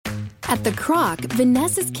At the Croc,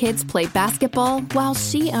 Vanessa's kids play basketball while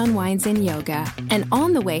she unwinds in yoga. And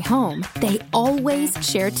on the way home, they always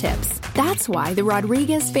share tips. That's why the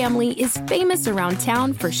Rodriguez family is famous around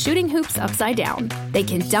town for shooting hoops upside down. They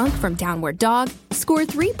can dunk from downward dog, score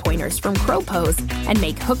three-pointers from crow pose, and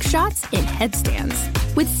make hook shots in headstands.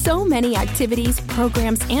 With so many activities,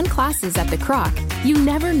 programs, and classes at the Croc, you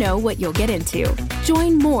never know what you'll get into.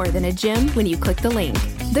 Join more than a gym when you click the link.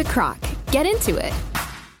 The Croc. Get into it.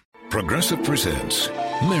 Progressive presents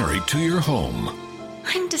Married to Your Home.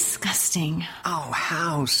 I'm disgusting. Oh,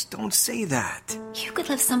 House, don't say that. You could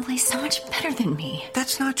live someplace so much better than me.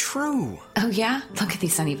 That's not true. Oh, yeah? Look at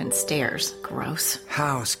these uneven stairs. Gross.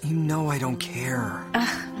 House, you know I don't care.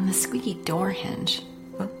 Ugh, and the squeaky door hinge.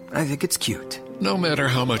 Well, I think it's cute. No matter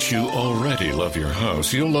how much you already love your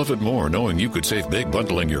house, you'll love it more knowing you could save big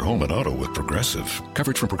bundling your home and auto with Progressive.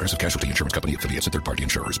 Coverage from Progressive Casualty Insurance Company, affiliates, and third-party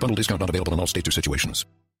insurers. Bundle discount not available in all states or situations.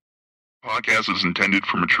 Podcast is intended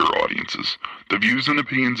for mature audiences. The views and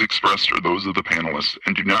opinions expressed are those of the panelists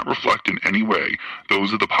and do not reflect in any way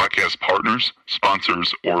those of the podcast partners,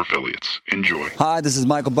 sponsors, or affiliates. Enjoy. Hi, this is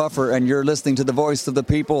Michael Buffer, and you're listening to the Voice of the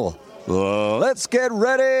People. Let's get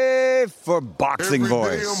ready for Boxing Voice.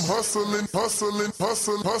 Every day I'm hustling, hustling,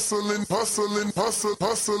 hustling, hustling, hustling, hustling,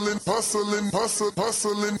 hustling, hustling, hustling,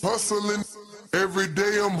 hustling, hustling. Every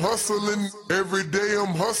day I'm hustling, every day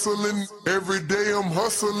I'm hustling, every day I'm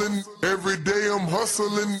hustling, every day I'm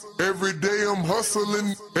hustling, every day I'm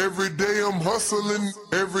hustling, every day I'm hustling,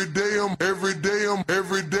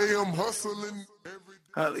 every day I'm hustling.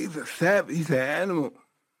 He's a savage, he's an animal.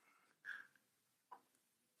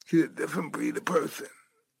 He's a different breed of person.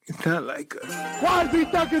 It's not like us. Why is he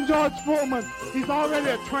ducking George Foreman? He's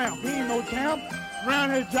already a tramp. He ain't no champ.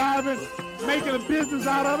 Around here driving, making a business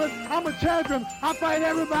out of it. I'm a champion. I fight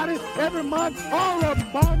everybody, every month, all of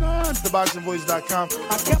them, bar none. TheBoxingVoice.com.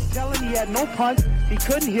 I kept telling him he had no punch. He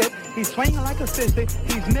couldn't hit. He's swinging like a sissy.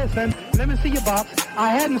 He's missing. Let me see your box. I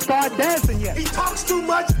hadn't started dancing yet. He talks too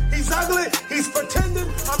much. He's ugly. He's pretending.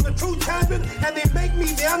 I'm the true champion, and they make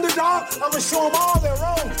me the underdog. I'm going to show them all they're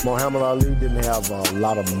wrong. Muhammad Ali didn't have a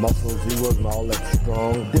lot of muscles. He wasn't all that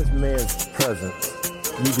strong. This man's presence,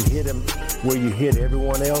 you could hit him where you hit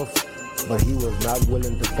everyone else, but he was not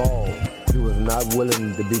willing to fall. He was not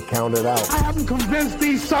willing to be counted out. I haven't convinced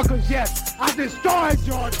these suckers yet. I destroyed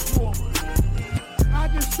George Foreman. I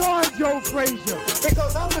destroyed Joe Frazier.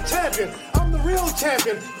 Because I'm the champion. I'm the real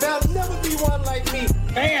champion. There'll never be one like me.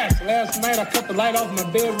 Fast. Last night I cut the light off in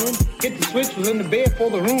my bedroom, hit the switch, was in the bed before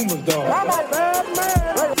the room was dark. I'm a bad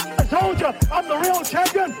man. I told you I'm the real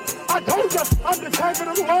champion. I told you I'm the champion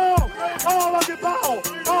of the world. All of you bow.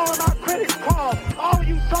 All of my critics call. All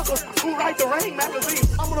you suckers who write the Ring magazine.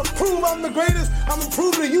 I'm going to prove I'm the greatest. I'm going to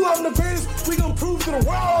prove to you I'm the greatest. We're going to prove to the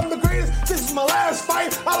world I'm the greatest. This is my last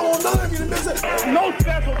fight. I don't want none of you to miss it. No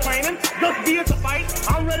special training. Just be at the fight.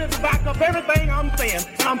 I'm ready to back up everything I'm saying.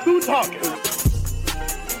 And I'm through talking.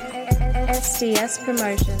 SDS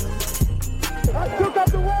Promotions. I took up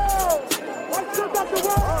the world. I took up the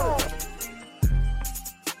world.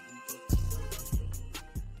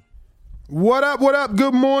 What up, what up?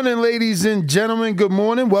 Good morning, ladies and gentlemen. Good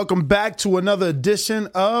morning. Welcome back to another edition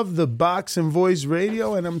of the Boxing Voice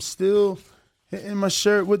Radio. And I'm still hitting my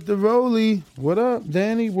shirt with the Rollie. What up,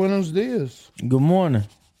 Danny? Buenos dias. Good morning.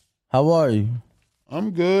 How are you?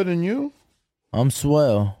 I'm good, and you? I'm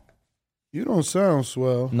swell. You don't sound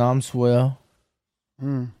swell. No, I'm swell.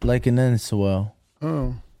 Like an in swell.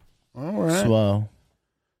 Oh, all right. Swell.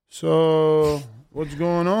 So, what's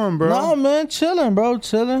going on, bro? No, man, chilling, bro,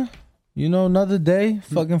 chilling. You know, another day,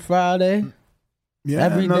 fucking Friday. Yeah,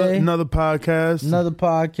 every day. Another podcast. Another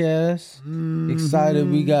podcast. Mm-hmm. Excited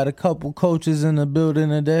we got a couple coaches in the building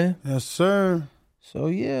today. Yes, sir. So,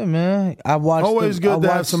 yeah, man. I watched. Always good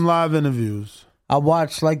to have some live interviews. I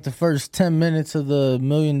watched like the first 10 minutes of the $1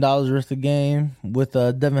 Million worth of game with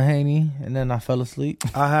Devin Haney, and then I fell asleep.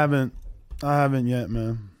 I haven't yet,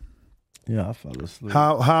 man. Yeah, I fell asleep.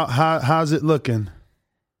 How's it looking?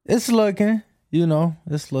 It's looking,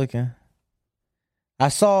 it's looking. I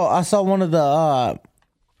saw one of the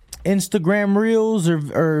Instagram reels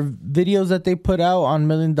or videos that they put out on $1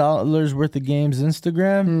 Million worth of games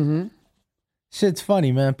Instagram. Mm-hmm. Shit's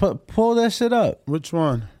funny, man. Pull that shit up. Which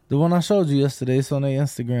one? The one I showed you yesterday. It's on their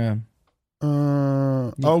Instagram.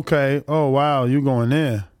 Okay. Oh, wow. You going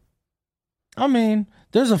there? I mean,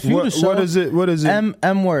 there's a few to show. What is it?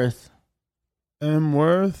 M Worth. M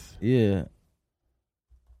Worth? Yeah.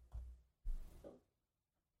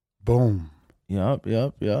 Boom. Yup.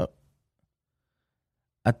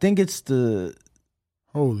 I think it's the...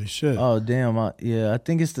 Holy shit. Oh, damn. I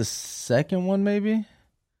think it's the second one, maybe.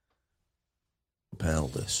 Panel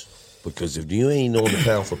this. Because if you ain't on the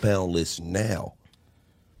pound for pound list now,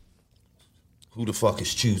 who the fuck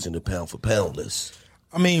is choosing the pound for pound list?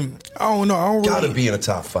 I mean, I don't know. I don't Gotta really be in the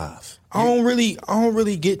top 5. I don't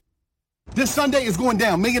really get. This Sunday is going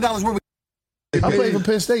down. $1 million worth. I played for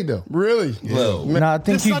Penn State though. Really? No. Nah, I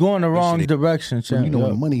think you're going the wrong direction, champ. You know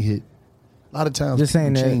when the money hit. A lot of times This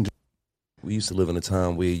ain't people it. change. We used to live in a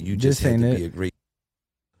time where you just This had to ain't be it. a great.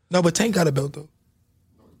 No, but Tank got a belt though.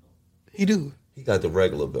 He do. He got the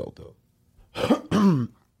regular belt though.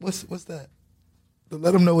 What's that?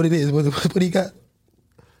 Let him know what it is. What he got?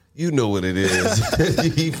 You know what it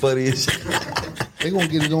is. He funny as shit. They gonna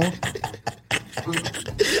get it on.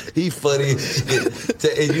 He funny as shit.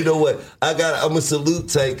 And you know what? I'm gonna salute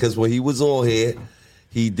Tank because when he was on here,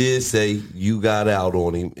 he did say you got out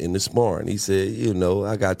on him in the sparring. He said,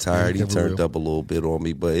 I got tired. He turned up a little bit on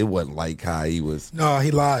me, but it wasn't like how he was. No,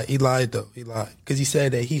 he lied. He lied though. He lied because he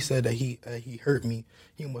said that he hurt me.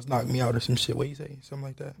 He almost knocked me out or some shit. What you say? Something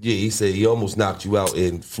like that. Yeah, he said he almost knocked you out,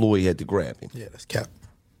 and Floyd had to grab him. Yeah, that's cap.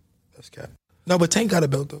 That's cap. No, but Tank got a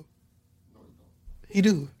belt though. He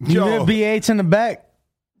do. You hear BH in the back?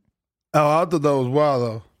 Oh, I thought that was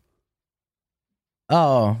Wallow.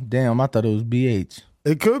 Oh, damn. I thought it was BH.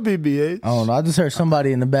 It could be BH. I don't know. I just heard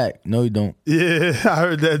somebody in the back. No, you don't. Yeah, I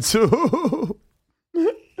heard that too.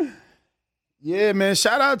 Yeah, man.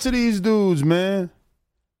 Shout out to these dudes, man.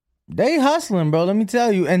 They hustling, bro. Let me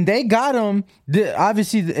tell you. And they got him.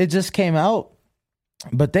 Obviously, it just came out.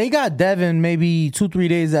 But they got Devin maybe 2-3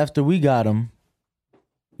 days after we got him.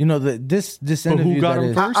 You know, this interview. Who got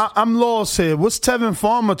him first? I'm lost here. What's Tevin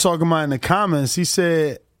Farmer talking about in the comments? He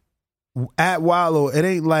said, at Wallow, it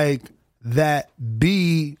ain't like that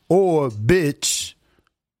B or bitch,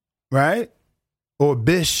 right? Or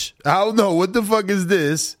bish. I don't know. What the fuck is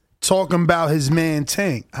this? Talking about his man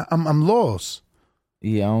Tank. I'm lost.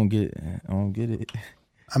 Yeah, I don't get it.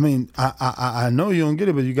 I mean, I know you don't get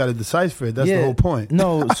it, but you got to decipher it. That's the whole point.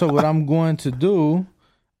 No, so what I'm going to do,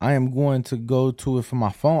 I am going to go to it from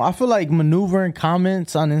my phone. I feel like maneuvering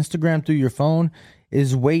comments on Instagram through your phone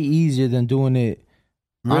is way easier than doing it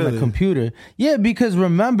on a computer. Yeah, because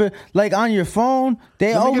remember, like on your phone,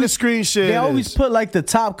 they Let me always get a screen share They of always this. put like the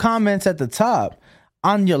top comments at the top.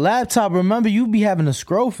 On your laptop, remember, you be having to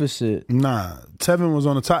scroll for shit. Nah, Tevin was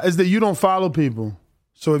on the top. It's that you don't follow people.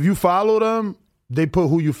 So if you follow them, they put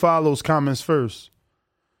who you follow's comments first.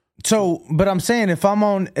 So, but I'm saying if I'm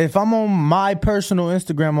on my personal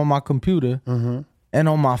Instagram on my computer and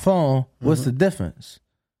on my phone, what's the difference?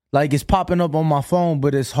 Like it's popping up on my phone,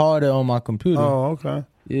 but it's harder on my computer. Oh, okay.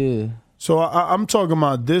 Yeah. So I'm talking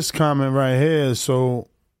about this comment right here. So,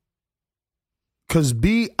 because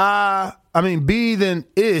B then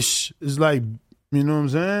ish is like, you know what I'm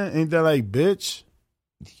saying? Ain't that like bitch?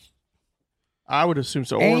 I would assume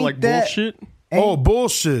so. Or Ain't like that- bullshit. Oh,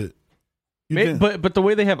 bullshit. But the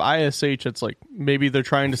way they have ISH, it's like maybe they're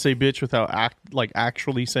trying to say bitch without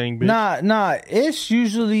actually saying bitch. Nah. Ish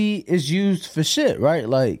usually is used for shit, right?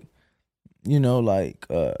 Like, Yeah.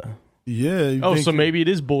 Oh, so maybe it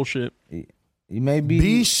is bullshit. Maybe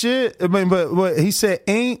B shit. I mean, but what he said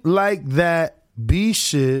ain't like that B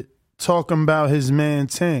shit talking about his man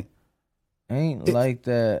Tank. Ain't like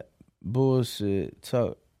that bullshit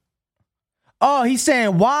talk. Oh, he's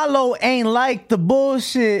saying Wallow ain't like the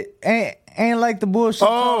bullshit. Ain't like the bullshit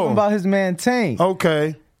talking about his man Tank.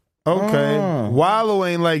 Okay. Wallow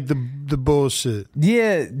ain't like the bullshit.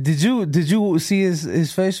 Yeah. Did you see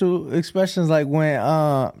his facial expressions like when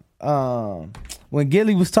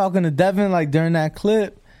Gilly was talking to Devin like during that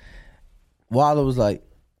clip? Wallow was like,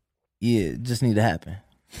 "Yeah, it just need to happen."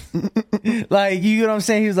 Like, you know what I'm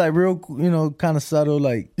saying? He was like real, kind of subtle.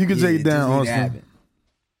 Like, You can take it down, Austin.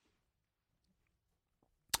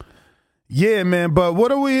 Yeah, man. But what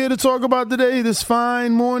are we here to talk about today? This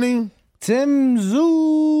fine morning. Tim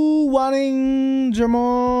Zoo wanting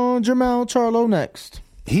Jamel Charlo next.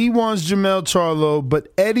 He wants Jamel Charlo, but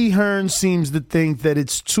Eddie Hearn seems to think that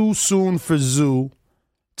it's too soon for Zoo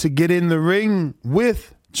to get in the ring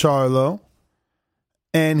with Charlo,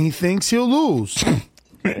 and he thinks he'll lose.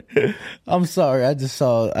 I'm sorry. I just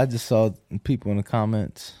saw people in the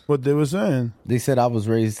comments. What they were saying? They said I was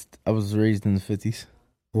raised in the 50s.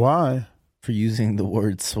 Why? For using the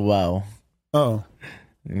word swell. Oh.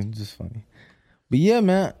 It's just funny. But yeah,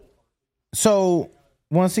 man. So,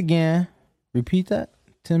 once again, repeat that.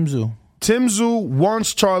 Tim Zoo. Tim Zoo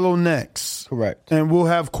wants Charlo next. Correct. And we'll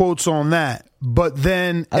have quotes on that. But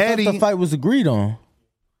then Eddie... I thought the fight was agreed on.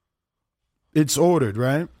 It's ordered,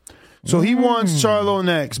 right? So he wants Charlo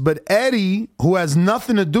next. But Eddie, who has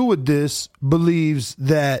nothing to do with this, believes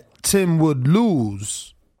that Tim would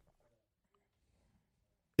lose.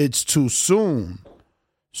 It's too soon.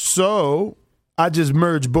 So I just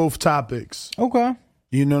merged both topics. Okay.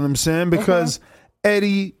 You know what I'm saying? Because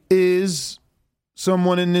Eddie is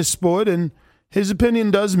someone in this sport, and his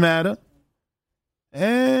opinion does matter.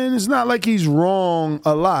 And it's not like he's wrong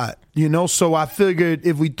a lot, you know? So I figured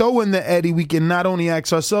if we throw in the Eddie, we can not only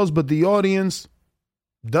ask ourselves, but the audience,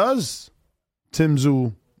 does Tim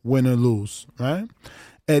Tszyu win or lose, right?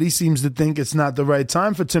 Eddie seems to think it's not the right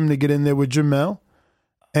time for Tim to get in there with Jamel.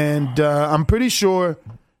 And I'm pretty sure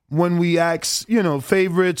when we ask, you know,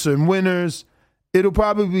 favorites and winners, it'll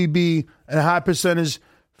probably be a high percentage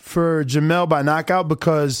for Jamel by knockout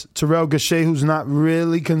because Terrell Gausha, who's not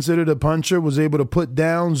really considered a puncher, was able to put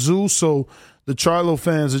down Tszyu. So the Charlo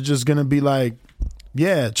fans are just going to be like,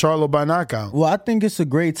 yeah, Charlo by knockout. Well, I think it's a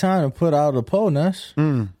great time to put out a poll, Ness.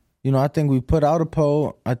 You know, I think we put out a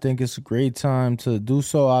poll. I think it's a great time to do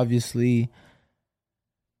so, obviously.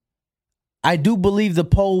 I do believe the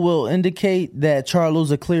poll will indicate that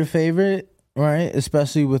Charlo's a clear favorite, right?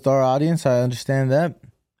 Especially with our audience. I understand that.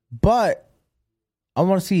 But I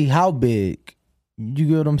want to see how big. You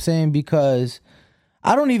get what I'm saying? Because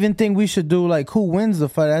I don't even think we should do like who wins the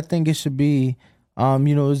fight. I think it should be,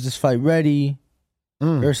 you know, is this fight ready?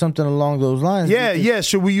 Or something along those lines. Yeah.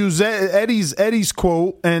 Should we use Eddie's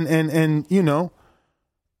quote and you know,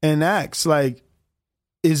 and ask like,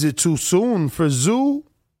 is it too soon for Tszyu?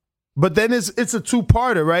 But then it's a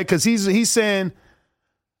two-parter, right? Because he's saying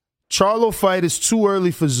Charlo fight is too early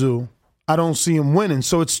for Tszyu. I don't see him winning.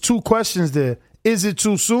 So it's two questions there. Is it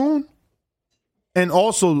too soon? And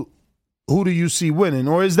also, who do you see winning?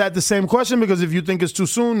 Or is that the same question? Because if you think it's too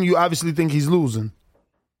soon, you obviously think he's losing.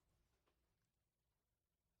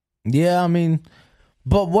 Yeah, I mean,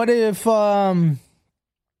 but what if, I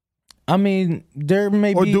mean, there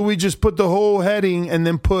may be... Or do we just put the whole heading and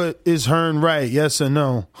then put, is Hearn right, yes or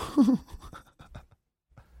no?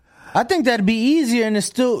 I think that'd be easier, and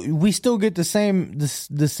we still get the same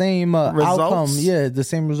outcome. Yeah, the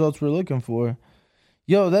same results we're looking for.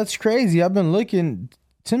 Yo, that's crazy. I've been looking.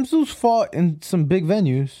 Tim Tszyu's fought in some big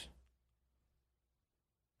venues.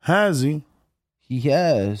 Has he? He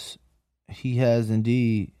has. He has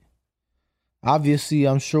indeed. Obviously,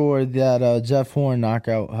 I'm sure that Jeff Horn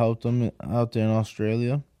knockout helped him out there in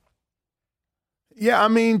Australia. Yeah, I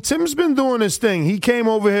mean, Tim's been doing his thing. He came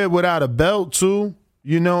over here without a belt, too.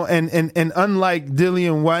 You know, and unlike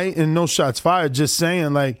Dillian White and No Shots Fired, just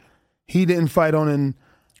saying, like, he didn't fight on an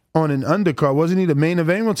undercard. Wasn't he the main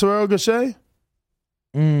event with Terrell Gausha?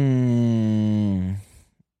 And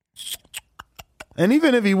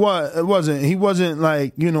even if he wasn't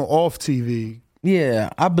like, you know, off TV. Yeah,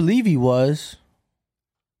 I believe he was.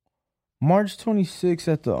 March 26th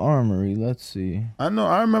at the Armory. Let's see. I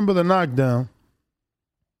remember the knockdown.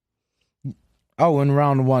 Oh, in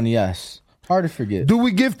round one, yes. Hard to forget. Do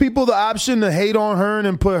we give people the option to hate on Hearn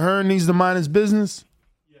and put Hearn needs to mind his business?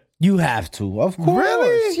 You have to, of course.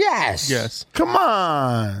 Really? Yes. Come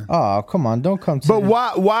on. Oh, come on. Don't come to But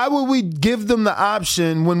why would we give them the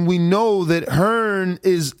option when we know that Hearn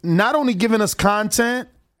is not only giving us content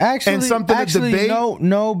and something to debate?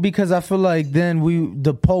 No, because I feel like then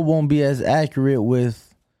the poll won't be as accurate with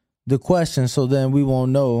the question, so then we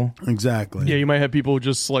won't know. Exactly. Yeah, you might have people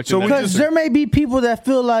just select. So because there may be people that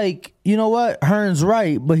feel like, you know what, Hearn's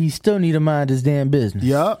right, but he still need to mind his damn business.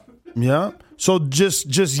 Yep. So just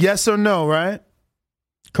yes or no, right?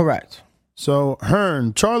 Correct. So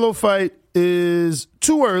Hearn, Charlo fight is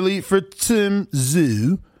too early for Tim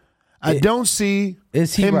Tszyu. I don't see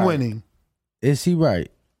him right? winning. Is he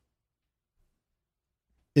right?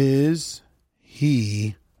 Is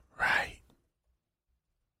he right?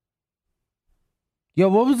 Yo,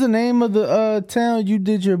 what was the name of the town you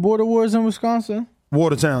did your border wars in Wisconsin?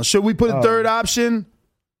 Watertown. Should we put a third option?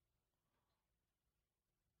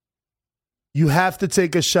 You have to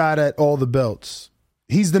take a shot at all the belts.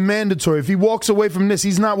 He's the mandatory. If he walks away from this,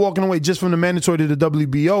 he's not walking away just from the mandatory to the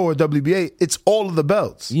WBO or WBA. It's all of the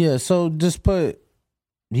belts. Yeah, so just put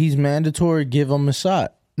he's mandatory, give him a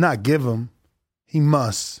shot. Not give him. He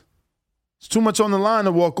must. It's too much on the line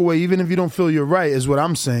to walk away, even if you don't feel you're right, is what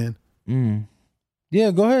I'm saying.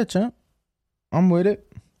 Yeah, go ahead, champ. I'm with it.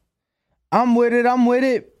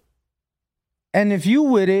 And if you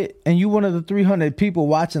with it, and you one of the 300 people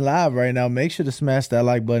watching live right now, make sure to smash that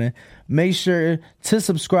like button. Make sure to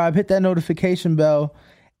subscribe. Hit that notification bell.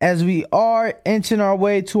 As we are inching our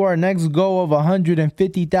way to our next goal of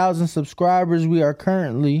 150,000 subscribers, we have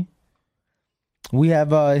hit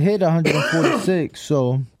 146.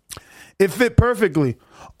 So it fit perfectly.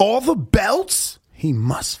 All the belts, he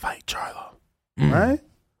must fight Charlo. Right?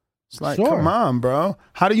 It's like, come on, bro.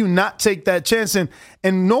 How do you not take that chance? And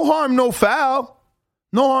no harm, no foul.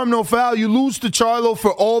 No harm, no foul. You lose to Charlo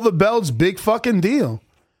for all the belts, big fucking deal.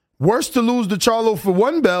 Worse to lose to Charlo for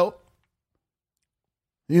one belt.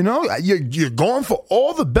 You know, you're going for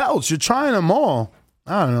all the belts. You're trying them all.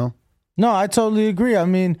 I don't know. No, I totally agree. I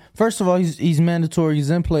mean, first of all, he's mandatory. He's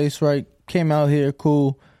in place, right? Came out here,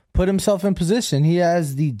 cool. Put himself in position. He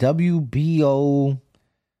has the WBO.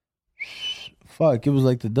 Fuck, it was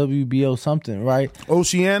like the WBO something, right?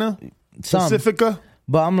 Oceania? Pacifica?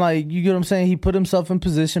 But I'm like, you get what I'm saying? He put himself in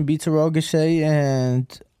position, beat Terrell Gausha,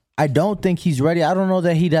 and I don't think he's ready. I don't know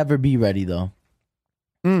that he'd ever be ready, though.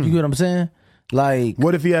 You get what I'm saying? Like,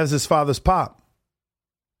 what if he has his father's pop?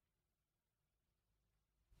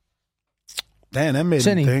 Damn, that made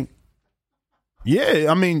Chinny. me think. Yeah,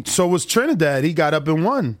 I mean, so was Trinidad. He got up and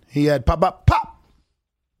won. He had pop, pop, pop.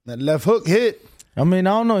 That left hook hit. I mean,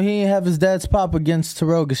 I don't know. He ain't have his dad's pop against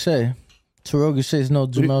Terrell Gausha. Terrell Gausha is no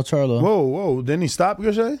Jamel Charlo. Whoa. Didn't he stop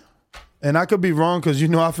Gausha? And I could be wrong because,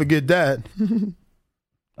 I forget that.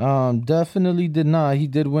 Definitely did not. He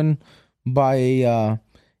did win by a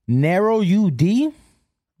narrow UD.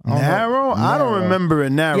 Narrow? I don't remember it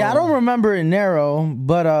narrow. Yeah, I don't remember it narrow,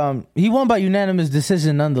 but he won by unanimous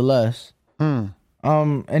decision nonetheless. And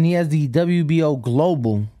he has the WBO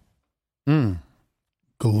Global.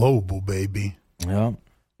 Global, baby. Yeah,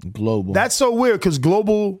 global. That's so weird because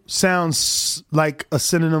global sounds like a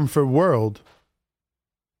synonym for world.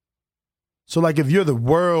 So, like, if you're the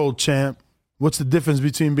world champ, what's the difference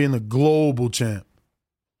between being the global champ?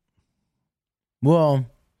 Well,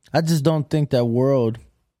 I just don't think that world.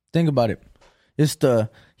 Think about it.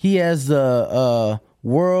 He has the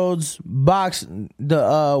World Boxing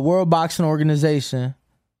Organization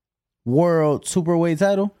World Superweight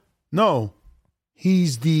title. No,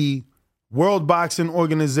 he's the World Boxing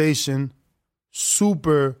Organization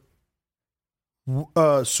super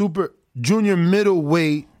junior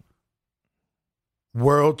middleweight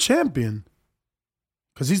world champion.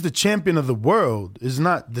 Because he's the champion of the world. He's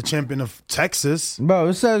not the champion of Texas. Bro,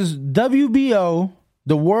 it says WBO,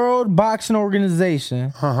 the World Boxing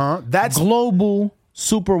Organization. That's global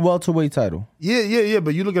super welterweight title. Yeah.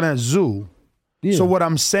 But you're looking at Zoo. Yeah. So what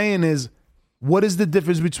I'm saying is, what is the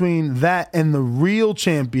difference between that and the real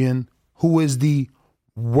champion, who is the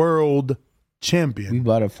world champion? We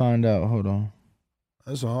about to find out. Hold on.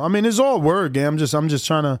 That's all. I mean, it's all word game. I'm just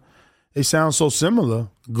trying to. They sound so similar,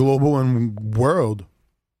 global and world.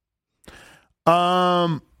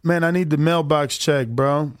 Man, I need the mailbox check,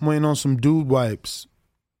 bro. I'm waiting on some dude wipes.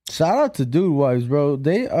 Shout out to Dude Wipes, bro.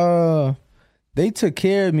 They took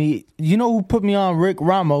care of me. You know who put me on? Rick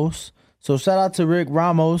Ramos. So shout out to Rick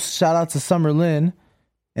Ramos. Shout out to Summer Lynn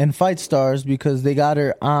and Fight Stars because they got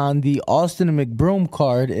her on the Austin and McBroom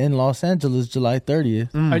card in Los Angeles, July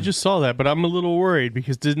 30th. I just saw that, but I'm a little worried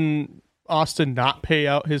because didn't Austin not pay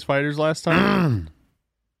out his fighters last time?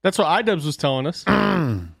 That's what iDubbbz was telling us.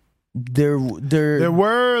 There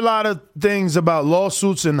were a lot of things about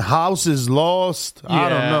lawsuits and houses lost. I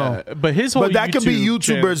don't know. But that could be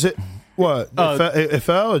YouTubers. What? It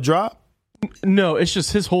fell? It dropped? No, it's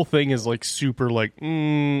just his whole thing is like super like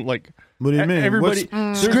like. What do you mean? Everybody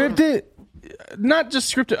scripted? Not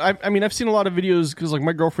just scripted. I mean, I've seen a lot of videos because like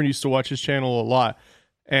my girlfriend used to watch his channel a lot,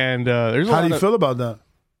 and there's a lot. How do you feel about that?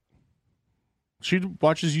 She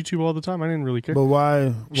watches YouTube all the time. I didn't really care. But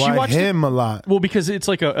why him a lot? Well, because it's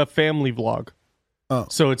like a family vlog. Oh.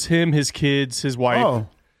 So it's him, his kids, his wife.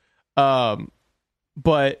 Oh.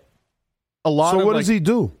 But a lot of So what does he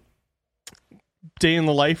do? Day in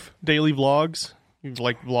the life, daily vlogs.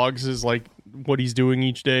 Like vlogs is like what he's doing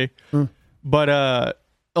each day. But a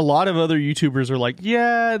lot of other YouTubers are like,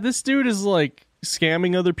 yeah, this dude is like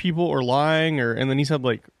scamming other people or lying and then he's had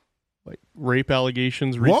like rape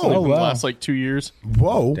allegations recently in the last like 2 years.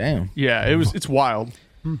 Whoa. Damn. Yeah, it's wild.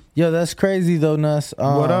 Yo, that's crazy though, Nuss.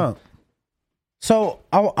 What up? So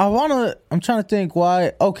I'm trying to think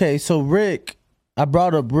why. Okay, so Rick, I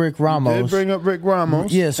brought up Rick Ramos. You did bring up Rick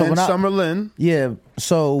Ramos. Yeah, so and Summer Lynn. Yeah,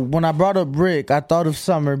 so when I brought up Rick, I thought of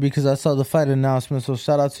Summer because I saw the fight announcement. So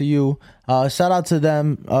shout out to you. Shout out to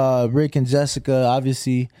them, Rick and Jessica.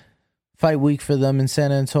 Obviously, fight week for them in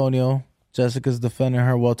San Antonio. Jessica's defending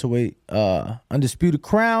her welterweight undisputed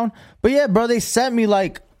crown. But yeah, bro, they sent me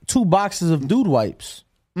like 2 boxes of dude wipes.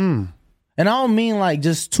 And I don't mean like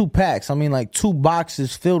just 2 packs. I mean like 2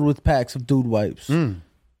 boxes filled with packs of dude wipes.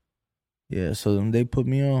 Yeah, so they put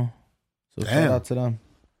me on. So shout out to them.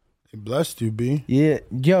 They blessed you, B. Yeah.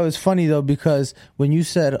 Yo, it's funny though because when you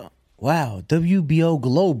said, wow, WBO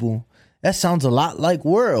Global, that sounds a lot like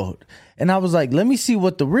World. And I was like, let me see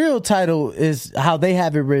what the real title is, how they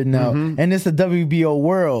have it written out. And it's a WBO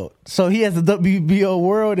World. So he has a WBO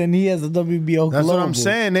World and he has a WBO Global. That's what I'm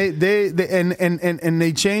saying. They and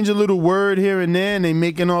they change a little word here and there, and they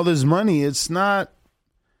making all this money. It's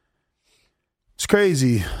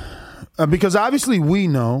crazy. Because obviously we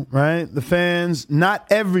know, right? The fans, not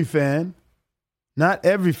every fan.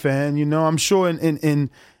 You know, I'm sure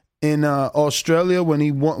in Australia when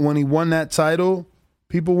he won that title,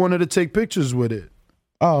 people wanted to take pictures with it.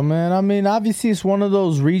 Oh man, I mean, obviously it's one of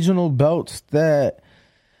those regional belts that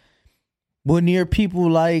when you're people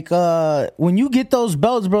like when you get those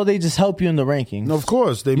belts, bro, they just help you in the rankings. Of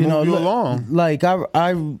course, they move you along. Like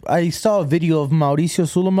I saw a video of Mauricio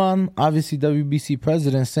Suleiman, obviously WBC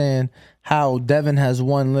president, saying how Devin has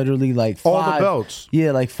won literally like 5 all the belts.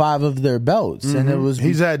 Yeah, like 5 of their belts, and it was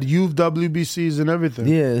he's had youth WBCs and everything.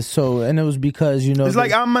 Yeah, so and it was because it's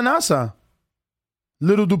like Amanasa.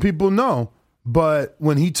 Little do people know, but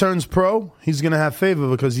when he turns pro, he's gonna have favor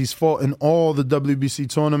because he's fought in all the WBC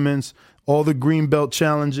tournaments, all the green belt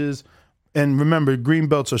challenges, and remember, green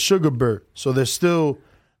belts are sugar burt, so they're still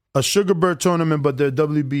a sugar burt tournament, but they're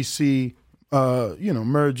WBC,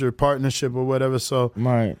 merger partnership or whatever. So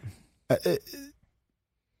right.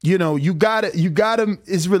 You got to.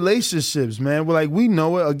 It's relationships, man. We're like, we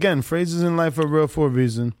know it. Again, phrases in life are real for a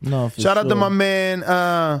reason. No, for Shout out sure. to my man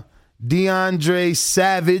DeAndre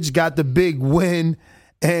Savage, got the big win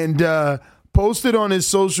and posted on his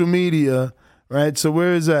social media. Right, so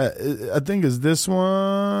where is that? I think it's this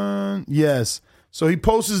one. Yes. So he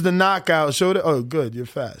posts the knockout. Showed it. Oh, good. You're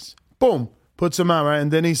fast. Boom. Puts him out, right?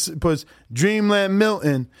 And then he puts Dreamland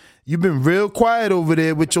Milton. You've been real quiet over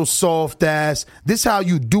there with your soft ass. This how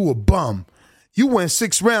you do a bum. You went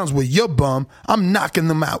 6 rounds with your bum. I'm knocking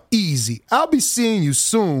them out easy. I'll be seeing you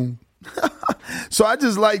soon. So I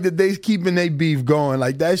just like that they keeping their beef going.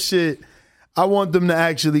 Like that shit, I want them to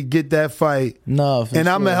actually get that fight. No, and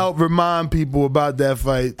I'm going to help remind people about that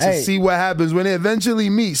fight to see what happens when they eventually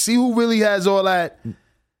meet. See who really has all that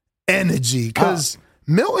energy. Because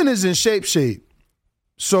Milton is in shape.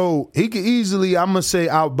 So he could easily, I'm going to say,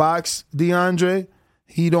 outbox DeAndre.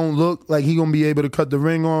 He don't look like he going to be able to cut the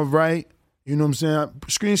ring off right. You know what I'm saying?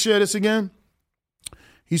 Screen share this again.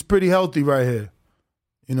 He's pretty healthy right here.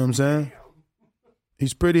 You know what I'm saying?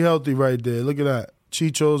 He's pretty healthy right there. Look at that.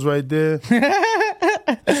 Chicho's right there.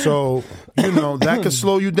 So, that could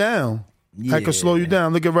slow you down. Yeah. That could slow you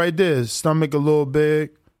down. Look at right there. Stomach a little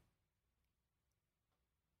big.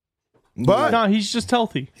 But no, he's just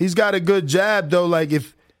healthy. He's got a good jab, though. Like,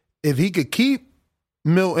 if he could keep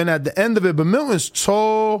Milton at the end of it. But Milton's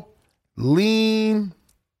tall, lean,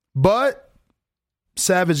 but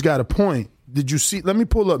Savage got a point. Did you see? Let me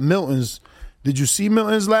pull up Milton's. Did you see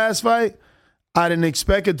Milton's last fight? I didn't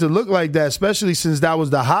expect it to look like that, especially since that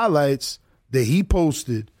was the highlights that he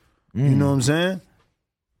posted. You know what I'm saying?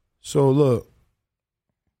 So, look.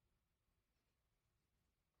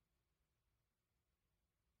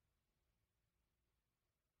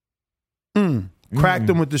 Cracked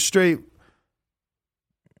him with the straight.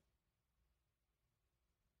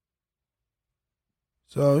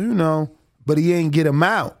 So, but he ain't get him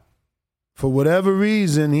out. For whatever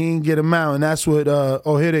reason, he ain't get him out. And that's what,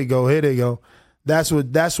 here they go. That's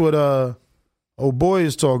what old boy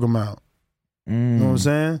is talking about. You know what I'm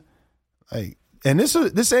saying? Like, and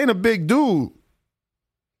this ain't a big dude.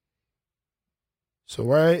 So,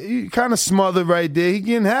 right, he kind of smothered right there. He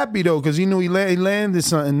getting happy, though, because he knew he landed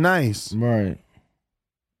something nice. Right.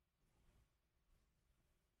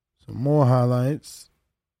 Some more highlights.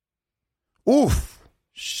 Oof.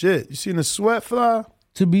 Shit. You seen the sweat fly?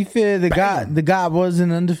 To be fair, the guy was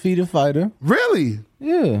an undefeated fighter. Really?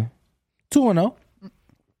 Yeah. 2-0.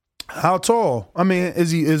 How tall? I mean,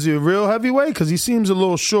 is he a real heavyweight? Because he seems a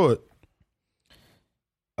little short.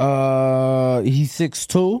 He's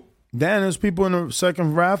 6'2". Damn, there's people in the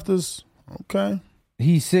second rafters. Okay.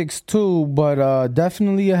 He's 6'2", but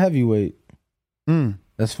definitely a heavyweight.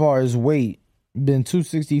 As far as weight. Been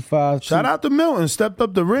 265. Shout out to Milton. Stepped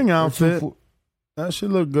up the ring outfit. That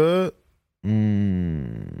should look good.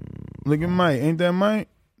 Look at Mike. Ain't that Mike?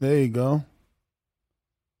 There you go.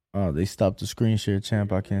 Oh, they stopped the screen share,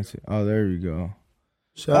 champ. I can't see. Oh, there we go.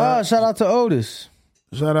 Shout out to Otis.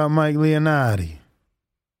 Shout out Mike Leonardi.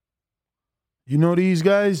 You know these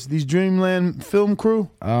guys? These Dreamland film crew?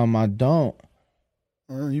 I don't.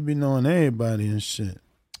 Well, you be knowing everybody and shit.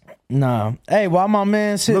 Nah. Hey, why my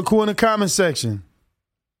man said... Look who in the comment section.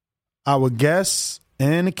 Our guest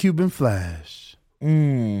and the Cuban Flash.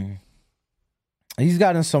 He's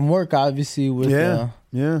gotten some work, obviously, with... Yeah.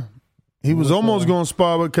 He was almost going to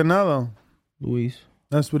spar with Canelo. Luis.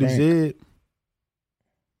 That's what he said.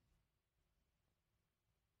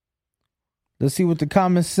 Let's see what the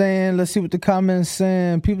comments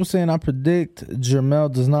saying. People saying I predict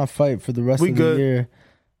Jermell does not fight for the rest of the year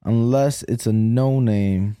unless it's a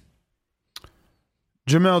no-name.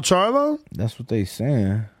 Jermell Charlo? That's what they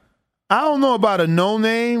saying. I don't know about a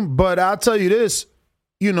no-name, but I'll tell you this.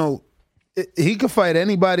 You know, he could fight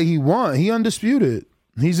anybody he wants. He undisputed.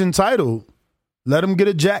 He's entitled. Let him get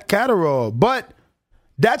a Jack Catterall. But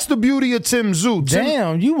that's the beauty of Tim Tszyu.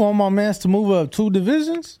 Damn, you want my mans to move up 2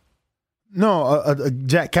 divisions? No, a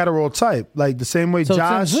Jack Catterall type. Like the same way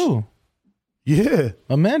Josh. Tim Tszyu. Yeah.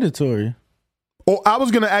 A mandatory. Or I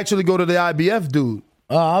was going to actually go to the IBF dude.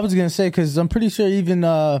 I was going to say, because I'm pretty sure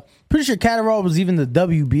Catterall was even the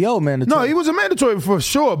WBO mandatory. No, he was a mandatory for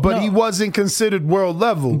sure, but he wasn't considered world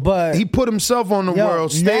level. But he put himself on the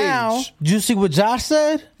world stage. Now, did you see what Josh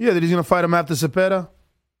said? Yeah, that he's going to fight him after Cepeda.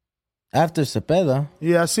 After Cepeda?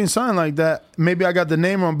 Yeah, I seen something like that. Maybe I got the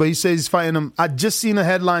name wrong, but he says he's fighting him. I just seen a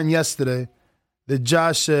headline yesterday that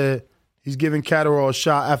Josh said he's giving Catterall a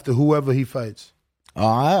shot after whoever he fights.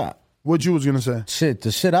 What you was going to say? Shit,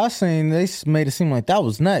 the shit I seen, they made it seem like that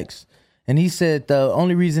was next. And he said the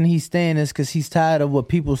only reason he's staying is because he's tired of what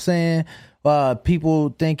people saying,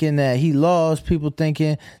 people thinking that he lost, people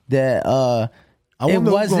thinking that I wonder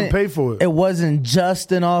who's going to pay for it. It wasn't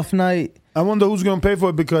just an off night. I wonder who's going to pay for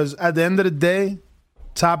it, because at the end of the day,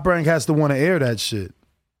 Top Rank has to want to air that shit.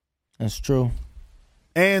 That's true.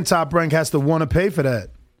 And Top Rank has to want to pay for that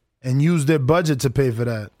and use their budget to pay for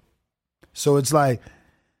that. So it's like,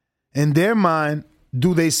 in their mind,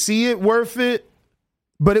 do they see it worth it?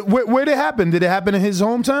 But where did it happen? Did it happen in his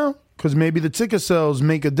hometown? Because maybe the ticket sales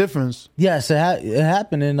make a difference. Yes, it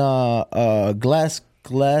happened in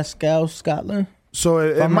Glasgow, Scotland. So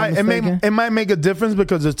it might make a difference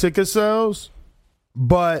because of ticket sales.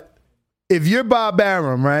 But if you're Bob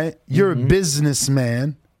Arum, right, you're a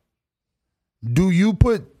businessman. Do you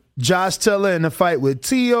put Josh Taylor in a fight with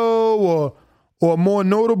Tio or a more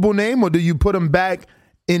notable name, or do you put him back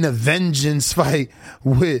in a vengeance fight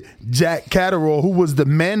with Jack Catterall, who was the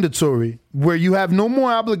mandatory, where you have no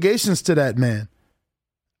more obligations to that man?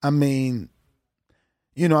 I mean,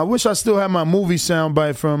 you know, I wish I still had my movie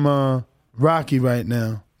soundbite from Rocky right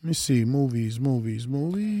now. Let me see. Movies.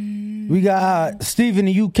 We got Steve in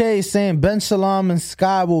the UK saying Ben Salam and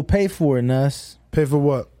Sky will pay for it, Ness. Pay for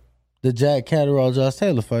what? The Jack Catterall, Josh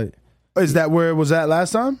Taylor fight. Is that where it was at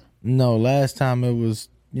last time? No, last time it was,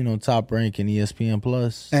 Top Rank and ESPN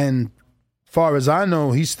Plus. And far as I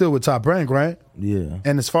know, he's still with Top Rank, right? Yeah.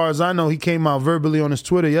 And as far as I know, he came out verbally on his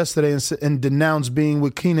Twitter yesterday and denounced being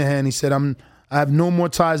with Kinahan. He said, I have no more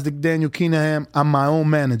ties to Daniel Kinahan. I'm my own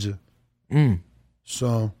manager.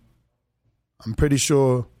 So I'm pretty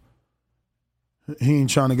sure he ain't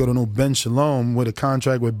trying to go to no Ben Shalom with a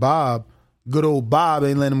contract with Bob. Good old Bob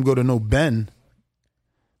ain't letting him go to no Ben.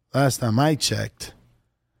 Last time I checked.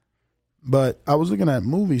 But I was looking at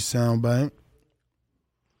movie soundbite.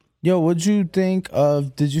 Yo, what'd you think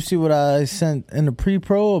of, did you see what I sent in the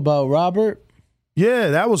pre-pro about Robert? Yeah,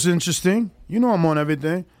 that was interesting. You know I'm on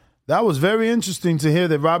everything. That was very interesting to hear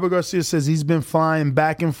that Robert Garcia says he's been flying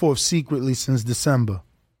back and forth secretly since December.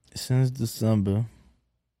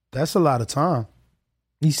 That's a lot of time.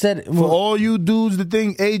 He said, for all you dudes that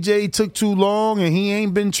think AJ took too long and he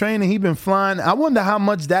ain't been training, he been flying. I wonder how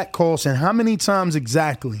much that costs and how many times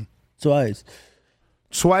exactly. Twice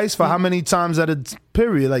for how many times at a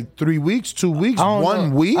period? Like 3 weeks, 2 weeks,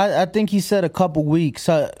 1 week? I think he said a couple weeks.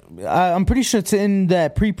 I'm pretty sure it's in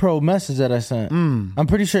that pre-pro message that I sent. I'm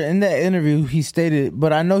pretty sure in that interview he stated,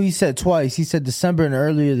 but I know he said twice. He said December and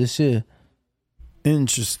earlier this year.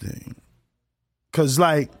 Interesting. Because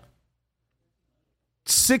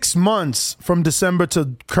 6 months from December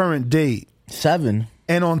to current date. 7.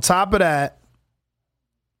 And on top of that,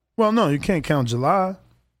 well, no, you can't count July.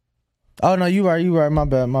 Oh, no, you right. My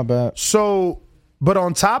bad. So, but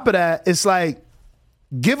on top of that, it's like,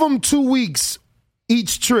 give them 2 weeks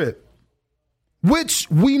each trip, which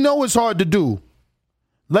we know is hard to do.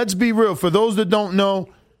 Let's be real. For those that don't know,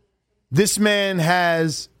 this man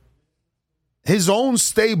has his own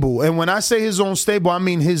stable. And when I say his own stable, I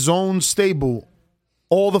mean his own stable.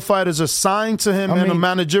 All the fighters are signed to him in a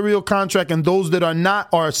managerial contract, and those that are not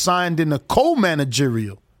are signed in a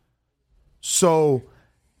co-managerial. So,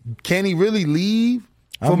 can he really leave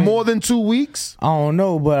for more than 2 weeks? I don't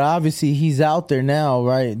know, but obviously he's out there now,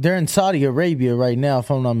 right? They're in Saudi Arabia right now,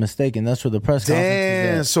 if I'm not mistaken. That's where the press conference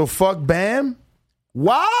is at. So fuck Bam?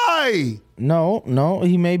 Why? No,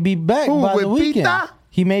 he may be back by the weekend. Pita?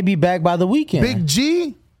 He may be back by the weekend. Big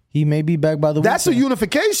G? He may be back by the That's a weekend.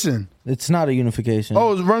 unification. It's not a unification.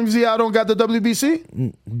 Oh, Ramsey don't got the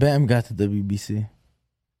WBC? Bam got the WBC.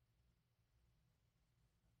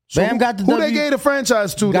 So Bam got the who they gave the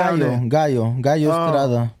franchise to down there? Gallo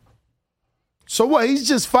Estrada. So what? He's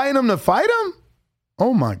just fighting him to fight him?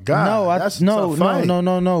 Oh my God! That's a tough fight.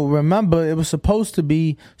 No. Remember, it was supposed to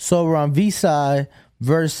be Soran Visai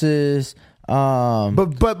versus.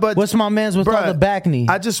 But what's my man's without the back knee?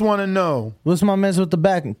 I just want to know. What's my man's with the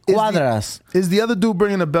back? Cuadras. Is the other dude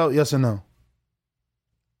bringing a belt? Yes or no?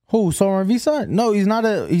 Who? Soran Visai? No, he's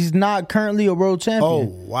not. He's not currently a world champion. Oh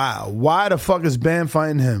wow! Why the fuck is Bam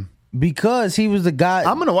fighting him? Because he was the guy.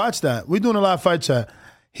 I'm gonna watch that. We're doing a live fight chat.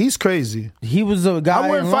 He's crazy. He was the guy. I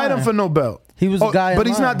wouldn't fight him for no belt. He was the guy. But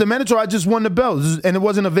he's not the mandatory. I just won the belt, and it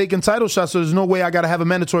wasn't a vacant title shot. So there's no way I gotta have a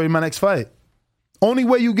mandatory in my next fight. Only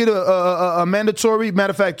way you get a mandatory,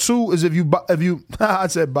 matter of fact, 2 is if you I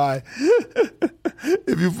said bye.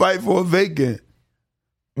 If you fight for a vacant.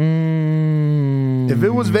 If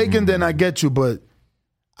it was vacant, then I get you, but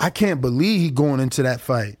I can't believe he going into that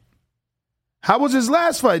fight. How was his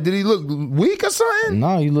last fight? Did he look weak or something?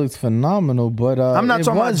 No, he looked phenomenal, but I'm not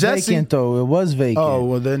talking about Jesse. Vacant though. It was vacant. Oh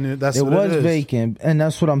well, then that's it what was it is. vacant, and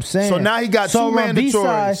that's what I'm saying. So now he got 2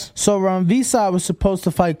 mandatories. So Ramvisai was supposed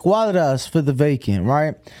to fight Cuadras for the vacant,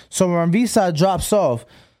 right? So Ramvisai drops off.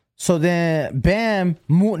 So then Bam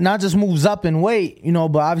not just moves up in weight,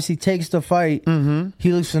 but obviously takes the fight. Mm-hmm.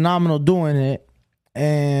 He looks phenomenal doing it,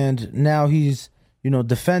 and now he's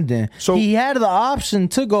defending. So he had the option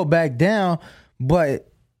to go back down,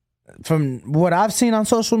 but from what I've seen on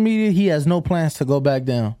social media, he has no plans to go back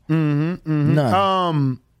down.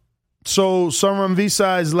 None. So Soran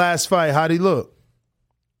Visai's last fight, how'd he look?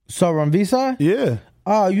 Soran Visai? Yeah.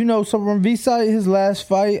 Soran Visai, his last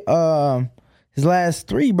fight, his last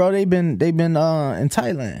 3, bro, they've been in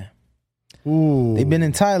Thailand. Ooh. They've been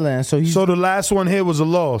in Thailand. So the last one here was a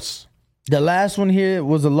loss. The last one here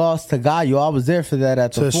was a loss to Gallo. I was there for that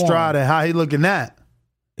at the forum. Estrada. How he looking at?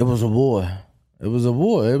 It was a war. It was a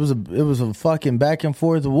war. It was a fucking back and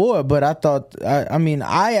forth war. But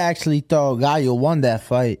I actually thought Gallo won that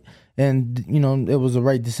fight, and it was the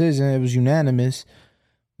right decision. It was unanimous.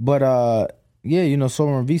 But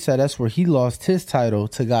Soran Visai, that's where he lost his title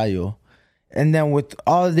to Gallo. And then with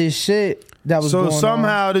all of this shit that was going on. So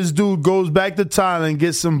somehow this dude goes back to Thailand,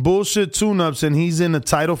 gets some bullshit tune-ups, and he's in a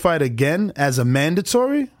title fight again as a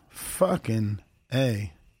mandatory? Fucking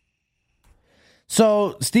A.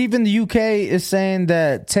 So Steve in the UK is saying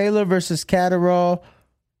that Taylor versus Catterall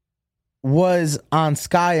was on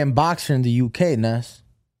Sky and Boxer in the UK, Ness.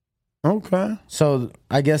 Okay. So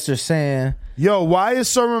I guess they're saying... Yo, why is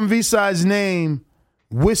Soran Visai's name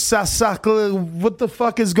Wisasaka? What the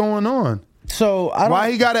fuck is going on? So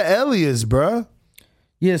why he got an alias, bruh?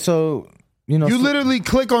 Yeah, so you literally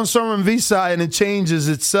click on Soran Visai and it changes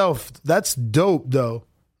itself. That's dope, though.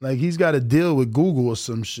 Like he's got to deal with Google or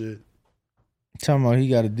some shit. Tell me he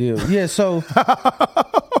got to deal. Yeah, so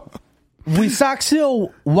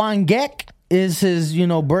Wisaksil Wangek is his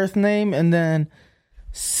birth name, and then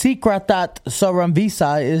Sikratat Soran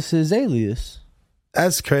Visai is his alias.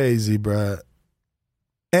 That's crazy, bruh.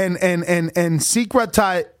 And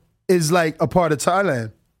Sikratat is like a part of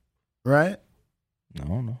Thailand, right?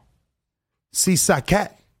 No.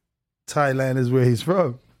 Sisakat, Thailand is where he's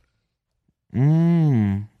from.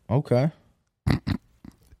 Okay.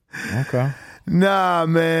 Okay. Nah,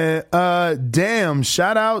 man. Damn.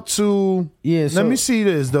 Shout out to. Yeah. Let me see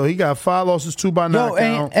this though. He got 5 losses, 2 by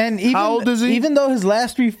knockout. And even, how old is he? Even though his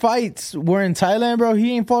last 3 fights were in Thailand, bro,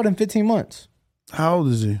 he ain't fought in 15 months. How old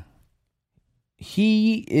is he?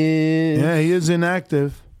 He is. Yeah, he is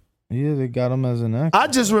inactive. Yeah, they got him as inactive. I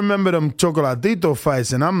just remember them Chocolatito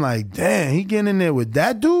fights, and I'm like, damn, he getting in there with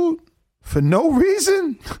that dude for no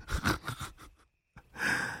reason.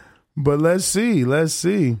 But let's see.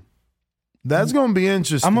 That's gonna be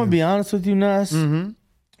interesting. I'm gonna be honest with you, Nas. Mm-hmm.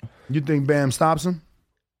 You think Bam stops him?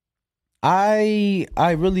 I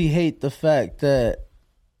really hate the fact that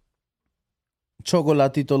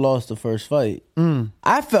Chocolatito lost the first fight.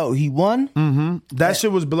 I felt he won. Mm-hmm. That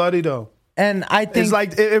shit was bloody though. And I think it's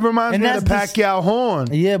like it reminds me of the Pacquiao horn.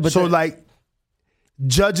 Yeah, but like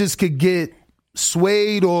judges could get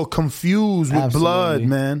swayed or confused with blood,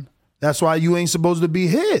 man. That's why you ain't supposed to be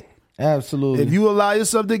hit. Absolutely. If you allow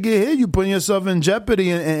yourself to get hit, you putting yourself in jeopardy,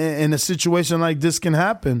 and a situation like this can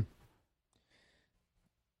happen.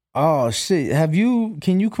 Oh shit!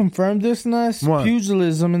 Can you confirm this, Nuss? What?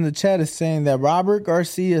 Pugilism in the chat is saying that Robert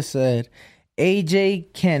Garcia said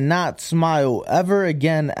AJ cannot smile ever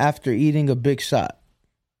again after eating a big shot.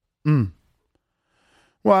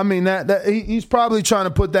 Well, I mean, he's probably trying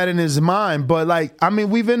to put that in his mind. But, like, I mean,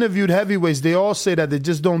 we've interviewed heavyweights. They all say that they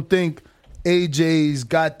just don't think AJ's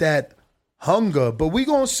got that hunger. But we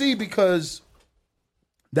going to see because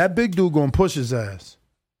that big dude going to push his ass.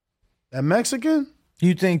 That Mexican?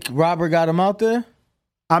 You think Robert got him out there?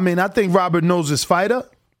 I mean, I think Robert knows his fighter,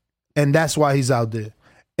 and that's why he's out there.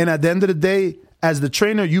 And at the end of the day, as the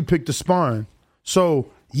trainer, you pick the sparring. So,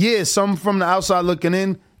 yeah, some from the outside looking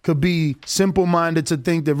in could be simple-minded to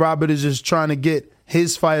think that Robert is just trying to get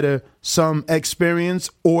his fighter some experience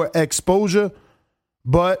or exposure.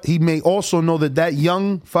 But he may also know that that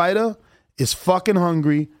young fighter is fucking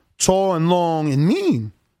hungry, tall and long and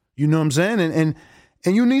mean. You know what I'm saying?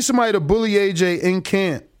 And you need somebody to bully AJ in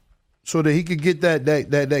camp so that he could get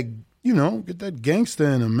that you know, get that gangster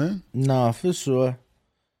in him, man. Nah, for sure.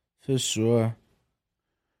 For sure.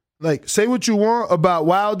 Like, say what you want about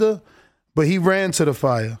Wilder, but he ran to the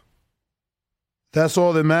fire. That's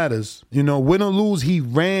all that matters. You know, win or lose, he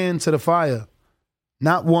ran to the fire.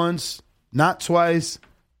 Not once, not twice,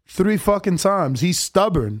 3 fucking times. He's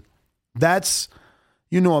stubborn. That's,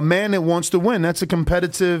 you know, a man that wants to win. That's a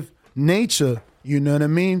competitive nature. You know what I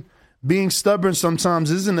mean? Being stubborn sometimes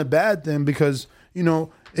isn't a bad thing because, you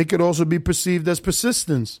know, it could also be perceived as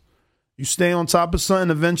persistence. You stay on top of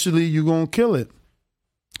something, eventually you're going to kill it.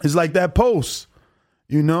 It's like that post,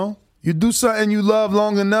 you know? You do something you love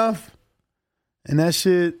long enough, and that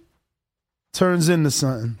shit turns into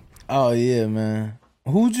something. Oh, yeah, man.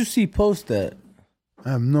 Who'd you see post that?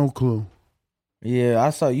 I have no clue. Yeah, I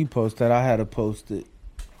saw you post that. I had to post it.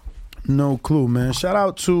 No clue, man. Shout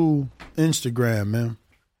out to Instagram, man.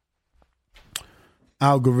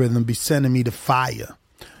 Algorithm be sending me the fire.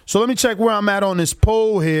 So let me check where I'm at on this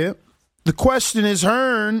poll here. The question is,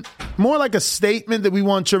 Hearn, more like a statement that we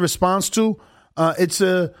want your response to. It's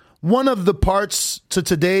one of the parts to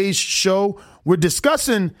today's show. We're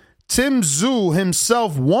discussing Tim Tszyu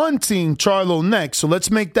himself wanting Charlo next. So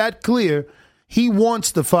let's make that clear. He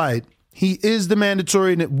wants the fight. He is the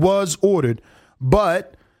mandatory, and it was ordered.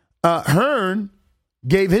 But Hearn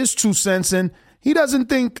gave his 2 cents, and he doesn't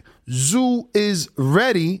think Tszyu is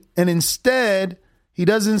ready, and instead, he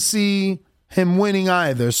doesn't see him winning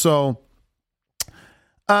either. So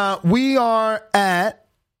we are at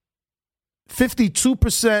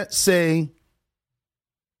 52% say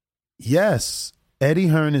yes, Eddie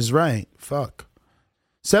Hearn is right. Fuck.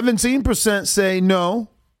 17% say no.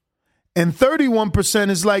 And 31%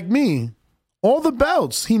 is like me. All the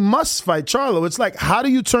belts. He must fight Charlo. It's like, how do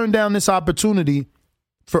you turn down this opportunity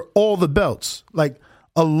for all the belts? Like,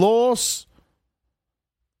 a loss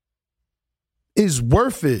is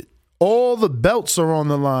worth it. All the belts are on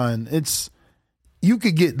the line. You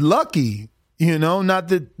could get lucky, you know, not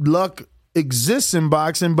that luck exists in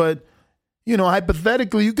boxing, but, you know,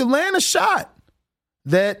 hypothetically, you could land a shot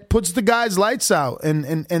that puts the guy's lights out and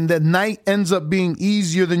the night ends up being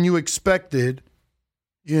easier than you expected,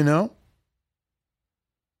 you know?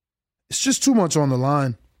 It's just too much on the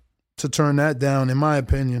line to turn that down, in my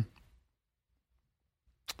opinion.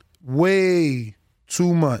 Way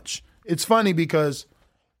too much. It's funny because,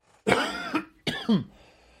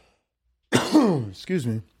 excuse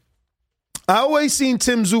me, I always seen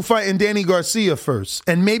Tim Tszyu fighting Danny Garcia first.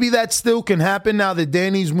 And maybe that still can happen now that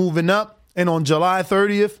Danny's moving up. And on July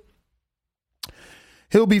 30th,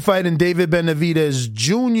 he'll be fighting David Benavidez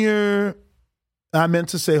Jr. I meant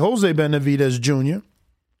to say Jose Benavidez Jr.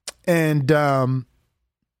 And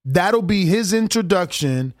that'll be his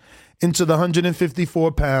introduction into the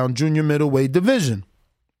 154-pound junior middleweight division.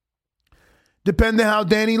 Depending how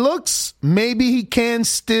Danny looks, maybe he can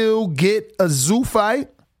still get a Tszyu fight.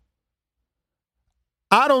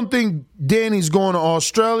 I don't think Danny's going to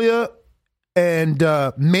Australia, and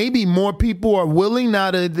maybe more people are willing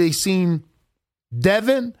now that they've seen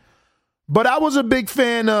Devin. But I was a big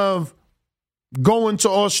fan of going to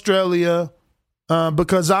Australia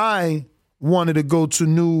because I wanted to go to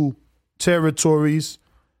new territories.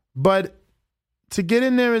 But to get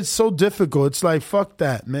in there, it's so difficult. It's like, fuck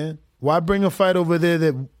that, man. Why bring a fight over there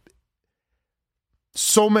that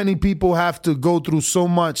so many people have to go through so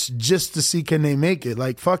much just to see can they make it?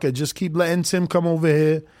 Like, fuck it. Just keep letting Tim come over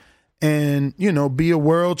here and, you know, be a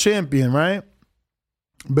world champion, right?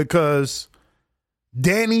 Because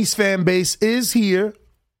Danny's fan base is here.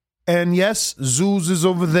 And yes, Tszyu is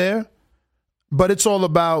over there. But it's all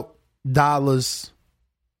about dollars.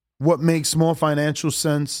 What makes more financial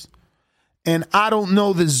sense. And I don't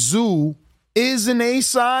know that Tszyu is an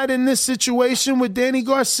A-side in this situation with Danny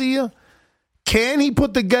Garcia. Can he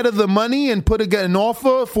put together the money and put an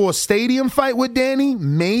offer for a stadium fight with Danny?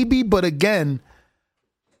 Maybe, but again,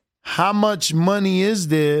 how much money is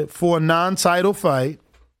there for a non-title fight?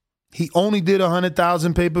 He only did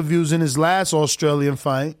 100,000 pay-per-views in his last Australian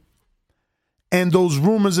fight. And those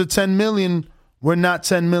rumors of 10 million were not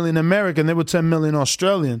 10 million American. They were 10 million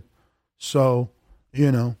Australian. So,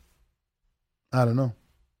 you know, I don't know.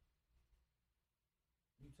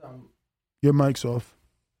 Your mic's off.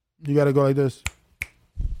 You got to go like this.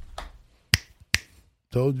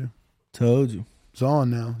 Told you. It's on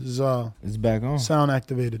now. It's back on. Sound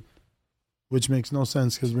activated. Which makes no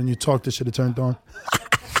sense because when you talk, this should have turned on.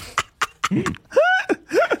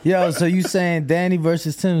 Yo, so you saying Danny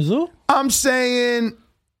versus Tim Tszyu? I'm saying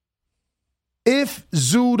if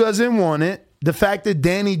Tszyu doesn't want it, the fact that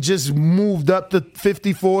Danny just moved up to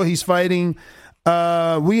 54, he's fighting.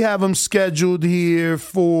 We have him scheduled here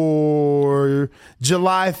for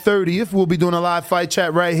July 30th. We'll be doing a live fight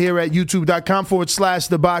chat right here at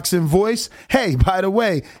youtube.com/The Boxing Voice. Hey, by the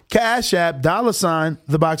way, Cash App, $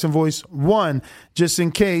 The Boxing Voice 1, just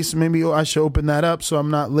in case. Maybe I should open that up so I'm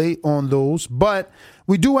not late on those. But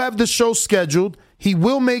we do have the show scheduled. He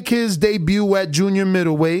will make his debut at junior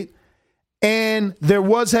middleweight. And there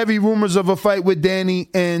was heavy rumors of a fight with Danny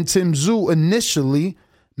and Tim Tszyu initially.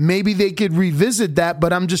 Maybe they could revisit that,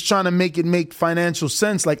 but I'm just trying to make it make financial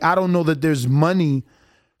sense. Like, I don't know that there's money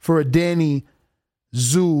for a Danny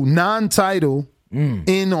Tszyu non-title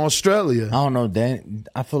in Australia. I don't know.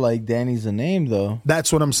 I feel like Danny's a name, though.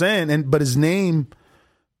 That's what I'm saying. But his name,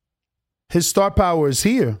 his star power is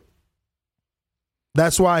here.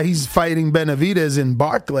 That's why he's fighting Benavidez in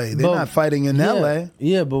Barclay. They're not fighting in LA.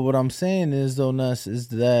 Yeah, but what I'm saying is, though, Nuss, is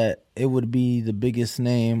that it would be the biggest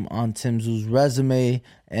name on Tim Tszyu's resume.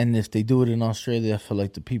 And if they do it in Australia, I feel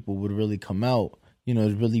like the people would really come out. You know,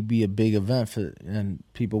 it'd really be a big event and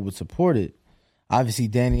people would support it. Obviously,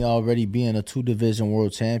 Danny already being a 2-division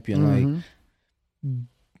world champion, like,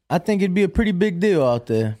 I think it'd be a pretty big deal out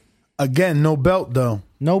there. Again, no belt, though.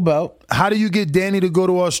 No belt. How do you get Danny to go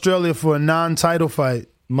to Australia for a non-title fight?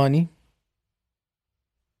 Money.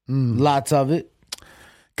 Lots of it.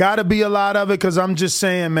 Gotta be a lot of it, because I'm just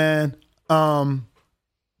saying, man,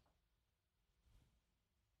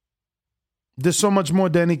 there's so much more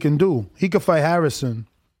Danny can do. He could fight Harrison.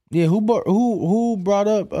 Yeah, who brought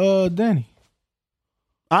up Danny?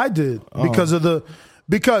 I did.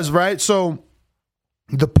 Because, right, so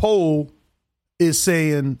the poll is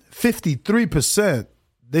saying 53%.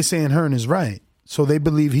 They're saying Hearn is right. So they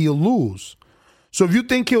believe he'll lose. So if you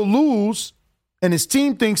think he'll lose and his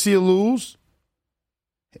team thinks he'll lose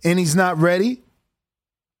and he's not ready,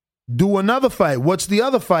 do another fight. What's the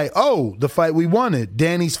other fight? Oh, the fight we wanted.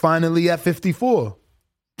 Danny's finally at 54.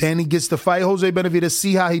 Danny gets to fight Jose Benavidez,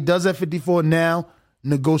 see how he does at 54. Now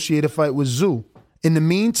negotiate a fight with Tszyu. In the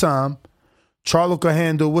meantime, Charlo can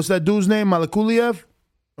handle, what's that dude's name? Malakuliev?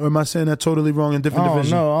 Or am I saying that totally wrong in different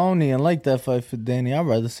division? No, I don't even like that fight for Danny. I'd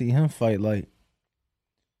rather see him fight like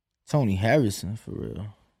Tony Harrison for real.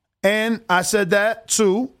 And I said that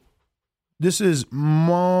too. This is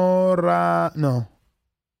Mora. No.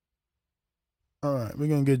 All right, we're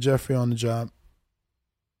gonna get Jeffrey on the job.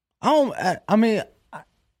 I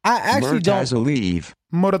actually don't.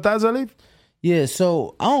 Morataz. Yeah,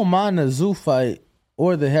 so I don't mind the Tszyu fight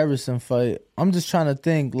or the Harrison fight. I'm just trying to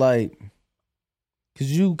think, like,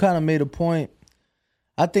 because you kind of made a point.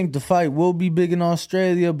 I think the fight will be big in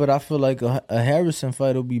Australia, but I feel like a Harrison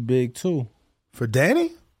fight will be big too. For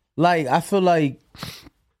Danny? Like, I feel like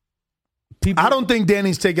I don't think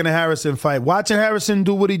Danny's taking a Harrison fight. Watching Harrison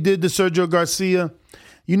do what he did to Sergio Garcia,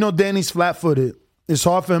 you know Danny's flat-footed. It's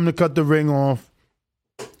hard for him to cut the ring off.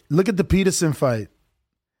 Look at the Peterson fight.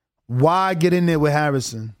 Why get in there with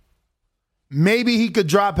Harrison? Maybe he could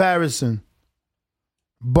drop Harrison,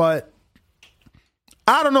 but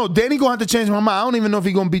I don't know. Danny gonna have to change my mind. I don't even know if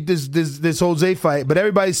he's gonna beat this Jose fight. But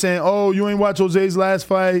everybody's saying, "Oh, you ain't watch Jose's last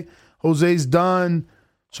fight. Jose's done."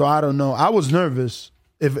 So I don't know. I was nervous.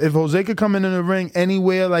 If Jose could come in the ring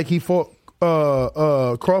anywhere like he fought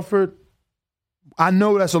Crawford, I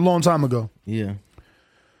know that's a long time ago. Yeah.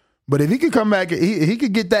 But if he could come back, he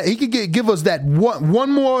could get that. He could give us that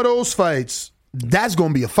one more of those fights. That's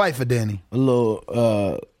gonna be a fight for Danny. A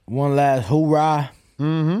little one last hoorah.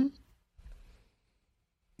 Mm-hmm.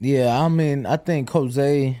 Yeah, I mean, I think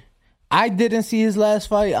Jose. I didn't see his last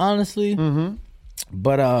fight, honestly. Mm-hmm.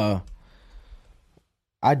 But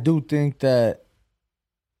I do think that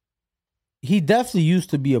he definitely used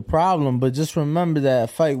to be a problem. But just remember that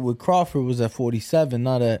fight with Crawford was at 47,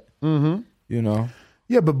 not at you know.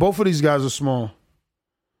 Yeah, but both of these guys are small.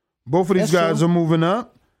 Both of these guys are moving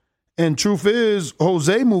up. And truth is,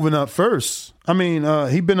 Jose moving up first. I mean,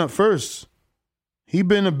 he been up first. He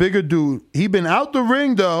been a bigger dude. He been out the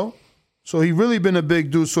ring, though. So he really been a big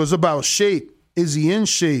dude. So it's about shape. Is he in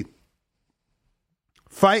shape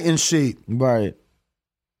fight in shape. Right.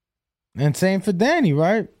 And same for Danny,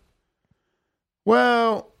 right?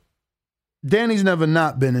 Well, Danny's never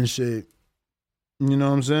not been in shape. You know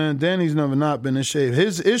what I'm saying? Danny's never not been in shape.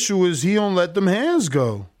 His issue is he don't let them hands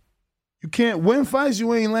go. You can't win fights,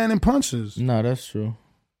 you ain't landing punches. No, that's true.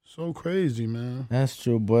 So crazy, man. That's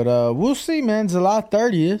true. But we'll see, man. July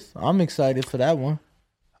 30th. I'm excited for that one.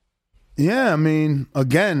 Yeah, I mean,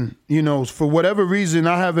 again, you know, for whatever reason,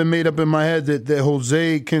 I haven't made up in my head that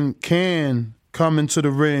Jose can come into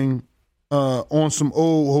the ring on some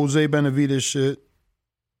old Jose Benavidez shit.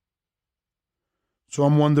 So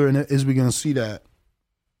I'm wondering, is we going to see that?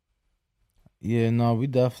 Yeah, no, we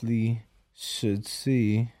definitely should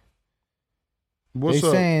see. What's they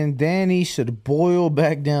up? Saying Danny should boil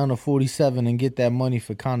back down to 47 and get that money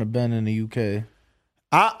for Conor Benn in the UK.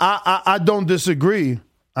 I don't disagree.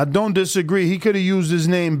 I don't disagree. He could have used his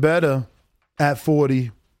name better at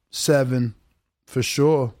 47, for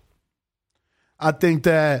sure. I think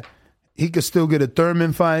that he could still get a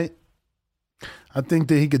Thurman fight. I think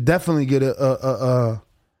that he could definitely get a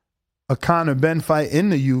Conor Benn fight in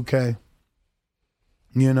the UK.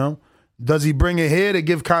 You know? Does he bring it here to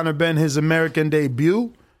give Conor Benn his American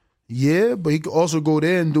debut? Yeah, but he could also go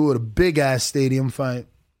there and do a big-ass stadium fight.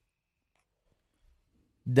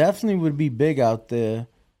 Definitely would be big out there.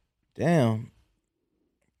 Damn.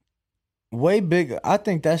 Way bigger. I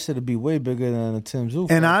think that should be way bigger than a Tim Tszyu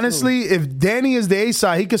fight. And honestly, if Danny is the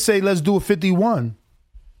A-side, he could say, let's do a 51.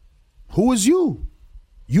 Who is you?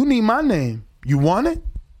 You need my name. You want it?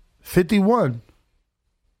 51.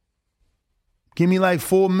 Give me like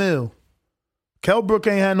 $4 million. Kell Brook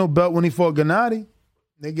ain't had no belt when he fought Gennady.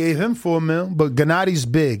 They gave him $4 million, but Gennady's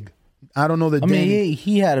big. I don't know that. I mean,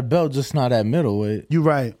 he had a belt, just not at middleweight. You're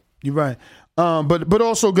right. But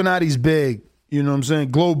also Gennady's big. You know what I'm saying?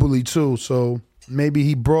 Globally too. So maybe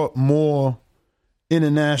he brought more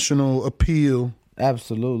international appeal.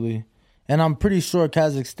 Absolutely. And I'm pretty sure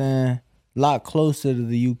Kazakhstan a lot closer to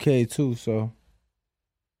the UK too. So.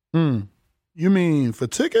 You mean for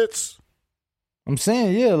tickets? I'm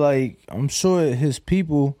saying, yeah, like, I'm sure his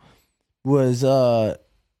people was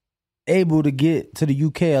able to get to the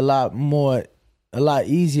UK a lot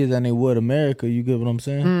easier than they would America. You get what I'm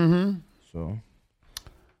saying? Mm-hmm. So,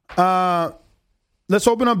 let's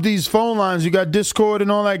open up these phone lines. You got Discord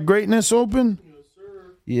and all that greatness open? Yes,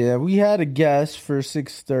 sir. Yeah, we had a guest for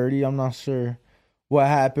 6:30. I'm not sure what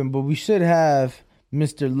happened, but we should have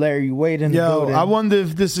Mr. Larry Wade in the building. I wonder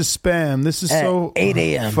if this is spam. This is at so 8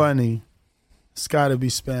 a.m. funny. It's got to be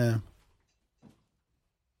spam.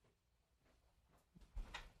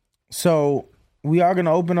 So we are going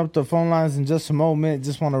to open up the phone lines in just a moment.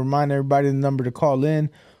 Just want to remind everybody the number to call in.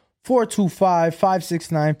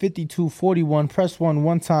 425-569-5241. Press 1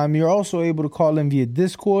 one time. You're also able to call in via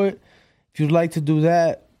Discord. If you'd like to do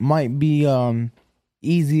that, might be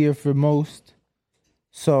easier for most.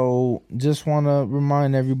 So just want to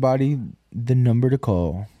remind everybody the number to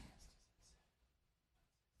call.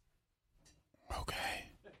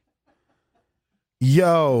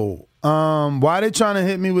 Yo, why they trying to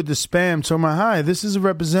hit me with the spam? So my hi, this is a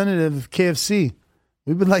representative of KFC.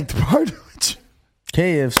 We would like to partner with you.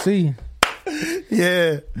 KFC?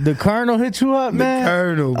 Yeah. The Colonel hit you up, man? The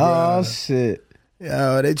Colonel, bro. Oh, shit.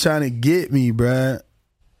 Yo, they trying to get me, bruh.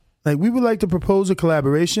 Like, we would like to propose a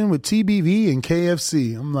collaboration with TBV and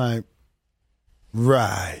KFC. I'm like,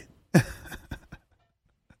 right.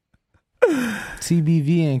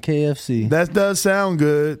 TBV and KFC. That does sound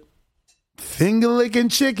good. Finger licking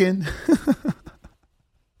chicken.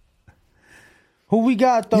 Who we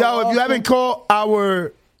got, though? Yo, if you haven't caught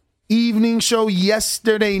our evening show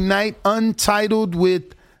yesterday night, Untitled,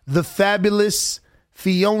 with the fabulous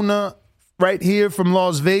Fiona right here from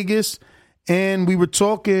Las Vegas, and we were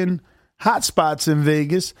talking hot spots in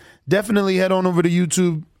Vegas, definitely head on over to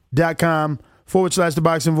youtube.com/The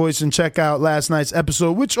Boxing Voice and check out last night's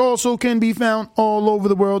episode, which also can be found all over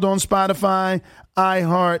the world on Spotify,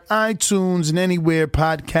 iHeart, iTunes, and anywhere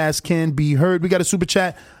podcasts can be heard. We got a super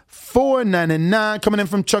chat, $4.99, coming in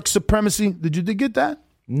from Chuck Supremacy. Did you get that?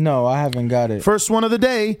 No, I haven't got it. First one of the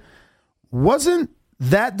day. Wasn't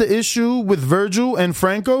that the issue with Virgil and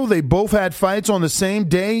Franco? They both had fights on the same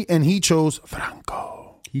day, and he chose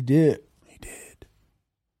Franco. He did.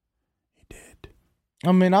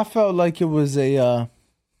 I mean, I felt like it was a.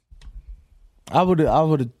 I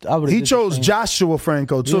would. He chose Joshua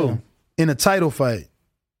Franco too in a title fight.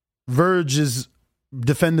 Verge is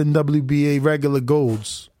defending WBA regular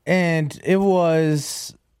golds, and it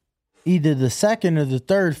was either the second or the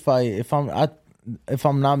third fight, if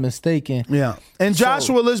I'm not mistaken. Yeah, and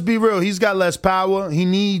Joshua, let's be real, he's got less power. He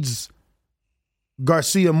needs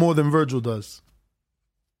Garcia more than Virgil does.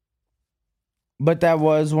 But that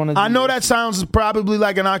was one of the I know that sounds probably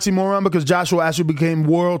like an oxymoron because Joshua actually became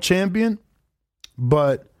world champion,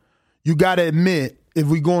 but you got to admit, if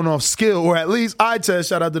we're going off skill, or at least I'd say,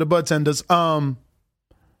 shout out to the bartenders,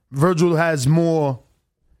 Virgil has more,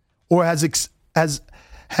 or has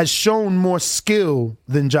shown more skill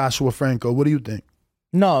than Joshua Franco. What do you think?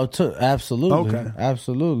 No, absolutely. Okay.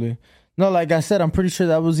 Absolutely. No, like I said, I'm pretty sure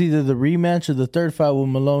that was either the rematch or the third fight with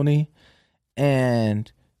Maloney.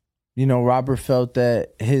 And, you know, Robert felt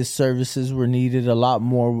that his services were needed a lot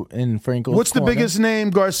more in Franco's What's corner. the biggest name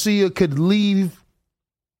Garcia could leave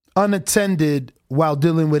unattended while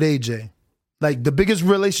dealing with AJ? Like the biggest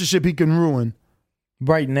relationship he can ruin.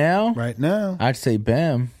 Right now? Right now. I'd say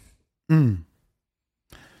Bam.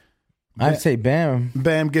 I'd say Bam.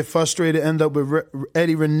 Bam get frustrated, end up with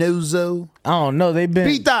Eddie Reynoso. I don't know. They've been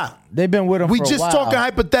with him We for a just while. talking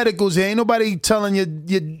hypotheticals here. Ain't nobody telling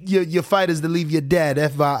your fighters to leave your dad.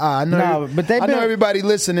 FYI. I know, but I know everybody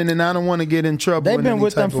listening, and I don't want to get in trouble. They've in been any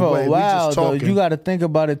with them type of for way. a We while, just though. talking. You got to think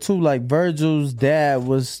about it, too. Like, Virgil's dad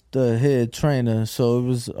was the head trainer, so it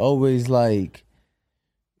was always, like,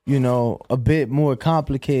 you know, a bit more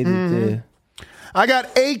complicated there. I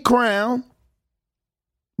got A Crown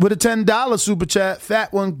with a $10 super chat.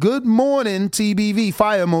 Fat one. Good morning, TBV.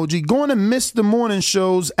 Fire emoji. Going to miss the morning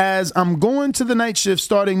shows as I'm going to the night shift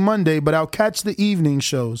starting Monday, but I'll catch the evening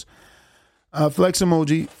shows. Flex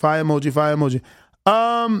emoji. Fire emoji. Fire emoji.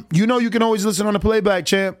 You know you can always listen on the playback,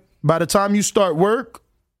 champ. By the time you start work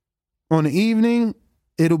on the evening,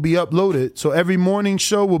 it'll be uploaded. So every morning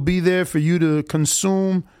show will be there for you to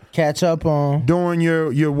consume. Catch up on. During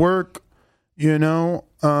your work, you know.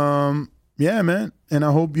 Yeah, man. And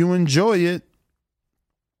I hope you enjoy it.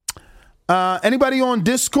 Anybody on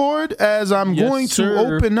Discord? As I'm going to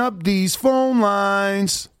open up these phone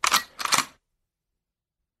lines.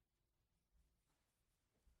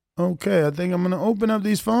 Okay, I think I'm going to open up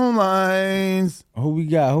these phone lines. Who we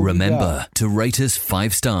got? Remember to rate us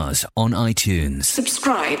 5 stars on iTunes.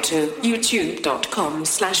 Subscribe to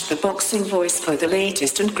youtube.com/theboxingvoice for the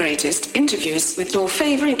latest and greatest interviews with your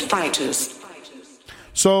favorite fighters.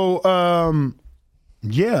 So,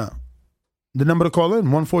 yeah. The number to call in,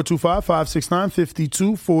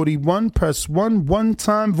 1-425-569-5241. Press 1 one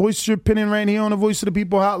time. Voice your opinion right here on the Voice of the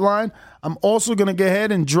People hotline. I'm also going to go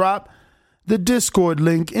ahead and drop the Discord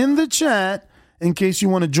link in the chat in case you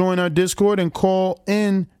want to join our Discord and call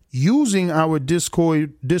in using our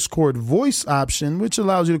Discord voice option, which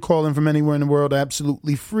allows you to call in from anywhere in the world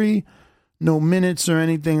absolutely free. No minutes or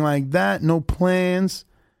anything like that. No plans.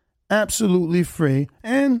 Absolutely free.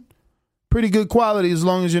 And pretty good quality as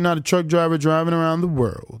long as you're not a truck driver driving around the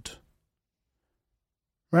world.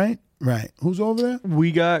 Right? Right. Who's over there?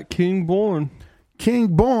 We got King Born. King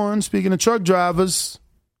Born, speaking of truck drivers.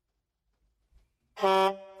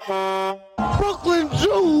 Brooklyn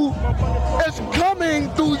Jew is coming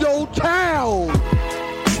through your town.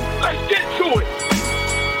 Let's get to it.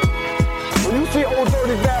 When you see old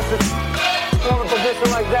dirty bastards in a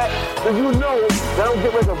position like that, then you know that I'm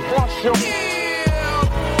getting ready to bust your. I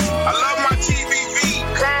love my TBV,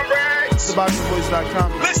 comrades.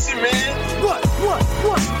 TheBoxingVoice.com. Listen, man. What?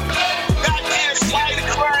 Goddamn spider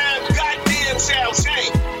crime, goddamn South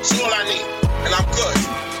Shane. That's all I need, and I'm good.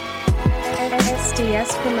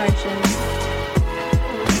 SDS Promotions.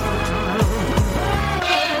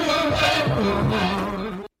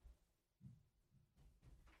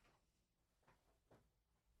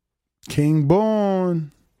 King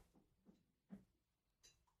Born.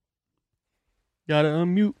 Gotta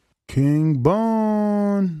unmute. King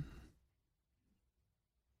Born.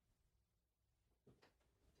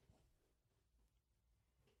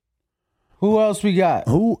 Who else we got?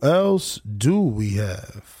 Who else do we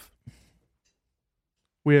have?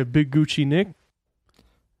 We have Big Gucci Nick.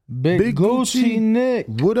 Big Gucci Nick.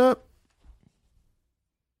 What up?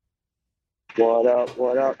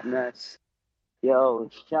 What up, Ness?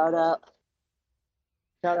 Yo, shout out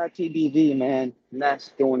TBV, man.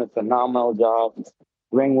 Ness doing a phenomenal job.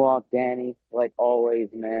 Ring walk, Danny, like always,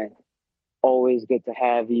 man. Always good to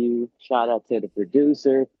have you. Shout out to the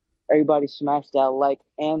producer. Everybody smash that like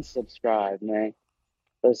and subscribe, man.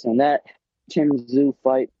 Listen, that Tim Tszyu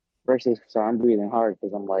fight versus, sorry, I'm breathing hard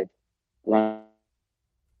because I'm like,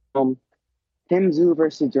 Tim Tszyu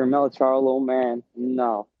versus Jermell Charlo, man,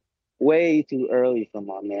 no. Way too early for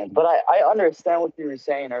my man. But I understand what you were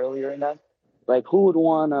saying earlier in that. Like, who would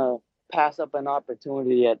want to pass up an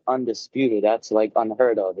opportunity at Undisputed? That's, like,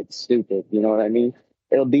 unheard of. It's stupid. You know what I mean?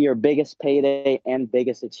 It'll be your biggest payday and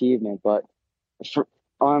biggest achievement. But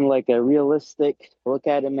on, like, a realistic look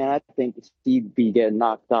at it, man, I think he'd be getting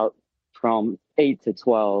knocked out from 8 to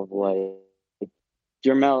 12. Like,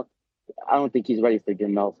 Jermell I don't think he's ready for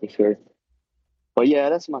Jermell for sure. But yeah,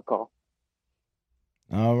 that's my call.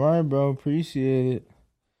 All right, bro. Appreciate it.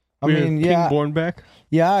 We have King Born back.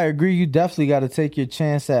 Yeah, I agree. You definitely got to take your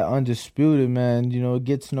chance at Undisputed, man. You know, it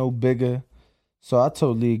gets no bigger. So I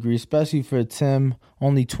totally agree, especially for Tim,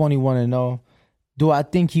 only 21-0. Do I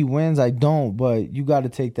think he wins? I don't, but you got to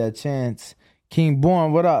take that chance. King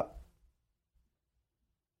Born, what up?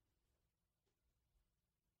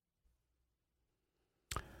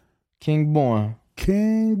 King Born.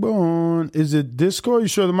 King Born. Is it Discord? You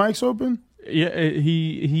sure the mic's open? Yeah,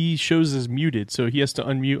 he shows as muted, so he has to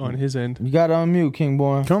unmute on his end. You got to unmute, King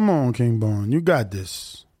Born. Come on, King Born. You got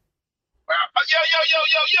this. Yo,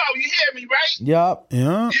 you hear me, right? Yup.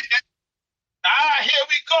 Yeah. Here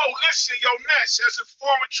we go. Listen, yo, Ness, as a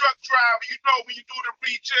former truck driver, you know when you do the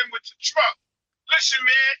regen with the truck. Listen,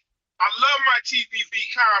 man, I love my TBV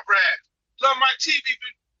comrades. Love my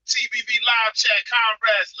TBV live chat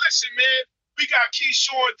comrades. Listen, man, we got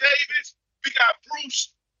Keyshawn Davis. We got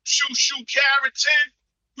Bruce Shoo Carrington.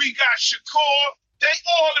 We got Shakur. They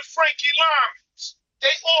all the Frankie Lyman's.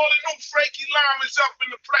 They all the new Frankie Lyman's up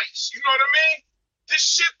in the place. You know what I mean? This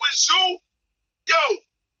shit with Zoo, yo,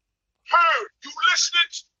 heard, you listen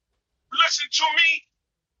to me,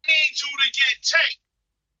 need you to get Tank.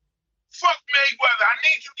 Fuck Mayweather, I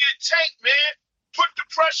need you to get Tank, man. Put the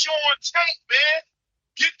pressure on Tank, man.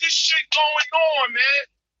 Get this shit going on, man.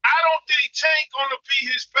 I don't think Tank gonna be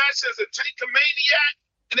his best as a Tankomaniac,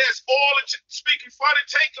 and that's all speaking for the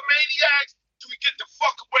Tankomaniacs, till we get the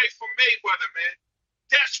fuck away from Mayweather, man.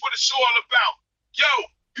 That's what it's all about. Yo,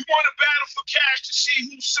 you want to battle for cash to see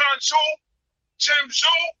whose son's who? Tim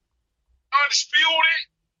Zoo, Undisputed.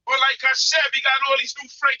 But like I said, we got all these new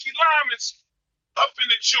Frankie Lyman's up in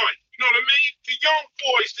the joint. You know what I mean? The young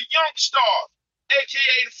boys, the young stars,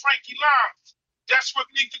 a.k.a. the Frankie Lyman's. That's what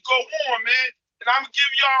need to go on, man. And I'm going to give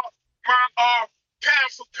y'all my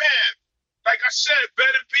pound for pound. Like I said,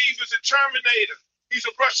 Better Beaver's a Terminator. He's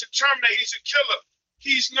a Russian Terminator. He's a killer.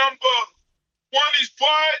 He's number 1 is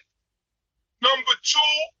Bud. Number 2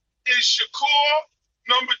 is Shakur.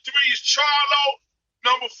 Number 3 is Charlo.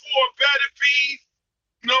 Number 4, Better Beef.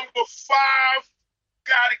 Number 5, I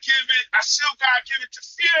still gotta give it to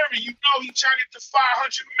Fury. You know he trying to get to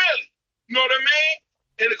 500 million. You know what I mean?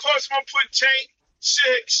 And of course I'm gonna put Tank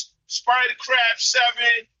 6, Spider Crab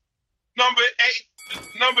 7, number 8,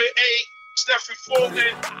 Stephen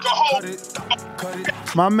Fulton, the whole.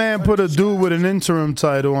 My man put a dude with an interim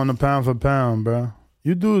title on the pound for pound, bro.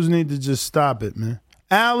 You dudes need to just stop it, man.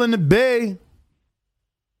 Al in the Bay.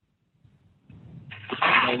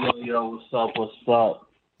 Yo, what's up?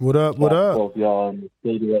 What up? Both y'all in the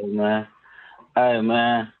studio, man. Hey,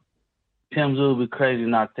 man. Tim Zoo would be crazy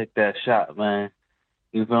not to take that shot, man.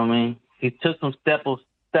 You feel me? He took some step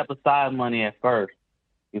aside money at first.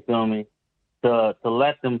 You feel me? To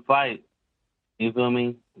let them fight. You feel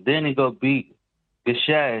me? Then he go beat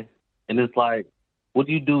Gachet, and it's like, what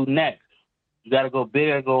do you do next? You got to go big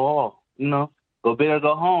or go off, you know? Go big or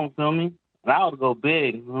go home, feel me? And I would go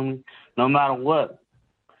big, you feel me? No matter what.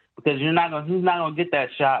 Because he's not gonna get that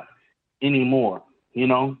shot anymore, you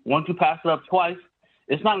know? Once you pass it up twice,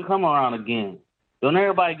 it's not going to come around again. Don't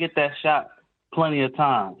everybody get that shot plenty of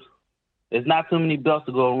times. There's not too many belts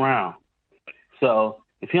to go around. So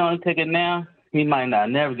if he only take it now, he might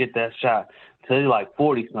not never get that shot until he's like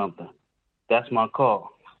 40-something. That's my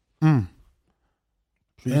call. Damn,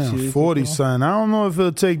 40, son. I don't know if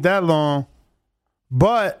it'll take that long.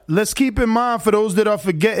 But let's keep in mind, for those that are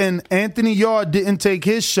forgetting, Anthony Yarde didn't take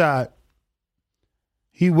his shot.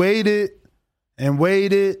 He waited,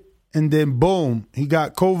 and then boom, he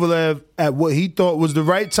got Kovalev at what he thought was the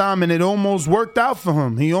right time, and it almost worked out for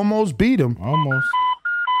him. He almost beat him. Almost.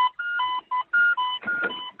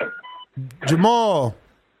 Jamal,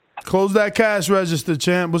 close that cash register,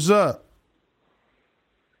 champ. What's up?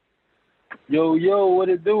 Yo, what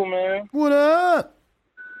it do, man? What up?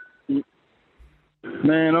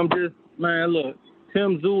 Man, look,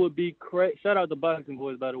 Tim Zoo would be crazy. Shout out to Boxing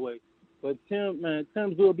Boys, by the way. But Tim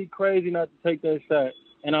Zoo would be crazy not to take that shot.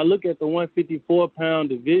 And I look at the 154-pound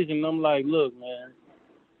division, and I'm like, look,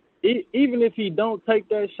 man, even if he don't take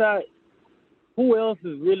that shot, who else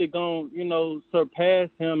is really going to, surpass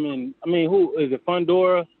him? And, I mean, who is it,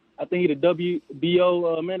 Fundora? I think he the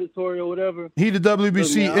WBO mandatory or whatever. He the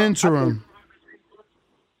WBC look, man, interim.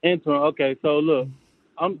 Interim, okay. So, look,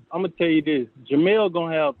 I'm going to tell you this. Jermell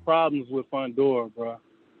going to have problems with Fundora, bro.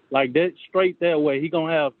 Like, that straight that way. He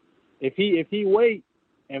going to have, if he wait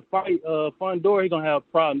and fight Fundora, he going to have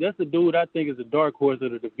problems. That's the dude I think is the dark horse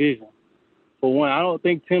of the division. For one, I don't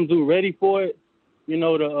think Tim Zoo ready for it,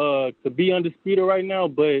 to be undisputed right now,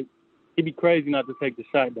 but he'd be crazy not to take the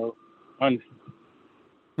shot, though. honestly.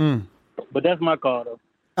 Mm. But that's my call, though.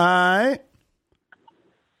 All right.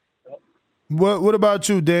 What about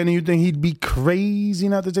you, Danny? You think he'd be crazy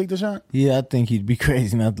not to take the shot? Yeah, I think he'd be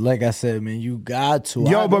crazy not. Like I said, man, you got to.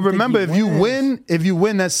 Yo, but remember, if you win,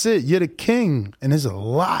 that's it. You're the king, and there's a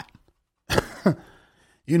lot.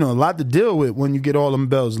 A lot to deal with when you get all them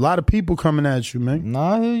bells. A lot of people coming at you, man.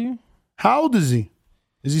 Nah, I hear you. How old is he?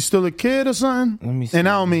 Is he still a kid or something? Let me see. And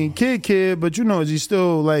I don't mean kid, but is he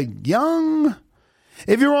still like young?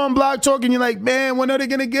 If you're on Block Talk and you're like, man, when are they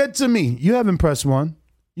gonna get to me? You haven't pressed one.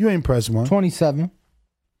 You ain't pressed one. 27.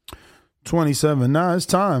 27. Nah, it's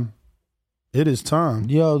time. It is time.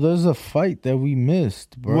 Yo, there's a fight that we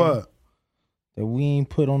missed, bro. What? That we ain't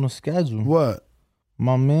put on the schedule. What?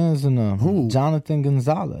 My man's in Who? Jonathan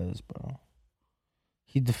Gonzalez, bro.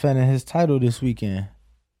 He defended his title this weekend.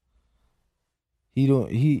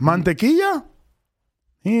 Mantequilla?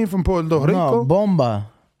 He ain't from Puerto Rico? No, Bomba.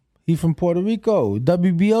 He from Puerto Rico.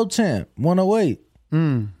 WBO champ, 108.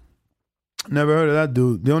 Never heard of that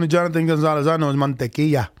dude. The only Jonathan Gonzalez I know is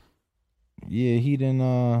Mantequilla.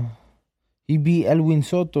 Yeah, he beat Elwin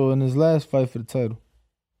Soto in his last fight for the title.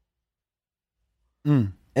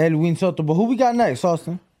 Elwin Soto. But who we got next,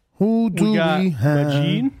 Austin? Who do we have?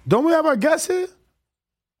 Majid? Don't we have our guest here?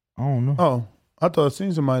 I don't know. Oh, I thought I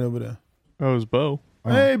seen somebody over there. Oh, it's Bo.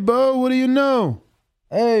 Hey, Bo, what do you know?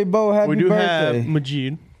 Hey, Bo, happy birthday. We do have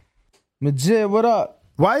Majid. Majid, what up?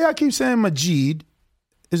 Why y'all keep saying Majid?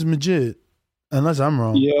 It's Majid. Unless I'm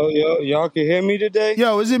wrong. Yo, y'all can hear me today?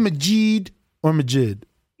 Yo, is it Majid or Majid?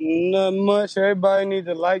 Not much. Everybody need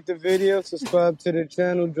to like the video, subscribe to the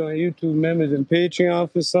channel, join YouTube members and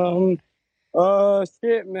Patreon for something.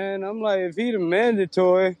 Shit, man. I'm like, if he the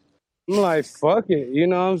mandatory, I'm like, fuck it. You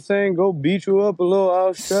know what I'm saying? Go beat you up a little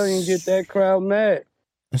Australian and get that crowd mad.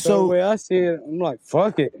 So the way I see it, I'm like,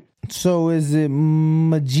 fuck it. So is it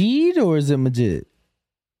Majid or is it Majid?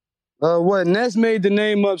 What? Ness made the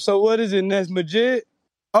name up. So what is it, Ness Majid?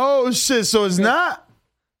 Oh, shit. So it's not?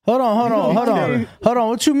 Hold on.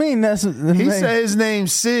 What you mean? He said his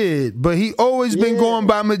name's Sid, but he always been going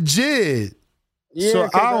by Majid. Yeah, so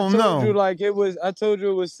I don't know. I told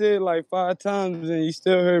you it was Sid like 5 times, and you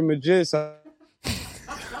still heard Majid. So.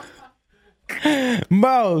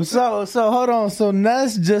 Bro, so hold on. So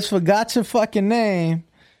Ness just forgot your fucking name,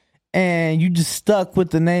 and you just stuck with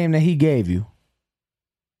the name that he gave you.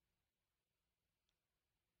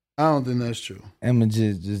 I don't think that's true. And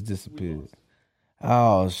Majid just disappeared.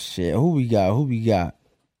 Oh shit! Who we got?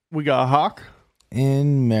 We got Hawk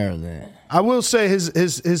in Maryland. I will say his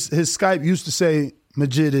Skype used to say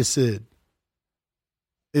Majid is Sid.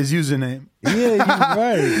 His username. Yeah, you're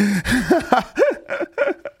right.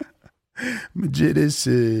 Majid is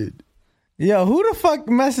Sid. Yo, who the fuck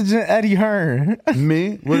messaging Eddie Hearn?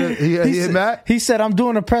 Me? He hit back? He said, I'm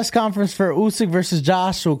doing a press conference for Usyk versus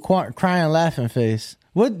Joshua, crying, laughing face.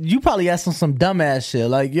 What? You probably asked him some dumbass shit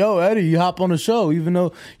like, yo, Eddie, you hop on the show even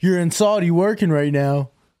though you're in Saudi working right now.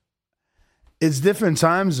 It's different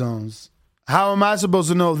time zones. How am I supposed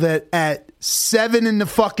to know that at 7 in the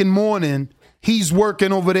fucking morning, he's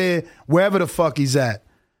working over there wherever the fuck he's at?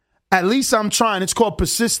 At least I'm trying. It's called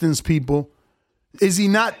persistence, people. Is he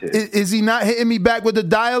not hitting me back with the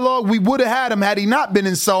dialogue? We would have had him had he not been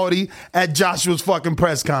in Saudi at Joshua's fucking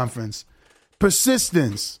press conference.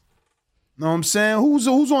 Persistence. Know what I'm saying? Who's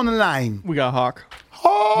on the line? We got Hawk.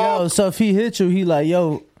 Yo, so if he hit you, he like,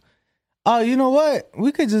 yo, oh, you know what?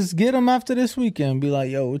 We could just get him after this weekend. Be like,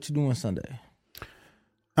 yo, what you doing Sunday?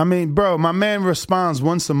 I mean, bro, my man responds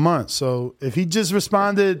once a month. So if he just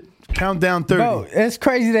responded, countdown 30. Bro, it's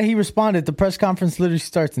crazy that he responded. The press conference literally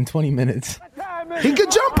starts in 20 minutes. He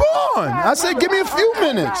could jump on. I said, give me a few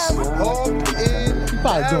minutes. You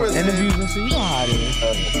probably doing interviews and shit. You know how it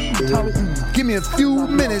is. Give me a few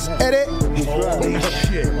minutes, Eddie. Holy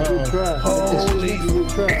shit. Holy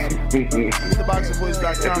crap.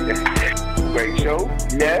 TheBoxingVoice.com. Great show.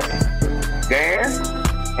 Yes. Dan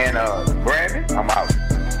and Brandon. I'm out.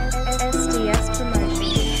 SDS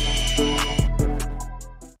Promotions.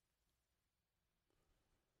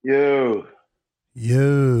 Yo.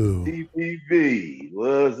 TPV.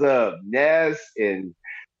 What's up? Ness and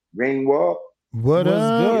Ringwalk. What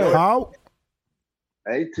up? How?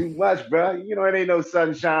 Ain't too much, bro. You know, it ain't no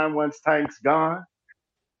sunshine once Tank's gone.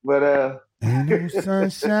 But ain't no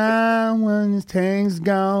sunshine when Tank's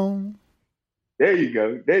gone. There you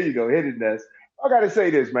go. Hit it, Ness. I gotta say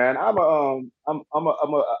this, man. I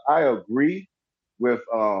agree with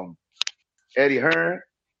Eddie Hearn.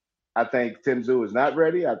 I think Tim Tszyu is not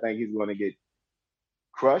ready. I think he's going to get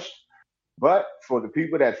crushed. But for the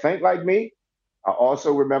people that think like me, I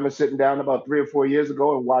also remember sitting down about 3 or 4 years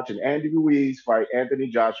ago and watching Andy Ruiz fight Anthony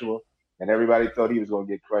Joshua and everybody thought he was going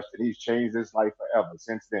to get crushed, and he's changed his life forever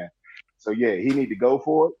since then. So yeah, he need to go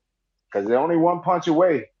for it because they're only one punch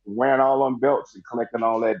away from wearing all them belts and collecting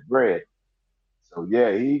all that bread. So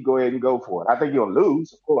yeah, he go ahead and go for it. I think he'll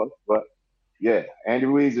lose, of course, but yeah, Andy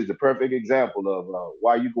Ruiz is the perfect example of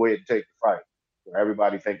why you go ahead and take the fight. For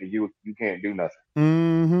everybody thinking you can't do nothing.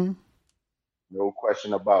 Mm-hmm. No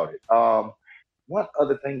question about it. What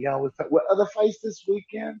other thing y'all was? What other fights this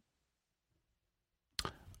weekend?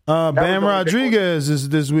 Bam Rodriguez is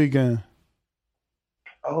this weekend.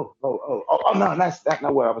 Oh, no, that's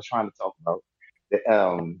not what I was trying to talk about.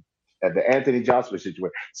 The Anthony Joshua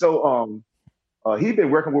situation. So, he's been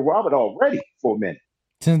working with Robert already for a minute.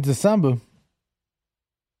 Since December.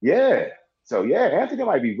 Yeah. So, yeah, Anthony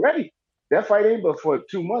might be ready. That fight ain't but for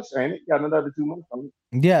 2 months, ain't it? Got another 2 months on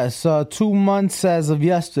it. Yes, 2 months as of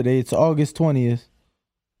yesterday. It's August 20th.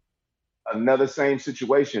 Another same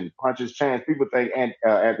situation. Puncher's chance. People think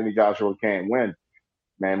Anthony Joshua can't win.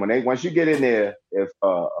 Man, once you get in there,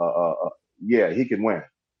 yeah, he can win.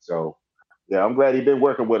 So, yeah, I'm glad he's been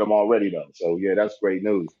working with him already, though. So, yeah, that's great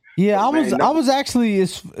news. Yeah, I was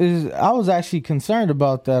actually concerned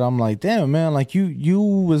about that. I'm like, damn, man, like you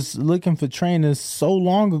was looking for trainers so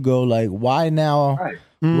long ago. Like, why now? Right.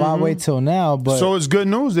 Why wait till now? But so it's good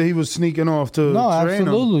news that he was sneaking off to no, train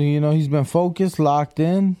absolutely. him. You know, he's been focused, locked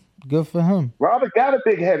in. Good for him. Robert got a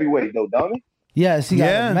big heavyweight though, don't he? Yes, he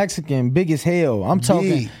got a Mexican, big as hell. I'm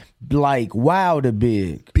talking like wilder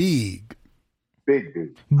big. Big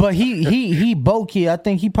dude. But he bulky. I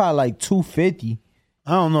think he probably like 250.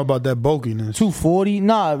 I don't know about that bulkiness. 240.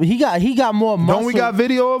 Nah, he got more muscle. Don't we got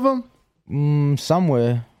video of him?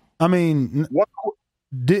 Somewhere. I mean,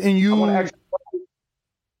 didn't you?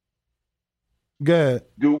 Go ahead.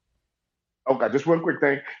 Okay, just one quick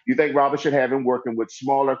thing. You think Robert should have him working with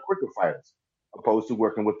smaller, quicker fighters opposed to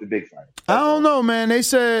working with the big fighters? I don't know, man. They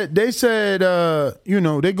said, you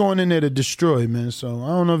know, they're going in there to destroy, man. So I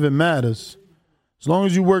don't know if it matters. As long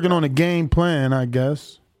as you're working on a game plan, I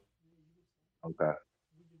guess. Okay.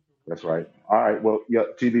 That's right. All right. Well, yeah,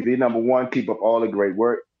 TBV number one, keep up all the great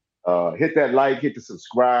work. Hit that like, hit the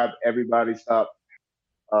subscribe. Everybody stop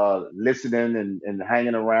listening and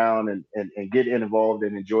hanging around and get involved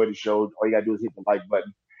and enjoy the show. All you got to do is hit the like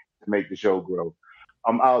button to make the show grow.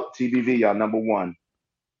 I'm out. TBV, y'all number one.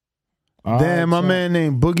 Damn, my man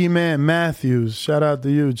named Boogeyman Matthews. Shout out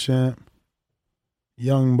to you, champ.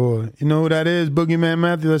 Young boy. You know who that is? Boogeyman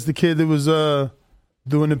Matthews. That's the kid that was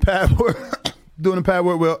doing the pad work. Doing the pad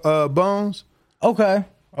work with Bones. Okay.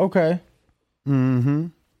 Mm-hmm.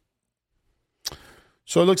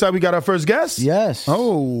 So it looks like we got our first guest? Yes.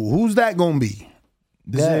 Oh, who's that going to be?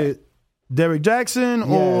 Is it Derek Jackson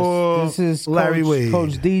or this is Larry Wade?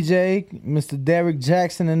 Coach DJ, Mr. Derek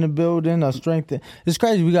Jackson in the building. It's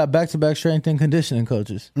crazy. We got back-to-back strength and conditioning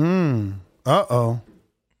coaches. Uh-oh.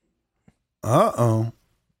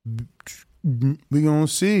 We gonna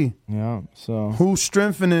see. Yeah. So who's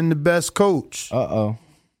strengthening the best coach? Uh-oh.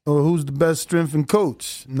 Or who's the best strengthened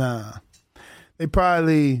coach? Nah. They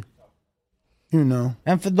probably, you know.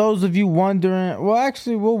 And for those of you wondering, well,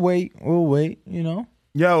 actually, we'll wait, you know.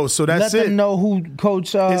 Yo, so that's Let them know who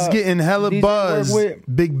Coach it's getting hella DJ buzz. work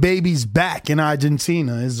with. Big Baby's back in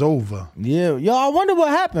Argentina. It's over. Yeah. Yo, I wonder what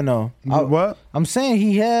happened, though. What? I'm saying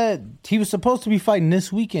he was supposed to be fighting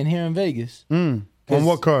this weekend here in Vegas. On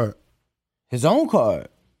what card? His own card.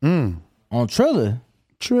 On Triller.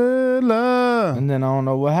 And then I don't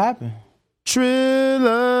know what happened.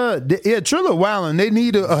 Triller. Yeah, Triller wildin'. They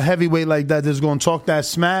need a heavyweight like that that's going to talk that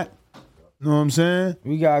smack. You know what I'm saying?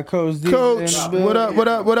 We got Coach D. Coach, what up? What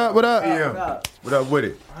up with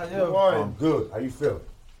it? I'm good. How you feel?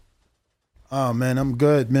 Oh, man, I'm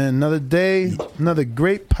good, man. Another day, another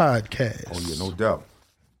great podcast. Oh, yeah, no doubt.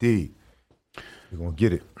 D, you're going to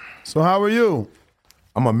get it. So how are you?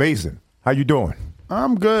 I'm amazing. How you doing?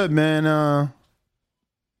 I'm good, man.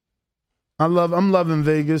 I'm loving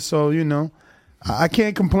Vegas, so, you know, I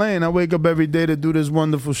can't complain. I wake up every day to do this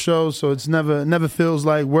wonderful show, so it's never feels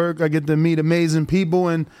like work. I get to meet amazing people,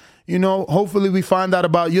 and, you know, hopefully we find out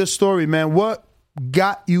about your story, man. What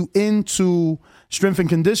got you into strength and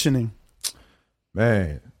conditioning?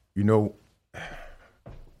 Man, you know,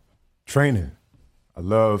 training. I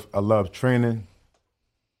love training.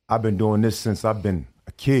 I've been doing this since I've been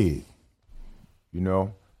a kid, you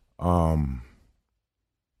know.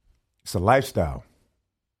 It's a lifestyle.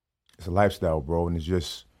 It's a lifestyle, bro, and it's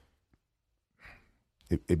just,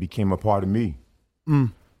 it became a part of me.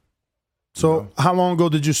 So how long ago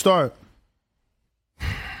did you start?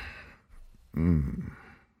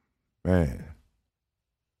 Man,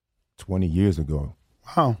 20 years ago.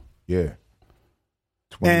 Wow. Yeah.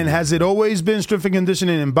 And has it always been strength and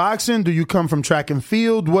conditioning in boxing? Do you come from track and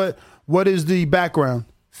field? What is the background?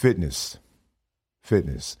 Fitness.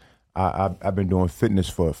 I've been doing fitness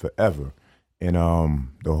for forever, and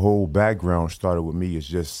the whole background started with me is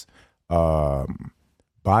just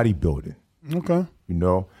bodybuilding. Okay. You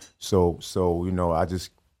know, so I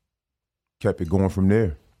just kept it going from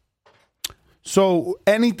there. So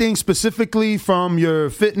anything specifically from your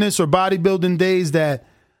fitness or bodybuilding days that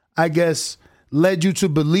I guess led you to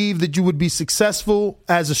believe that you would be successful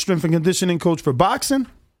as a strength and conditioning coach for boxing?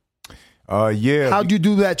 Yeah. How'd you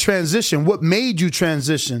do that transition? What made you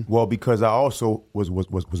transition? Well, because I also was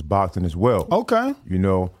boxing as well. Okay. You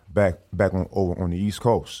know, back over on the East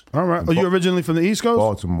Coast. All right. Are you originally from the East Coast?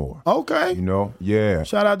 Baltimore. Okay. You know, yeah.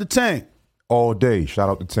 Shout out to Tank. All day. Shout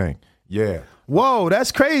out to Tank. Yeah. Whoa,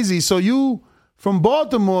 that's crazy. So you from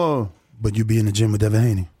Baltimore, but you be in the gym with Devin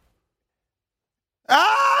Haney.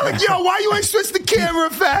 Ah, yo, why you ain't switch the camera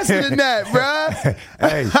faster than that, bruh?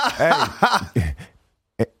 Hey.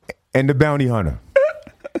 And the bounty hunter.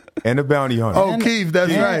 Oh, Keith,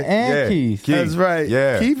 that's right. And Keith. That's right.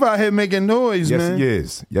 Yeah. Keith out here making noise, man.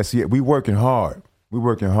 Yes, he is. We working hard.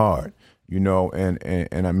 You know,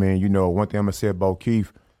 and I mean, you know, one thing I'm gonna say about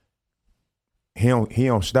Keith, he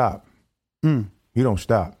don't stop. He don't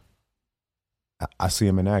stop. I see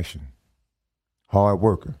him in action. Hard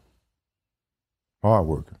worker.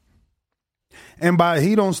 And by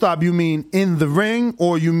he don't stop, you mean in the ring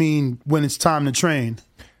or you mean when it's time to train?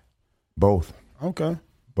 Both. Okay.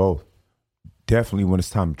 Both. Definitely when it's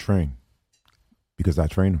time to train. Because I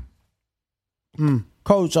train him.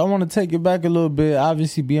 Coach, I want to take it back a little bit.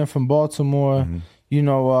 Obviously, being from Baltimore, you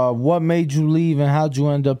know, what made you leave and how'd you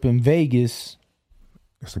end up in Vegas?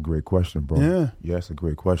 That's a great question, bro. Yeah. That's a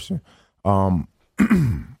great question. What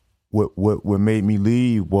made me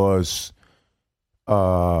leave was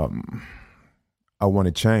I want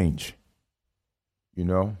to change. You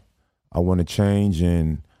know, I want to change,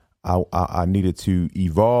 and I needed to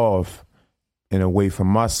evolve in a way for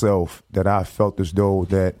myself that I felt as though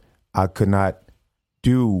that I could not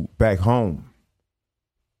do back home.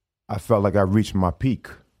 I felt like I reached my peak.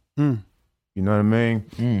 You know what I mean?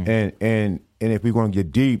 And if we're gonna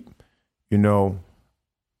get deep, you know,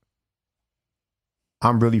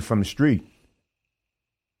 I'm really from the street.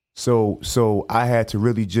 So I had to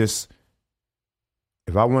really just,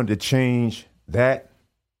 if I wanted to change that,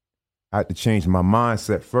 I had to change my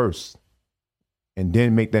mindset first and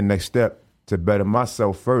then make that next step to better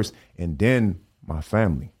myself first and then my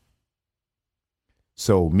family.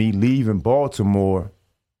 So me leaving Baltimore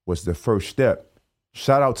was the first step.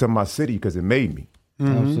 Shout out to my city because it made me.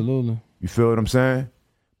 Absolutely. You feel what I'm saying?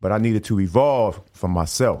 But I needed to evolve for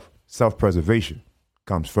myself. Self-preservation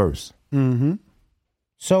comes first.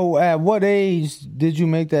 So at what age did you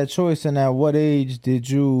make that choice, and at what age did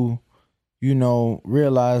you know,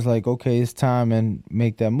 realize like, okay, it's time and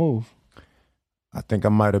make that move? I think I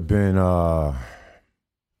might have been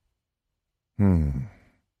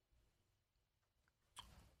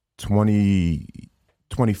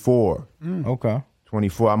 24. Okay.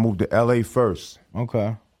 24. I moved to LA first.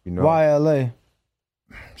 Okay. You know, why LA?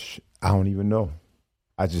 I don't even know.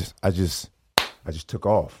 I just took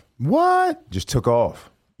off. What? Just took off.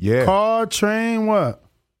 Yeah. Car, train, what?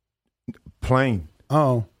 Plane.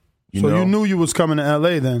 Oh. You knew you was coming to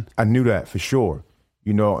LA then? I knew that for sure.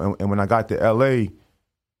 You know, and when I got to LA,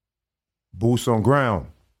 boots on ground,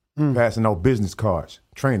 passing out business cards,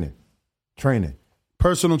 training.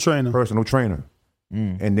 Personal trainer.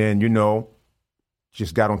 And then, you know,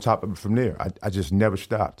 just got on top of it from there. I just never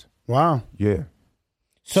stopped. Wow. Yeah.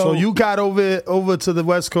 So you got over to the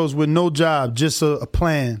West Coast with no job, just a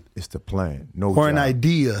plan. It's the plan. No or job. An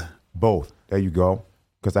idea. Both. There you go.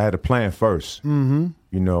 Because I had a plan first. You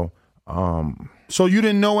know. So you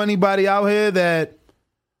didn't know anybody out here that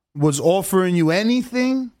was offering you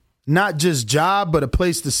anything? Not just job, but a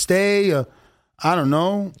place to stay, I don't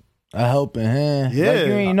know. A helping hand. Yeah. Like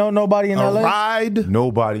you ain't know nobody in a LA? Ride?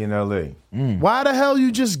 Nobody in LA. Why the hell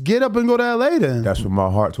you just get up and go to LA then? That's what my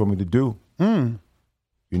heart told me to do.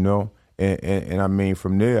 You know? And I mean,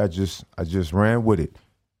 from there, I just ran with it.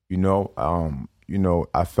 You know,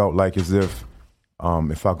 I felt like as if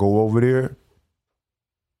I go over there,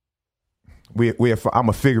 I'm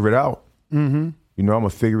gonna figure it out. You know, I'm gonna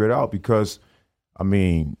figure it out because, I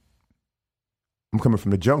mean, I'm coming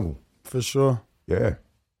from the jungle. For sure. Yeah.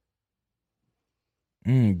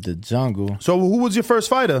 The jungle. So who was your first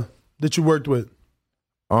fighter that you worked with?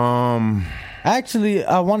 Actually,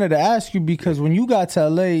 I wanted to ask you because when you got to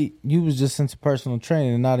LA, you was just into personal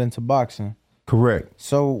training and not into boxing. Correct.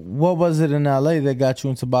 So what was it in LA that got you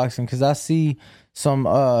into boxing? Because I see some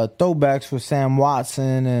throwbacks for Sam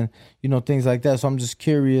Watson and, you know, things like that. So I'm just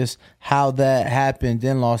curious how that happened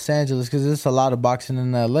in Los Angeles, because there's a lot of boxing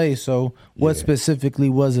in LA. So what specifically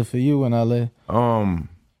was it for you in LA?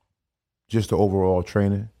 Just the overall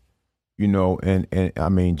training, you know, and I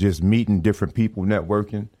mean, just meeting different people,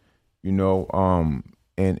 networking, you know,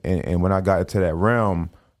 and when I got into that realm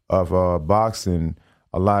of boxing,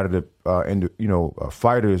 a lot of the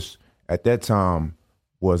fighters at that time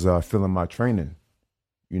was feeling my training,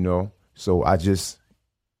 you know, so I just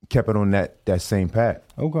kept it on that same path.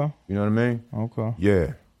 Okay. You know what I mean? Okay.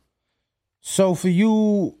 Yeah. So for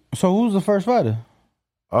you, who's the first fighter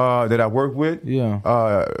that I worked with? Yeah.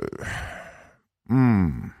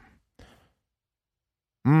 Damn,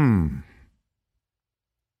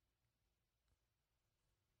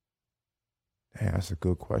 that's a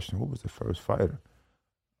good question. Who was the first fighter?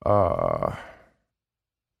 I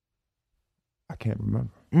can't remember.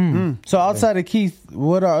 So outside of Keith,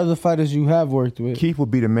 what are other fighters you have worked with? Keith would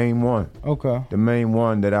be the main one. Okay. The main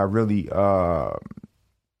one that I really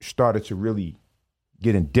started to really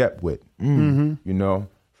get in depth with. Mm-hmm. You know,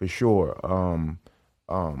 for sure.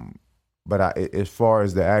 But as far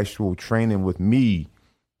as the actual training with me,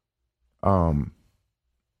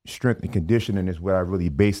 strength and conditioning is what I really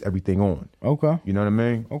base everything on. Okay. You know what I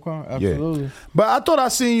mean? Okay, absolutely. Yeah. But I thought I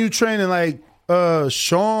seen you training like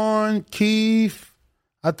Sean, Keith.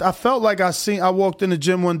 I felt like I walked in the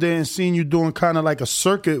gym one day and seen you doing kind of like a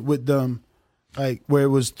circuit with them, like where it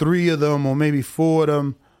was 3 of them or maybe 4 of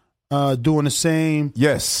them doing the same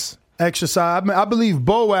exercise. I believe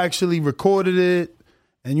Bo actually recorded it,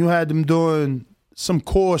 and you had them doing some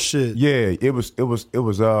core shit. Yeah, it was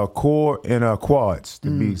core and quads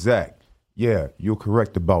to be exact. Yeah, you're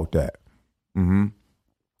correct about that. Mm-hmm.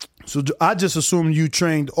 So I just assumed you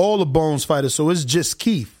trained all the Bones fighters, so it's just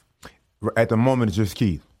Keith. At the moment, it's just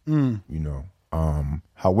Keith. You know.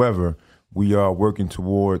 However, we are working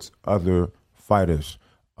towards other fighters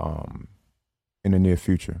in the near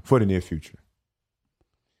future. For the near future.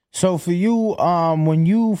 So for you, when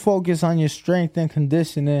you focus on your strength and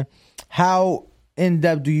conditioning, how in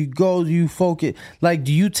depth do you go? Do you focus, like,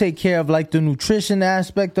 do you take care of like the nutrition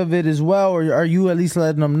aspect of it as well, or are you at least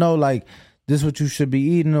letting them know like this is what you should be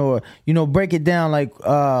eating, or break it down like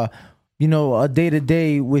a day to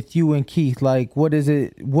day with you and Keith? Like, what is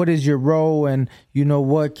it? What is your role, and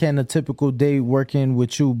what can a typical day working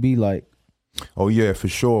with you be like? Oh yeah, for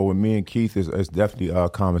sure. With me and Keith, is definitely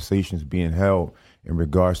conversations being held in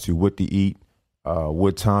regards to what to eat,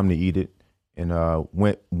 what time to eat it, and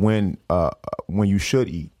when you should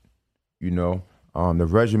eat. The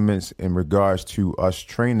regiments in regards to us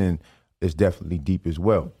training is definitely deep as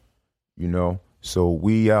well. So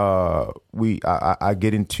I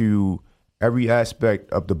get into every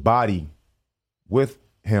aspect of the body with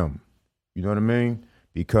him. You know what I mean?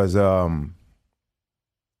 Because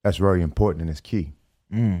that's very important and it's key.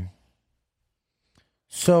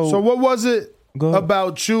 So what was it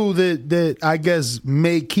about you that I guess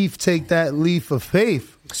made Keith take that leap of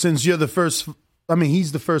faith, since you're the first? I mean,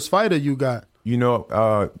 he's the first fighter you got.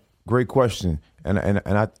 Great question, and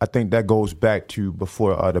I think that goes back to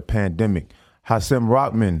before the pandemic. Hasim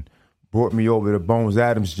Rockman brought me over to Bones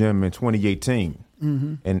Adams gym in 2018,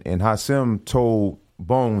 and Hasim told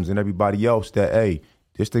Bones and everybody else that, hey,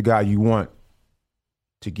 this the guy you want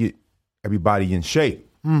to get everybody in shape,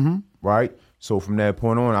 right? So from that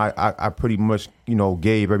point on, I pretty much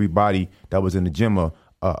gave everybody that was in the gym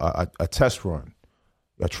a test run,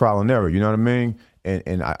 a trial and error. You know what I mean?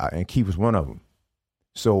 And Keith was one of them.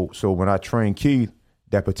 So when I trained Keith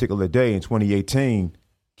that particular day in 2018,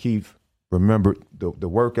 Keith remembered the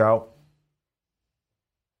workout,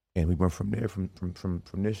 and we went from there from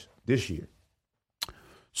this year.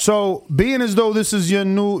 So being as though this is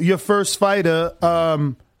your first fighter,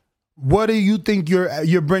 what do you think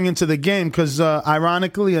you're bringing to the game? Because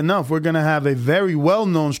ironically enough, we're gonna have a very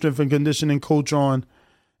well-known strength and conditioning coach on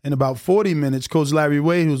in about 40 minutes, Coach Larry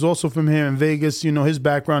Wade, who's also from here in Vegas. His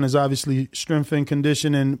background is obviously strength and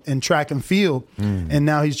conditioning and track and field, and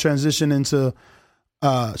now he's transitioned into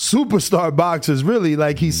superstar boxers. Really,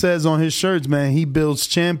 like he says on his shirts, man, he builds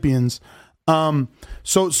champions.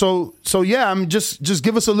 So yeah, I'm just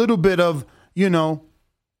give us a little bit of,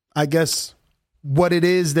 I guess, what it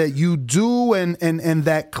is that you do and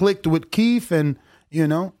that clicked with Keith, and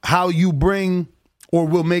how you bring or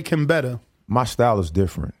will make him better. My style is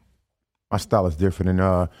different. And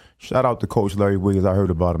shout out to Coach Larry Williams. I heard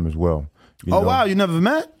about him as well. Wow, you never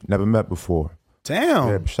met? Never met before. Damn.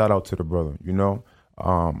 Yeah, shout out to the brother.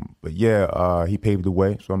 But yeah, he paved the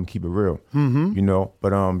way, so I'm gonna keep it real. Mhm. You know,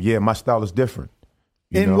 but yeah, my style is different.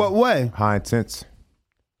 You In know? what way? High intense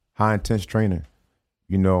training.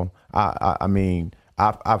 You know, I mean,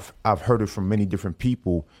 I've heard it from many different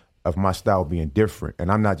people of my style being different,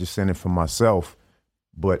 and I'm not just saying it for myself,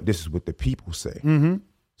 but this is what the people say. Mm-hmm.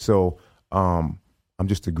 So I'm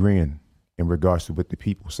just agreeing in regards to what the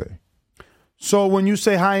people say. So when you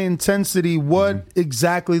say high intensity, what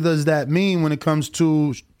exactly does that mean when it comes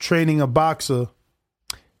to training a boxer?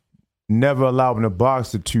 Never allowing a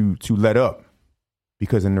boxer to let up,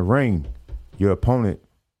 because in the ring, your opponent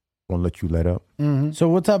won't let you let up. Mm-hmm. So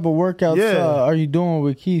what type of workouts are you doing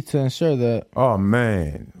with Keith to ensure that? Oh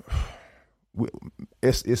man,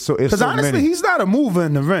 it's so Because honestly, many. he's not a mover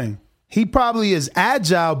in the ring. He probably is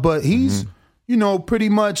agile, but he's pretty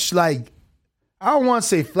much like, I don't want to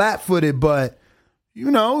say flat-footed, but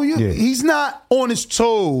he's not on his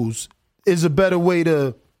toes. Is a better way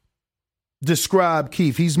to describe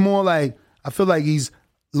Keith. He's more like, I feel like he's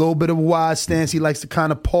a little bit of a wide stance. He likes to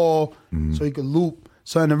kind of paw so he could loop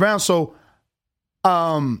something around. So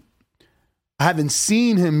I haven't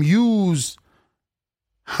seen him use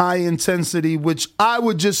high intensity, which I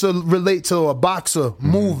would just relate to a boxer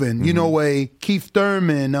moving, a Keith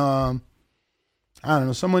Thurman, I don't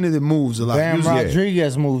know, somebody that moves a lot. Bam Usually-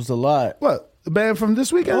 Rodriguez moves a lot. What, the band from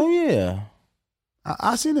this weekend? Oh, yeah.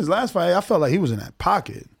 I seen his last fight. I felt like he was in that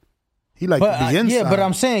pocket. He like But, to be inside. yeah, but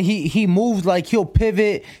I'm saying he moves like he'll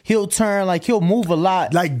pivot, he'll turn, like he'll move a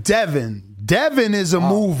lot. Like Devin. Devin is a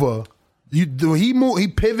mover. He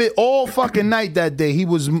pivot all fucking night that day. He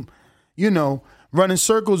was, running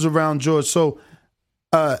circles around George. So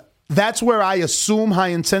that's where I assume high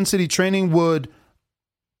intensity training would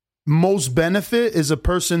most benefit, is a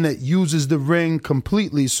person that uses the ring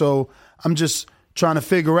completely. So I'm just trying to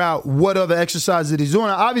figure out what other exercise that he's doing.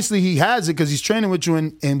 Obviously, he has it because he's training with you,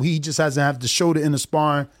 and he just hasn't have to show it in the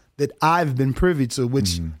sparring that I've been privy to,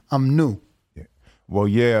 which I'm new. Well,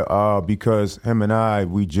 yeah, because him and I,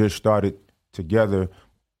 we just started together,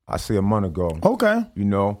 I say a month ago. Okay.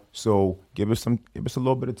 So give us a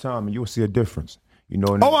little bit of time and you'll see a difference.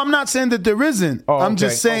 I'm not saying that there isn't. I'm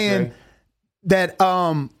just saying that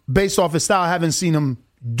based off his style, I haven't seen him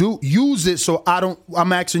use it. So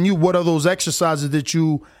I'm asking you, what are those exercises that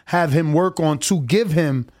you have him work on to give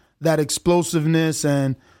him that explosiveness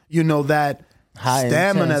and, that high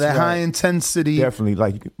stamina, intense, that right. high intensity? Definitely,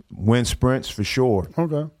 like wind sprints for sure.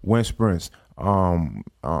 Okay. Wind sprints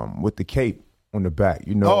with the cape on the back,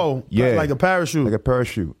 like a parachute. Like a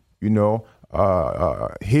parachute,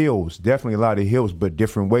 hills, definitely a lot of hills, but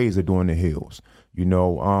different ways of doing the hills.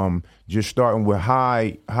 Just starting with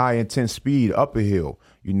high intense speed up a hill,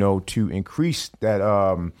 to increase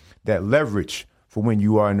that leverage for when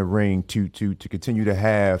you are in the ring to continue to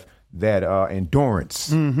have that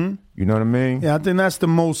endurance. Mm-hmm. You know what I mean? Yeah, I think that's the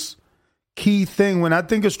most key thing when I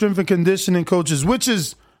think of strength and conditioning coaches, which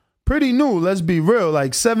is pretty new. Let's be real.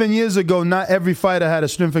 Like 7 years ago, not every fighter had a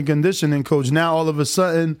strength and conditioning coach. Now, all of a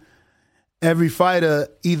sudden, every fighter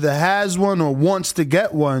either has one or wants to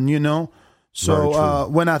get one, So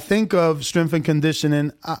when I think of strength and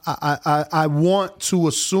conditioning, I want to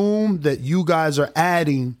assume that you guys are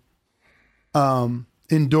adding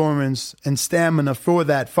endurance and stamina for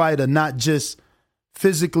that fighter, not just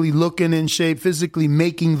physically looking in shape, physically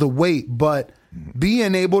making the weight, but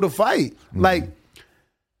being able to fight. Like,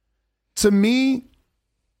 to me,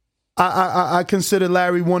 I consider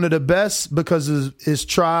Larry one of the best because of his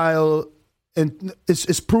trial, and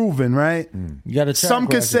it's proven, right? You got Some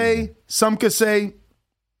could say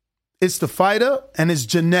it's the fighter and it's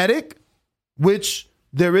genetic, which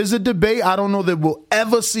there is a debate. I don't know that we'll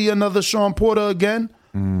ever see another Sean Porter again.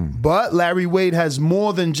 But Larry Wade has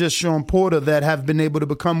more than just Sean Porter that have been able to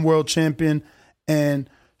become world champion and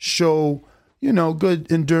show,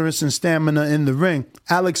 good endurance and stamina in the ring.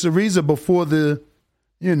 Alex Ariza, before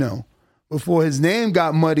his name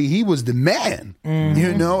got muddy, he was the man.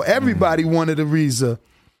 Everybody wanted Ariza.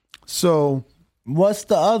 So what's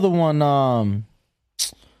the other one?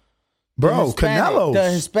 Canelo's.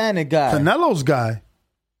 The Hispanic guy. Canelo's guy.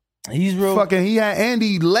 He's real. Fucking, he had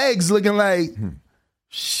Andy legs looking like,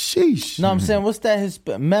 sheesh. No, I'm saying, what's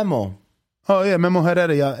that? Memo. Oh, yeah, Memo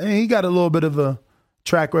Herrera. And he got a little bit of a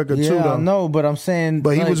track record too, though. No, but I'm saying,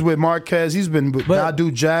 but he was with Marquez. He's been with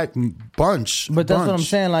Nadu Jack, bunch. But that's what I'm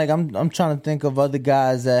saying. Like, I'm trying to think of other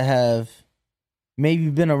guys that have maybe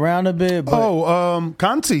been around a bit. But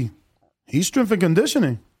Conti. He's strength and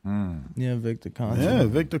conditioning. Yeah, Victor Conti. Yeah,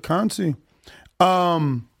 Victor Conti.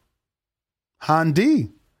 Handi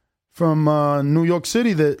from New York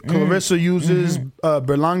City that Clarissa uses,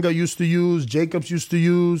 Berlanga used to use, Jacobs used to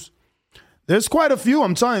use. There's quite a few.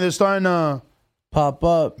 I'm telling you, they're starting to pop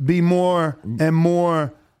up, be more and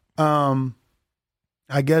more,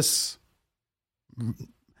 I guess,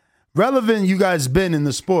 relevant you guys been in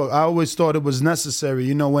the sport. I always thought it was necessary.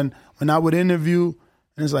 You know, when I would interview,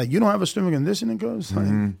 and it's like, you don't have a strength and conditioning coach?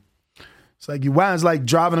 It's like it's like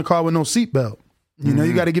driving a car with no seatbelt. You know,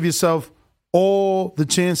 you got to give yourself all the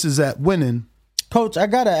chances at winning. Coach, I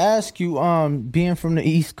got to ask you, being from the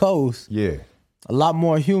East Coast, yeah, a lot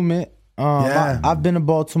more humid. I've been to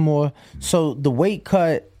Baltimore. So the weight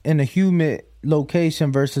cut in a humid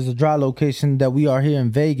location versus a dry location that we are here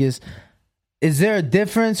in Vegas, is there a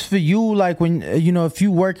difference for you? Like when, you know, if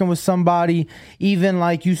you working with somebody, even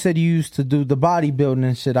like you said, you used to do the bodybuilding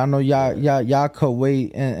and shit. I know y'all cut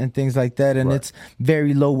weight and things like that, and it's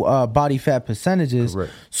very low body fat percentages.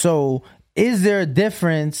 Correct. So is there a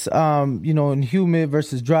difference, you know, in humid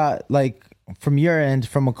versus dry, like from your end,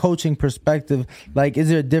 from a coaching perspective? Like, is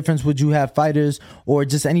there a difference? Would you have fighters or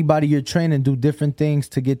just anybody you're training do different things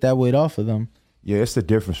to get that weight off of them? Yeah, it's the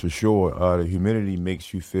difference for sure. The humidity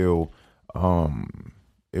makes you feel,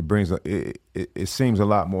 it brings, it seems a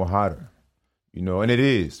lot more hotter, you know, and it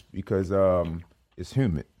is because it's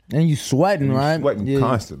humid. And you sweating, and right? Sweating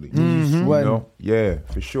constantly. Sweating. You know? Yeah,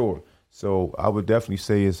 for sure. So I would definitely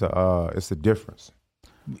say it's a difference.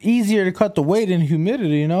 Easier to cut the weight in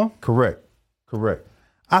humidity, you know? Correct.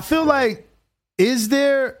 I feel like, is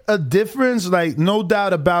there a difference? Like, no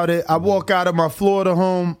doubt about it. I walk out of my Florida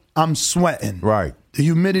home, I'm sweating. Right. The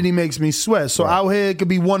humidity makes me sweat. So out here, it could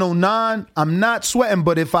be 109. I'm not sweating,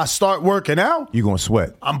 but if I start working out, you're going to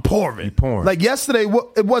sweat. I'm pouring. You're pouring. Like yesterday,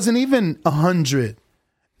 it wasn't even 100.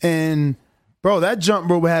 And, bro, that jump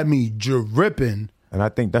rope had me dripping. And I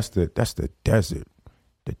think that's the desert.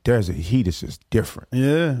 The desert heat is just different.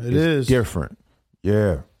 Yeah, it is different.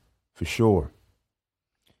 Yeah, for sure.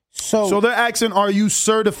 So they're asking, are you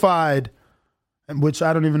certified? Which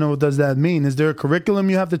I don't even know what does that mean. Is there a curriculum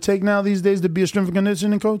you have to take now these days to be a strength and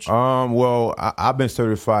conditioning coach? Well, I've been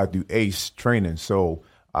certified through ACE training, so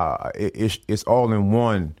it's all in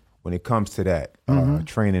one when it comes to that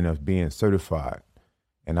training of being certified.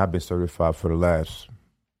 And I've been certified for the last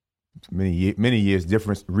many years.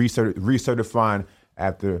 Different recertifying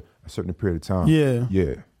after a certain period of time.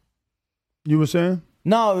 Yeah. You were saying?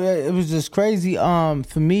 No, it was just crazy.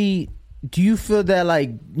 For me, do you feel that like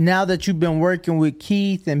now that you've been working with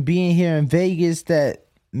Keith and being here in Vegas that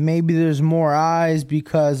maybe there's more eyes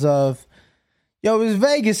because of, it's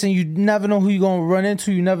Vegas and you never know who you're going to run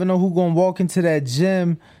into. You never know who's going to walk into that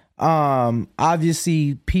gym.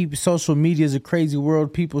 Obviously, social media is a crazy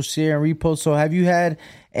world. People share and repost. So have you had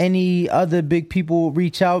any other big people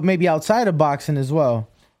reach out, maybe outside of boxing as well?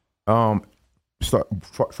 So,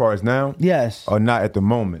 far as now? Yes. Or not at the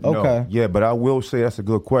moment. Okay. No. Yeah, but I will say that's a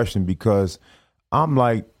good question because I'm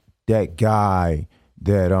like that guy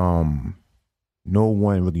that no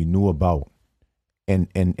one really knew about in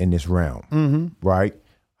this realm, right?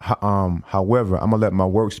 However, I'm gonna let my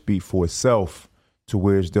work speak for itself to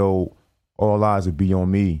where as though all eyes will be on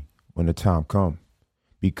me when the time comes,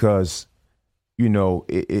 because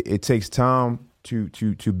it takes time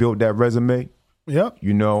to build that resume. Yep.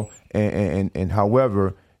 And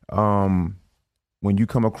however, when you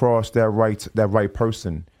come across that right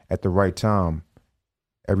person at the right time,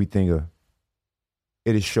 everything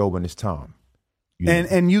it is show when it's time.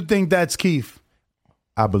 And you think that's Keith?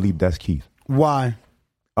 I believe that's Keith. Why?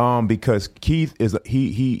 Because Keith is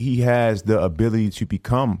he has the ability to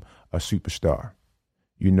become a superstar,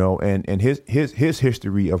 and his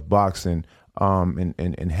history of boxing,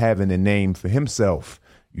 and having a name for himself,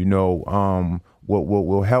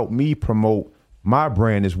 will help me promote my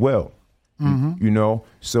brand as well.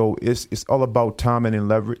 So it's all about timing and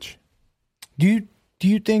leverage. Do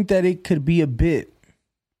you think that it could be a bit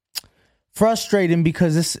frustrating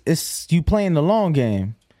because it's you playing the long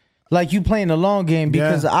game? Like you playing the long game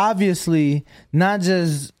because obviously not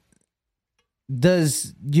just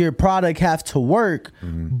does your product have to work,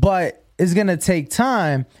 but it's going to take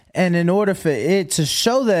time. And in order for it to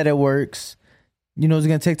show that it works, it's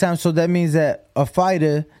going to take time. So that means that a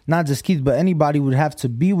fighter, not just Keith, but anybody would have to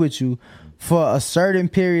be with you for a certain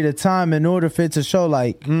period of time in order for it to show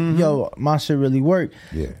like, yo, my shit really worked.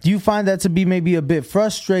 Yeah. Do you find that to be maybe a bit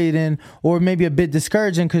frustrating or maybe a bit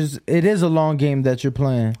discouraging because it is a long game that you're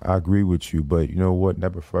playing? I agree with you, but you know what?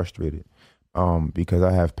 Never frustrated because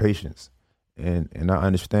I have patience and I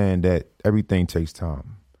understand that everything takes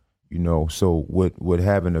time, So with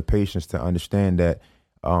having the patience to understand that,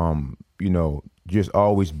 just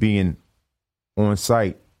always being on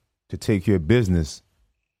site to take care of business,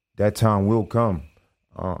 that time will come.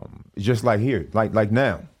 Just like here, like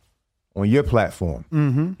now, on your platform.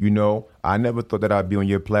 Mhm. You know, I never thought that I'd be on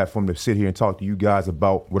your platform to sit here and talk to you guys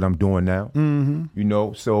about what I'm doing now. Mhm. You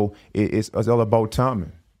know, so it's all about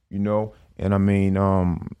timing. You know, and I mean,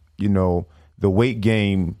 you know, the weight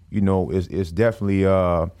game, you know, is definitely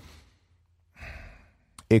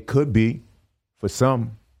it could be for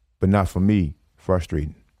some, but not for me,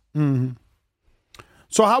 frustrating. Mhm.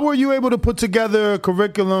 So how were you able to put together a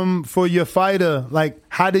curriculum for your fighter? Like,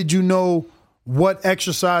 how did you know what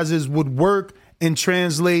exercises would work and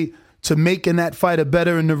translate to making that fighter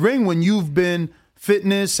better in the ring when you've been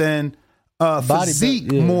fitness and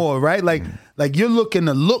physique more, right? Like you're looking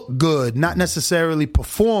to look good, not necessarily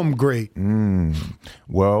perform great.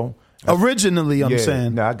 Well, originally, I'm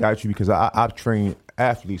saying. No, I got you because I've trained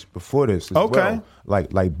athletes before this as Okay. well.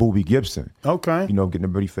 Like Boobie Gibson. Okay. You know, getting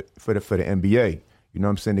them ready for the NBA. You know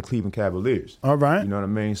what I'm saying? The Cleveland Cavaliers. All right. You know what I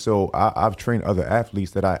mean? So I've trained other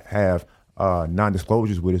athletes that I have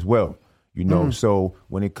non-disclosures with as well. You know, so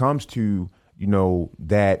when it comes to, you know,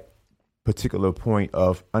 that particular point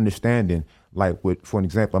of understanding, like for an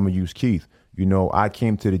example, I'm going to use Keith. You know, I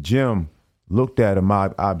came to the gym, looked at him,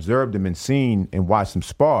 I observed him and seen and watched him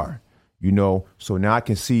spar. You know, so now I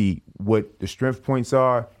can see what the strength points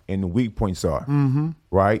are and the weak points are. Mhm.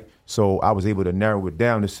 Right? So I was able to narrow it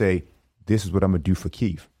down to say, this is what I'm going to do for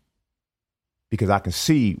Keith. Because I can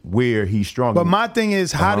see where he's strong. But my thing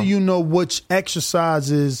is, how do you know which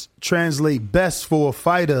exercises translate best for a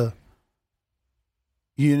fighter?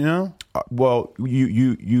 You know? Well,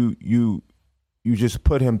 you just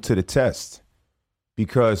put him to the test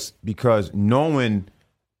because knowing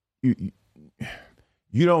you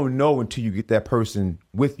don't know until you get that person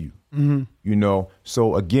with you. Mhm. You know,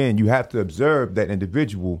 so again, you have to observe that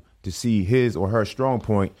individual to see his or her strong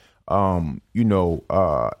point. You know,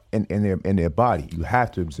 in their body, you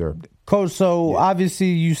have to observe it. Coach, so obviously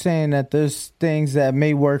you saying that there's things that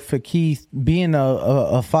may work for Keith being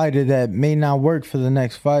a fighter that may not work for the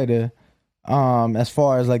next fighter, as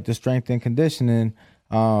far as like the strength and conditioning.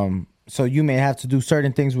 So you may have to do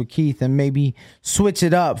certain things with Keith and maybe switch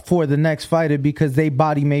it up for the next fighter because their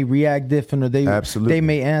body may react different or they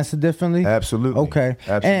may answer differently. Absolutely. Okay.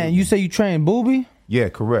 Absolutely. And you say you train Boobie? Yeah,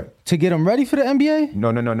 correct. To get him ready for the NBA?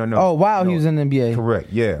 No. Oh, wow, he was in the NBA. Correct.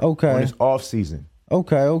 Yeah. Okay. On his off season.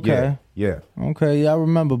 Okay. Yeah. Okay, yeah, I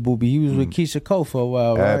remember Boobie. He was with Keisha Cole for a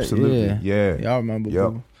while, right? Absolutely. Yeah. I remember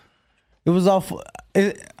Boobie. It was off.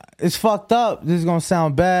 It's fucked up. This is gonna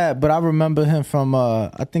sound bad, but I remember him from.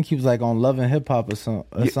 I think he was like on Love and Hip Hop or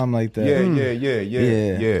something like that.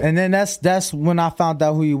 Yeah. And then that's when I found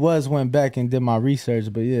out who he was. Went back and did my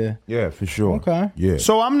research. But yeah, for sure. Okay. Yeah.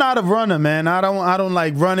 So I'm not a runner, man. I don't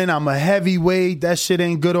like running. I'm a heavyweight. That shit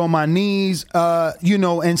ain't good on my knees. You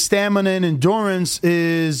know, and stamina and endurance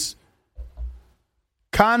is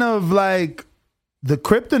kind of like the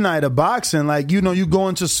kryptonite of boxing. Like, you know, you go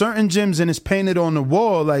into certain gyms and it's painted on the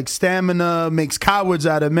wall, like stamina makes cowards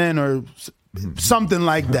out of men or something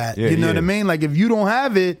like that. Yeah, you know yeah. what I mean? Like, if you don't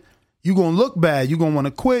have it, you're going to look bad. You're going to want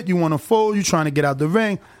to quit. You want to fold. You're trying to get out the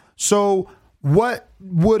ring. So what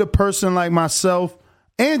would a person like myself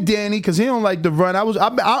and Danny, because he don't like to run.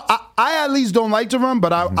 I at least don't like to run,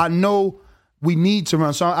 but I know we need to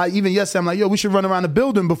run. So even yesterday, I'm like, yo, we should run around the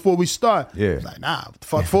building before we start. Yeah. Like, nah, what the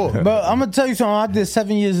fuck for? But I'm gonna tell you something. I did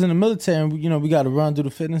 7 years in the military, and you know we got to run, do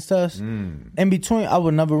the fitness test. In between, I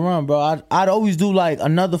would never run, bro. I'd always do like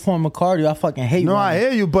another form of cardio. I fucking hate. No, running. I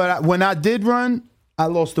hear you, but when I did run, I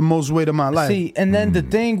lost the most weight of my life. See, and then the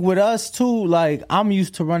thing with us too, like I'm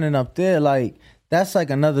used to running up there, like that's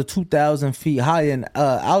like another 2,000 feet high in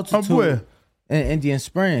altitude where? in Indian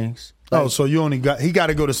Springs. Oh, so you only got he got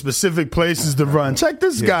to go to specific places to run. Check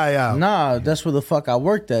this guy out. Nah, that's where the fuck I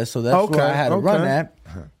worked at, so that's where I had to run at.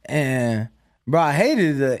 And bro, I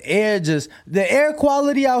hated the air. The air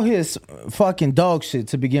quality out here is fucking dog shit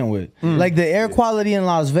to begin with. Like the air quality in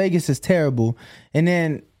Las Vegas is terrible, and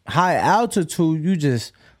then high altitude,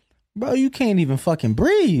 you can't even fucking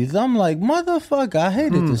breathe. I'm like, motherfucker, I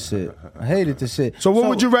hated this shit. I hated this shit. So what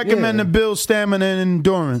would you recommend to build stamina and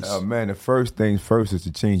endurance? Oh man, the first things first is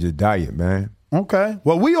to change your diet, man. Okay.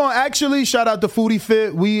 Well, we are actually, shout out to Foodie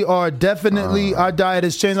Fit. We are definitely, our diet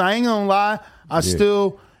has changed. I ain't gonna lie. I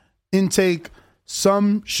still intake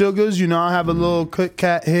some sugars. You know, I have a little Kit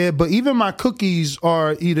Kat here, but even my cookies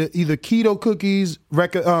are either keto cookies,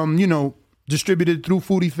 you know, distributed through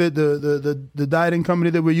Foodie Fit, the dieting company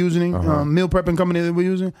that we're using, meal prepping company that we're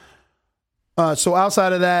using. So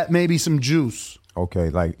outside of that, maybe some juice. Okay,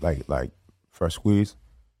 like fresh squeeze,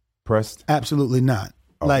 pressed. Absolutely not.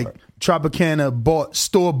 Like Tropicana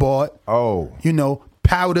store bought. Oh, you know,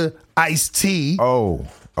 powder iced tea. Oh,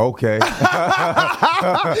 Okay.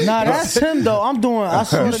 Nah, that's him though. I'm doing. I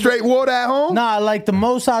swear You to straight water at home? Nah, like the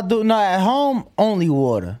most I do. No, at home only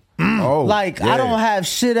water. Oh, Like yeah. I don't have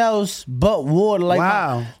shit else but water. Like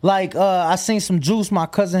Wow. I seen some juice. My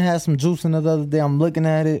cousin had some juice the other day. I'm looking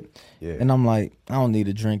at it, and I'm like, I don't need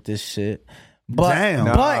to drink this shit. But Damn.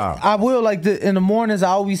 but Nah. I will in the mornings. I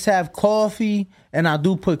always have coffee, and I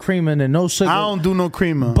do put cream in it. No sugar. I don't do no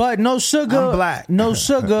creamer. But no sugar. I'm black. No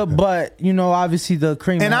sugar. But obviously the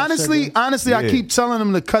cream. And has sugar. honestly, I keep telling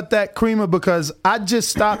them to cut that creamer because I just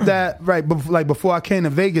stopped that before I came to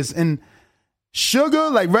Vegas. And sugar,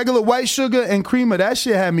 like regular white sugar and creamer, that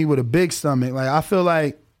shit had me with a big stomach. Like I feel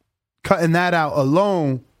like cutting that out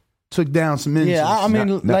alone took down some inches. Yeah, I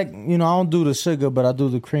mean, I don't do the sugar, but I do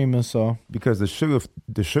the creamer. So Because the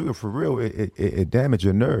sugar for real, it damages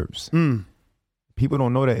your nerves. People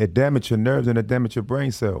don't know that it damages your nerves and it damages your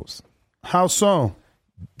brain cells. How so?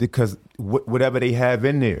 Because whatever they have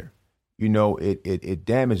in there, it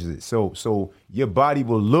damages it. So your body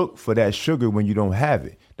will look for that sugar when you don't have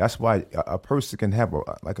it. That's why a person can have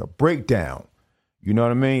a breakdown. You know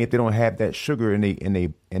what I mean? If they don't have that sugar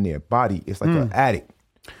in their body, it's like an addict.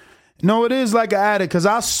 No, it is like an addict because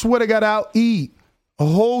I swear to God, I'll eat a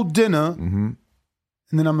whole dinner and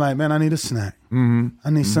then I'm like, man, I need a snack. I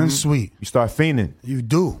need something sweet. You start fiending. You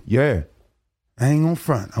do. Yeah. I ain't gonna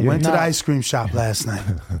front. I went to the ice cream shop last night.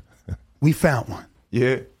 We found one.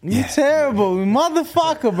 Yeah. You terrible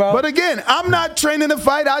motherfucker, bro. But again, I'm not training to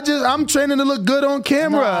fight. I'm training to look good on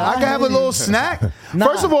camera. I can have a little snack.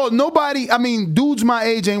 First of all, dudes my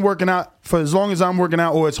age ain't working out for as long as I'm working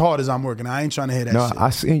out or as hard as I'm working out. I ain't trying to hear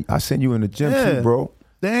that shit. I seen you in the gym too, bro.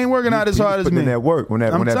 They ain't working out as hard as me. In that work when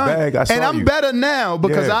that bag. I saw and I'm you. better now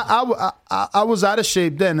because I was out of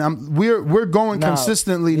shape then. We're going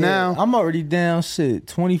consistently now. I'm already down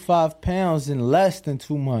 25 pounds in less than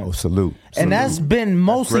 2 months. Oh, salute. And that's been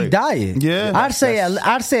mostly diet. Yeah, I'd say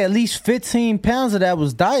at least 15 pounds of that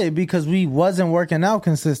was diet because we wasn't working out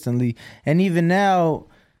consistently. And even now,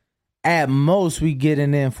 at most, we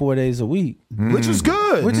getting in 4 days a week, which is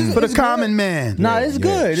good. Which is for the common man. Nah, it's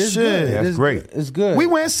good. It's good. That's great. It's good. We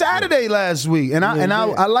went Saturday last week, and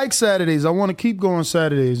I like Saturdays. I want to keep going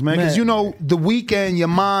Saturdays, man, because the weekend, your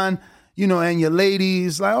mind, and your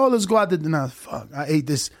ladies like, oh, let's go out to dinner. Fuck, I ate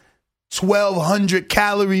this 1,200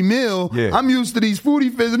 calorie meal. Yeah. I'm used to these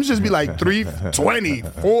foodie fists. Them just be like 320,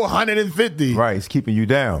 450. Right, it's keeping you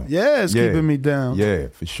down. Yeah, it's keeping me down. Yeah,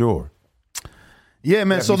 for sure. Yeah,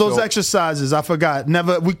 man. So those exercises, I forgot.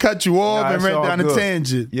 We cut you off and ran down a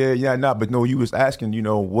tangent. Yeah, but no, you was asking,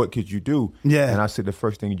 what could you do? Yeah. And I said the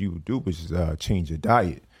first thing you would do was change your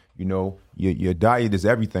diet. Your diet is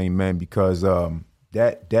everything, man, because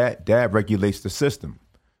that regulates the system.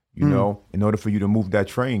 In order for you to move that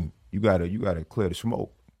train, you gotta clear the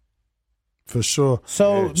smoke. For sure.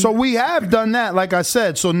 So we have done that, like I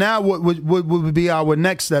said. So now what would be our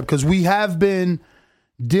next step? Because we have been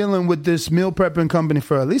dealing with this meal prepping company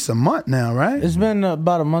for at least a month now, right? It's been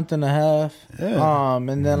about a month and a half. Yeah.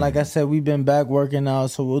 And then, like I said, we've been back working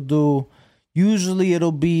out. So usually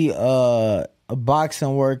it'll be a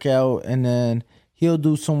boxing workout, and then he'll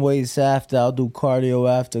do some weights after. I'll do cardio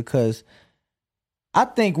after, because I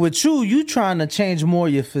think with you trying to change more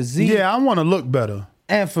your physique. Yeah, I want to look better.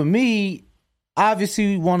 And for me, obviously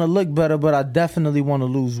we want to look better, but I definitely want to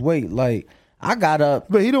lose weight. Like, I got up.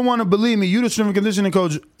 But he don't want to believe me. You the strength and conditioning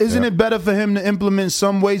coach. Isn't it better for him to implement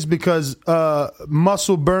some weights because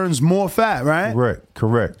muscle burns more fat, right?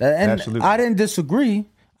 Correct. And absolutely. I didn't disagree.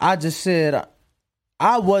 I just said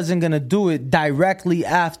I wasn't gonna do it directly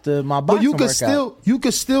after my boxing workout. You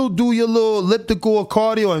could still do your little elliptical or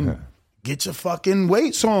cardio and get your fucking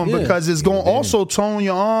weights on because it's gonna also tone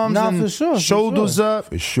your arms and shoulders up.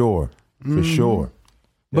 For sure. For sure.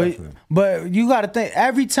 But you gotta think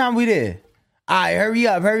every time we there. All right, hurry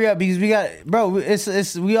up, because we got, bro.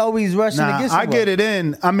 We always rushing to get somewhere. I get it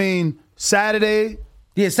in. I mean, Saturday.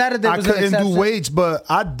 Yeah, Saturday. I couldn't do weights, but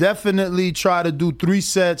I definitely try to do 3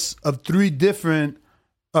 sets of 3 different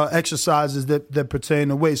exercises that pertain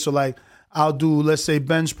to weight. So, like, I'll do, let's say,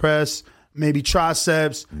 bench press, maybe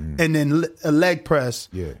triceps, and then a leg press.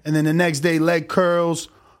 Yeah. And then the next day, leg curls,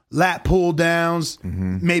 lat pull downs,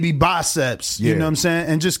 maybe biceps, you know what I'm saying?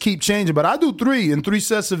 And just keep changing. But I do 3 and 3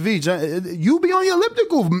 sets of each. You be on your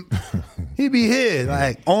elliptical. He be here,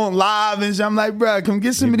 like, on live and shit. I'm like, bro, come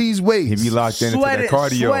get some of these weights. He be locked into that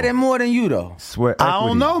cardio. Sweating more than you, though. Sweat. I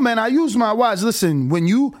don't know, man. I use my watch. Listen, when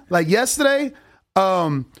you, like yesterday,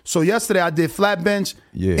 so yesterday I did flat bench,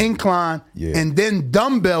 incline, and then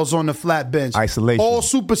dumbbells on the flat bench. Isolation. All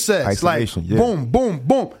supersets. Isolation, like, boom, boom,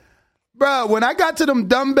 boom. Bro, when I got to them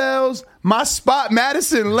dumbbells, my spot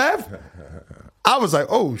Madison left. I was like,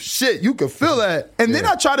 oh shit, you could feel that. And then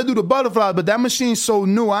I tried to do the butterfly, but that machine's so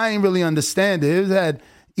new, I ain't really understand it. It had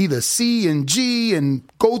either C and G and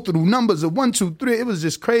go through numbers of 1, 2, 3. It was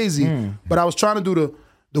just crazy. But I was trying to do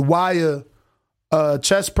the wire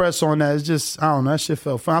chest press on that. It's just, I don't know, that shit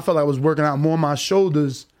felt fun. I felt like I was working out more my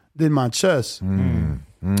shoulders than my chest.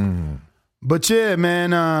 But yeah,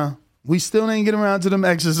 man, we still ain't getting around to them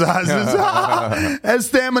exercises. As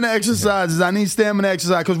stamina exercises. I need stamina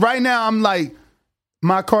exercise. Because right now I'm like,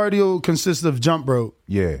 my cardio consists of jump rope.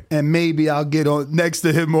 Yeah. And maybe I'll get on next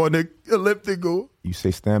to him on the elliptical. You say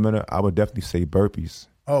stamina, I would definitely say burpees.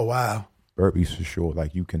 Oh, wow. Burpees for sure.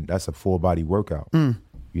 Like you can, that's a full body workout.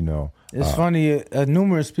 You know. It's funny,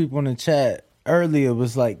 numerous people in the chat earlier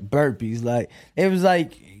was like burpees. Like, it was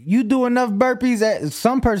like, you do enough burpees.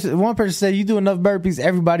 One person said you do enough burpees,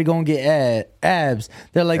 everybody gonna get abs.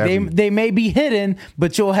 They're like, they may be hidden,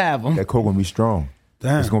 but you'll have them. That core gonna be strong.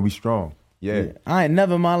 Damn. It's gonna be strong. Yeah. I ain't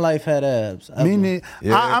never in my life had abs. Meaning,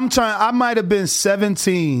 I'm trying. I might have been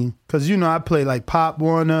 17 because you know I played like Pop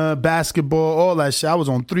Warner, basketball, all that shit. I was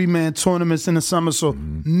on 3-man tournaments in the summer, so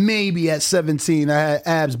maybe at 17 I had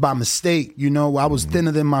abs by mistake. You know, I was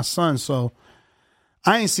thinner than my son, so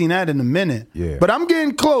I ain't seen that in a minute. Yeah. But I'm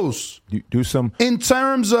getting close. Do some in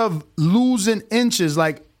terms of losing inches.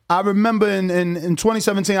 Like I remember in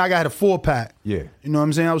 2017, I got a 4-pack. Yeah. You know what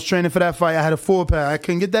I'm saying? I was training for that fight. I had a 4-pack. I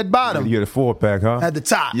couldn't get that bottom. You had a 4-pack, huh? At the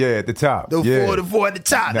top. Yeah, at the top. The 4 at the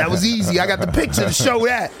top. That was easy. I got the picture to show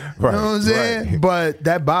that. Right, you know what I'm saying? right. But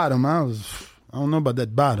that bottom, I don't know about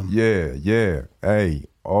that bottom. Yeah. Hey,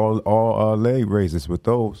 all leg raises with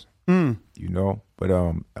those. You know, but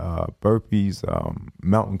burpees,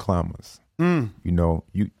 mountain climbers. You know,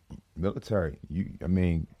 you military.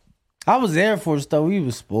 I was Air Force though. We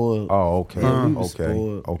was spoiled. Oh, okay. Yeah, we was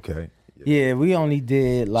spoiled. Okay. Yeah, we only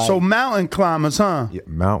did like. So mountain climbers, huh? Yeah,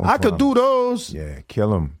 mountain I could do those. Yeah, kill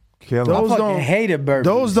them. Those I fucking hated burpees.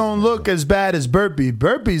 Those don't look as bad as burpees.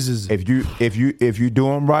 Burpees is if you do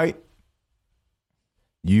them right,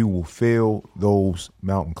 you will feel those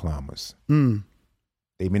mountain climbers.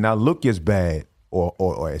 They may not look as bad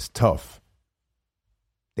or as tough.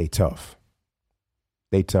 They tough.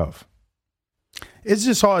 It's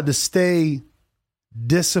just hard to stay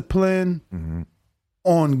disciplined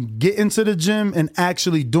on getting to the gym and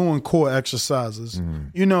actually doing core exercises.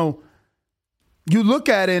 You know, you look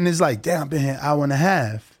at it and it's like, damn, I've been here an hour and a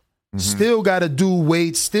half. Still got to do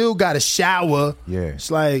weights, still got to shower. Yeah.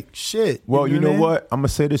 It's like, shit. Well, you know I mean? what? I'm going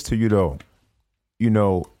to say this to you, though. You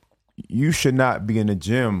know, you should not be in the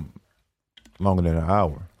gym longer than an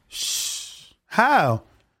hour. How?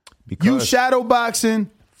 Because you shadow boxing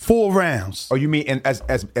 4 rounds. Oh, you mean as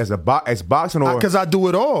boxing or? Because I do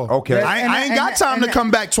it all. Okay. I ain't got time to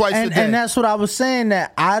come back twice a day. And that's what I was saying,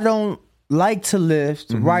 that I don't like to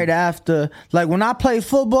lift right after. Like when I play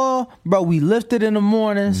football, bro, we lifted in the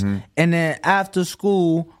mornings, and then after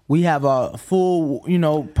school we have a full,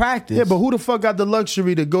 practice. Yeah, but who the fuck got the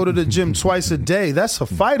luxury to go to the gym twice a day? That's a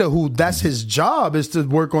fighter that's his job is to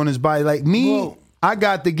work on his body. Like me, I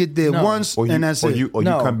got to get there once, and that's it. You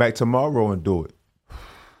come back tomorrow and do it.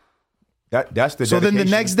 That's the. So dedication. then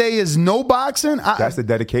the next day is no boxing. That's the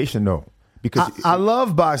dedication, though, because I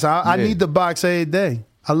love boxing. I need to box every day.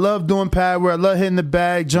 I love doing pad work. I love hitting the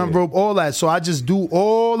bag, jump rope, all that. So I just do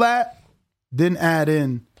all that, then add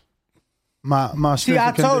in my strength. See,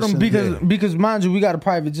 I told him because mind you, we got a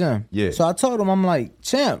private gym. Yeah. So I told him, I'm like,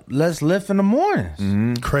 champ, let's lift in the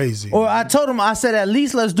mornings. Crazy. Or I told him, I said, at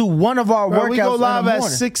least let's do one of our workouts. We go live in the at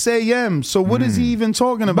morning. 6 a.m. So what is he even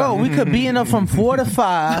talking about? Bro, we could be in there from 4 to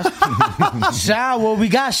 5. Shower, we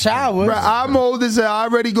got showers. Bro, I'm old as hell. I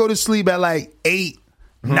already go to sleep at like 8.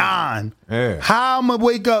 9. Yeah. How I'm gonna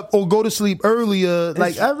wake up or go to sleep earlier?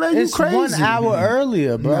 It's crazy. 1 hour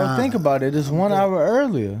earlier, bro. Nah. Think about it. It's 1 hour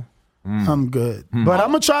earlier. I'm good. But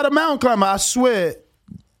I'm gonna try the mountain climber. I swear,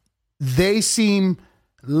 they seem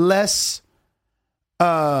less.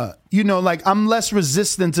 Like I'm less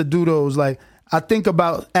resistant to do those. Like I think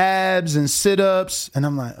about abs and sit-ups, and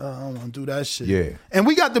I'm like, I don't want to do that shit. Yeah. And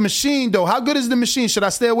we got the machine though. How good is the machine? Should I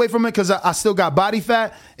stay away from it because I still got body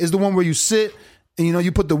fat? Is the one where you sit. And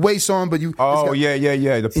you put the weights on, but you. Oh yeah.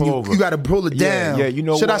 The pullover. You got to pull it down. Yeah. You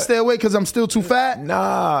know. Should what? I stay away because I'm still too fat?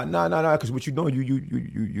 Nah. Because what you're doing,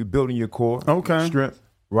 you building your core, strength,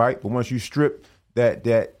 right? But once you strip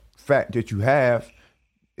that fat that you have,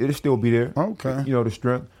 it'll still be there. Okay. The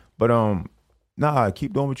strength, but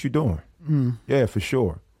keep doing what you're doing. Yeah, for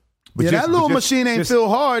sure. But that little machine ain't feel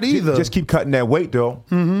hard either. Just keep cutting that weight though.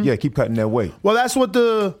 Yeah, keep cutting that weight. Well, that's what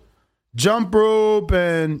the jump rope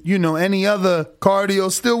and, any other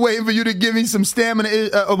cardio. Still waiting for you to give me some stamina.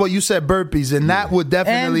 Well, you said burpees, and that would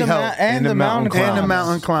definitely help. And the mountain climbers. And the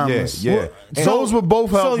mountain climbers. Yeah. Those would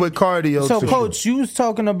both help with cardio. So, too. Coach, you was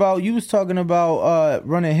talking about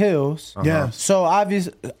running hills. Yeah. So,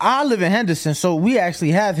 obviously, I live in Henderson, so we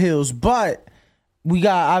actually have hills, but we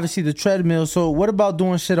got obviously the treadmill. So what about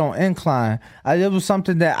doing shit on incline? It was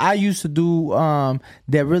something that I used to do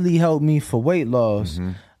that really helped me for weight loss.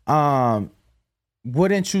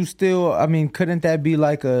 Wouldn't you still? I mean, couldn't that be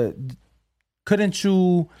like couldn't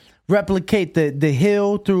you replicate the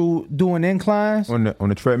hill through doing inclines on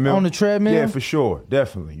the treadmill? On the treadmill, yeah, for sure,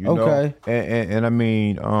 definitely. You know, and I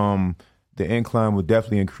mean, the incline would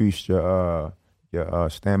definitely increase your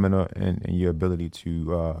stamina and your ability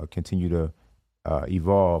to continue to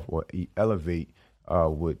evolve or elevate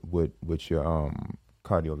with your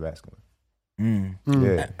cardiovascular.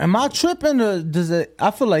 Yeah. Am I tripping? Or does it?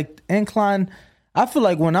 I feel like incline. I feel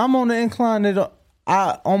like when I'm on the incline,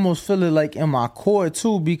 I almost feel it like in my core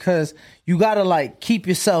too, because you gotta like keep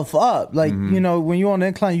yourself up. Like when you're on the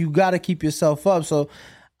incline, you gotta keep yourself up. So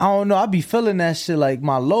I don't know. I be feeling that shit like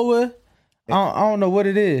my lower. I don't know what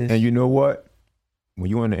it is. And you know what? When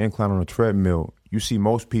you're on the incline on a treadmill, you see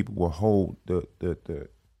most people will hold the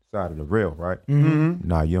side of the rail, right?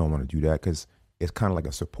 Nah, you don't want to do that because it's kind of like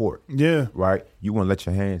a support. Yeah. Right? You want to let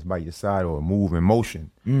your hands by your side or move in motion,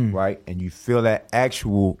 right? And you feel that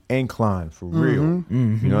actual incline for real.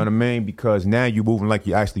 You know what I mean? Because now you're moving like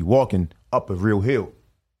you're actually walking up a real hill,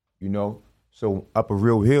 So up a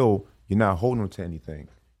real hill, you're not holding on to anything.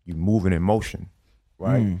 You're moving in motion,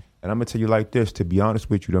 right? And I'm going to tell you like this, to be honest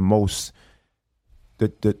with you,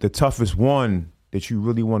 the toughest one that you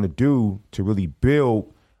really want to do to really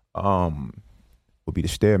build would be the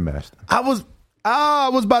Stairmaster. I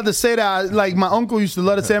was about to say that. Like, my uncle used to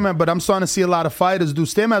love the Stairmaster, but I'm starting to see a lot of fighters do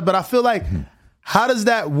Stairmaster. But I feel like, how does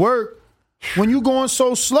that work when you going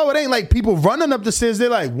so slow? It ain't like people running up the stairs. They're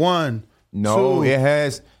like 1, No, 2. it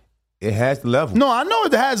has levels. No, I know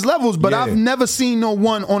it has levels, but I've never seen no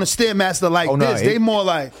one on a Stairmaster like this. They more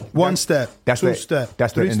like 1 step, 2 step,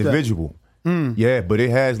 That's the 3 step. individual. Yeah, but it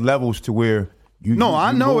has levels to where you.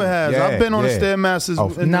 I know move. it has. Yeah, I've been on the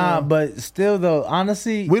Stairmasters. But still though,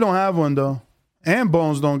 honestly, we don't have one though. And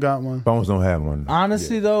Bones don't got one. Bones don't have one.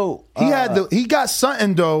 Honestly though, he got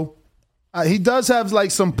something though. He does have like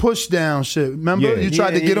some push down shit. Remember, you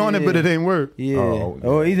tried to get on it, but it ain't work. Yeah,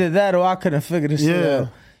 or either that or I couldn't figure this shit out.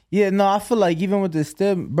 Yeah, no, I feel like even with the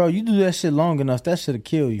step, bro, you do that shit long enough, that shit'll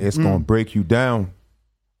kill you. It's gonna break you down.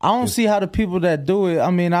 I don't see how the people that do it. I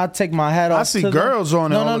mean, I take my hat off. I see girls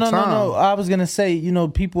on it all the time. No. I was gonna say,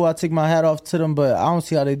 people, I take my hat off to them, but I don't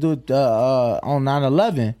see how they do it on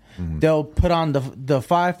 9/11. They'll put on the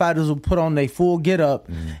firefighters will put on their full get up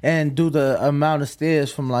and do the amount of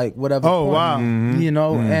stairs from like whatever. Oh point, wow!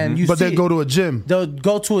 And but they go to a gym. They'll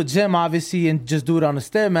go to a gym obviously and just do it on the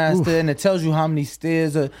Stairmaster, and it tells you how many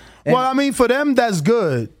stairs. Well, I mean, for them that's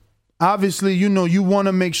good. Obviously, you want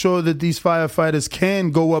to make sure that these firefighters can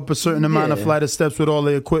go up a certain amount of flight of steps with all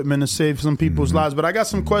the equipment to save some people's lives. But I got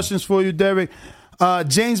some questions for you, Derek.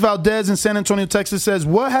 James Valdez in San Antonio, Texas says,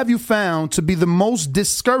 what have you found to be the most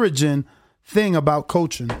discouraging thing about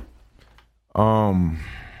coaching? An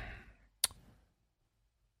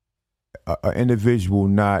individual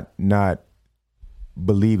not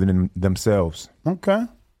believing in themselves. Okay.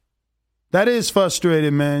 That is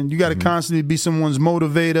frustrating, man. You got to constantly be someone's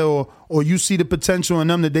motivator or you see the potential in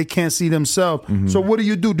them that they can't see themselves. So what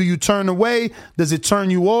do? Do you turn away? Does it turn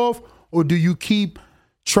you off? Or do you keep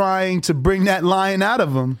trying to bring that lion out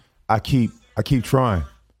of them? I keep trying.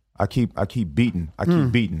 I keep beating. I keep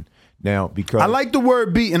beating. Now, because I like the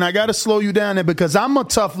word beating. I got to slow you down there because I'm a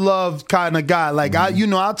tough love kind of guy. Like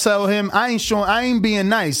I'll tell him I ain't being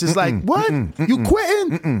nice. It's like, what? You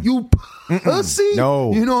quitting? You pussy?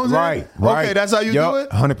 No. You know what I'm saying? Right. Okay, that's how you do it?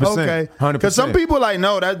 100%. Okay. 100%. Because some people are like,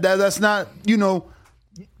 no, that's not,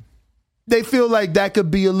 they feel like that could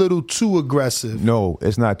be a little too aggressive. No,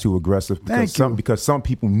 it's not too aggressive because some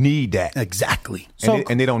people need that. Exactly.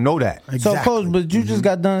 And they don't know that. Exactly. So, Coach, but you just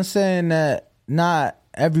got done saying that not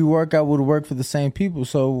every workout would work for the same people.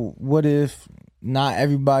 So what if not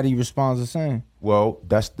everybody responds the same? Well,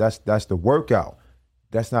 that's the workout.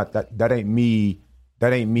 That ain't me.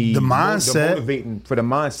 That ain't me. The mindset. Motivating for the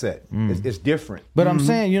mindset. It's different. But I'm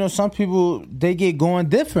saying, some people, they get going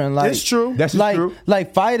different. Like, it's true. That's true.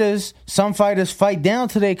 Like fighters, some fighters fight down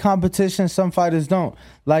to their competition, some fighters don't.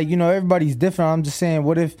 Like, everybody's different. I'm just saying,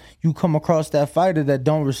 what if you come across that fighter that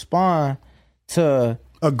don't respond to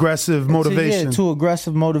aggressive motivation? To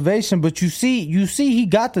aggressive motivation. But you see he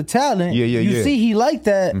got the talent. You see he like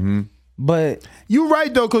that. But you're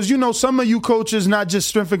right though, because some of you coaches, not just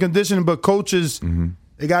strength and conditioning, but coaches,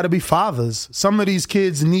 they got to be fathers. Some of these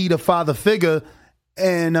kids need a father figure,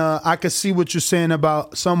 and I could see what you're saying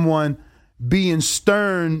about someone being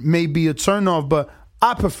stern may be a turnoff, but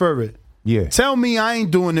I prefer it. Yeah. Tell me I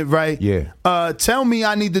ain't doing it right. Yeah. Tell me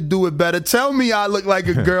I need to do it better. Tell me I look like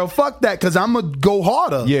a girl. Fuck that, because I'm going to go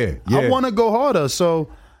harder. Yeah. I want to go harder. So,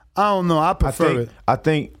 I don't know. I prefer it. I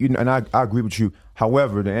think, and I agree with you.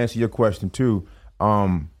 However, to answer your question too,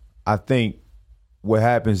 I think what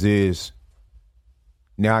happens is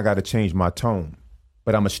now I got to change my tone,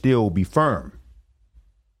 but I'm going to still be firm,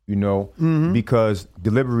 because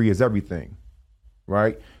delivery is everything,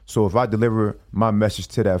 right? So if I deliver my message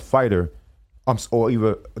to that fighter, or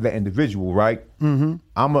even that individual, right? I'm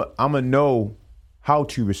a know how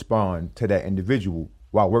to respond to that individual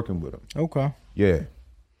while working with them. Okay. Yeah.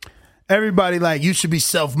 Everybody you should be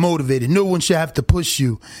self-motivated. No one should have to push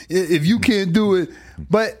you if you can't do it.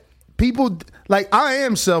 But people, I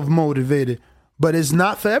am self-motivated, but it's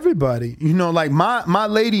not for everybody. My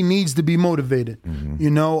lady needs to be motivated,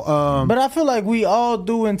 But I feel like we all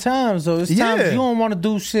do in times, though. It's times you don't want to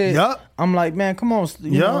do shit. I'm like, man, come on.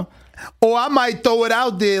 You know? Or I might throw it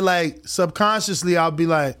out there, subconsciously, I'll be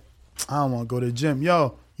like, I don't want to go to the gym.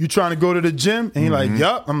 Yo, you trying to go to the gym? And he's like,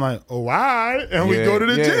 yup. I'm like, oh, all right. And we go to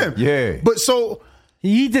the gym. Yeah. But so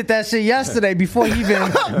he did that shit yesterday before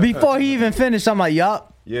he even finished. I'm like,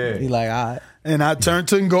 yup. Yeah. He like, all right. And I turned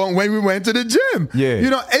to him going when we went to the gym.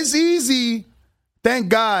 Yeah. It's easy. Thank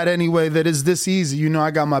God, anyway, that it's this easy. I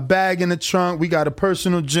got my bag in the trunk. We got a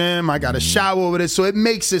personal gym. I got a shower over there. So it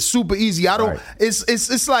makes it super easy. I don't,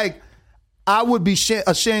 it's like, I would be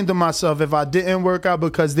ashamed of myself if I didn't work out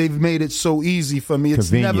because they've made it so easy for me.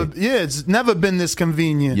 It's never been this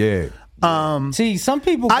convenient. Yeah. See, some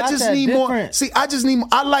people got I just that need different. more. See,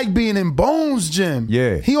 I like being in Bones gym.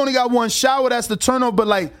 Yeah. He only got one shower. That's the turnover.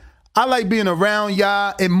 But I like being around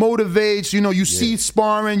y'all. It motivates. You see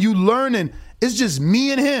sparring. You learning. It's just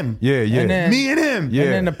me and him. Yeah. And then, me and him. Yeah.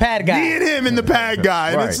 And then the pad guy. Me and him and the pad guy.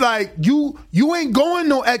 And Right. it's like, you ain't going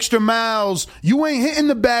no extra miles. You ain't hitting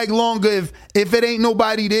the bag longer if it ain't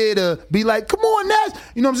nobody there to be like, come on, Nash.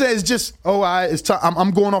 You know what I'm saying? It's just, all right, it's time.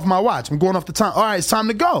 I'm going off my watch. I'm going off the time. All right, it's time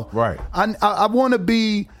to go. Right. I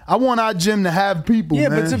want our gym to have people, Yeah,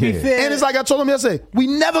 man. but to be fair. And it's like I told him yesterday, we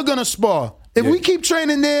never going to spar. If we keep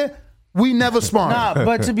training there, we never spar. Nah,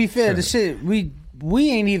 but to be fair, the shit, we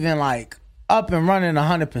ain't even up and running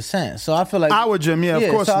 100%. So I feel like our gym, of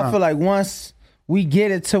course so not. I feel like once we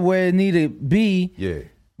get it to where it need to be,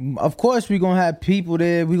 of course we're gonna have people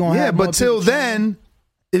there. We're gonna have more but till people then,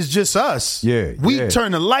 it's just us. We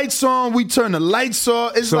turn the lights on. We turn the lights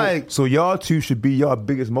off. It's So y'all two should be y'all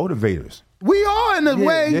biggest motivators. we are in a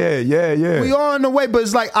way. Yeah. We are in a way, but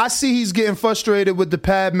it's like I see he's getting frustrated with the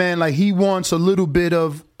pad man. Like he wants a little bit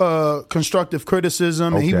of constructive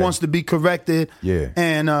criticism, and he Okay. wants to be corrected. Yeah.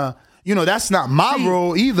 And that's not my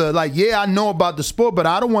role either. I know about the sport, but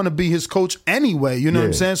I don't want to be his coach anyway. You know what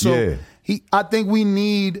I'm saying? So I think we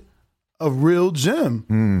need a real gym.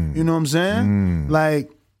 You know what I'm saying?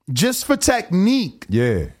 Just for technique.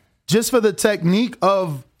 Yeah. Just for the technique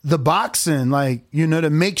of the boxing, to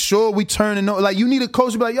make sure we turn it. You need a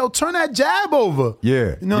coach to be like, yo, turn that jab over.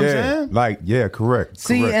 Yeah. You know what I'm saying? Correct.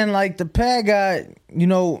 See, correct. and the pad guy,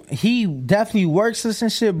 he definitely works us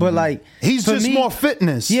and shit, but he's for just me- more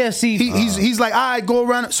fitness. Yeah, see, he's like, all right, go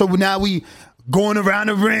around. So now we going around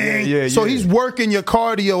the ring. So he's working your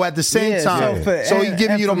cardio at the same time. So he's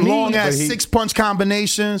giving you them long ass 6-punch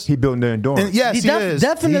combinations. He building the endurance. And yes, he is.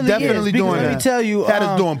 definitely He's definitely is, because doing let that. me tell you, Had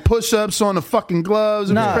us doing push-ups on the fucking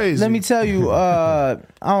gloves. It was crazy. let me tell you, I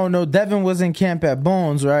don't know, Devin was in camp at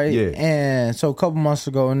Bones, right? Yeah. And so a couple months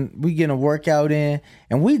ago, and we getting a workout in,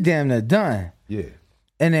 and we damn near done. Yeah.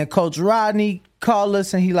 And then Coach Rodney called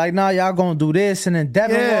us, and he like, nah, y'all gonna do this. And then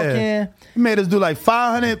Devin walk in. He made us do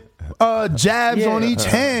 500 jabs on each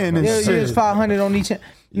hand and shit. it's 500 on each hand.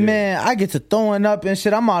 Man, I get to throwing up and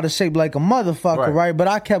shit. I'm out of shape like a motherfucker, right? But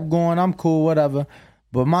I kept going. I'm cool, whatever.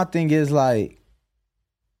 But my thing is I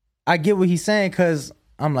get what he's saying, because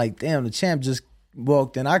I'm like, damn, the champ just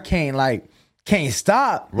walked in. I can't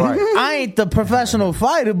stop. Right. I ain't the professional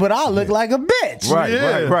fighter, but I look like a bitch.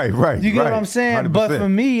 Right. You get what I'm saying? 100%. But for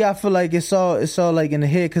me, I feel like it's all in the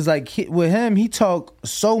head, because with him, he talk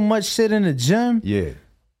so much shit in the gym. Yeah.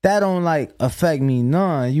 That don't affect me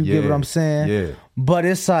none. You get what I'm saying? Yeah. But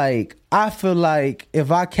it's I feel like if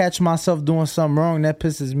I catch myself doing something wrong, that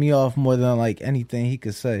pisses me off more than anything he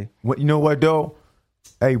could say. You know what though?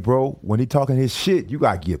 Hey, bro, when he talking his shit, you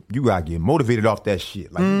gotta get motivated off that shit.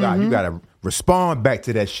 You gotta respond back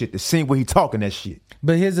to that shit, to see when he talking that shit.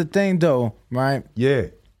 But here's the thing though, right? Yeah.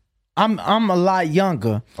 I'm a lot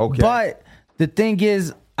younger. Okay. But the thing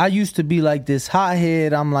is, I used to be like this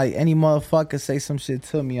hothead. I'm like, any motherfucker say some shit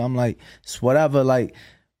to me, I'm like, it's whatever. Like,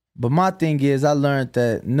 but my thing is, I learned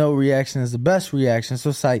that no reaction is the best reaction. So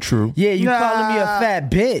it's like, true. Yeah, you calling me a fat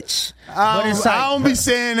bitch. But it's like, I don't be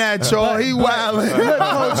saying that, y'all. He wildin'. Look,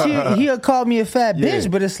 Coach, he'll call me a fat bitch,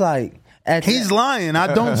 but it's like, he's lying.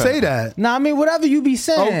 I don't say that. No, I mean, whatever you be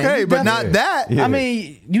saying. Okay, but not that. I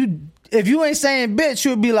mean, if you ain't saying bitch,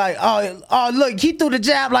 you'll be like, oh, look, he threw the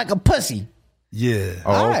jab like a pussy. Yeah.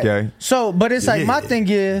 Oh, okay. So, but it's like, my thing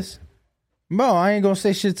is, bro, I ain't gonna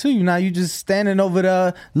say shit to you. Now you just standing over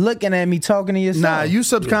there looking at me, talking to yourself. Nah, you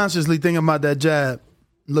subconsciously thinking about that jab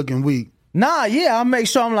looking weak. Nah, yeah, I'll make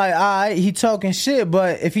sure I'm like, all right, he talking shit,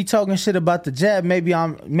 but if he talking shit about the jab, maybe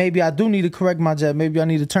I do need to correct my jab. Maybe I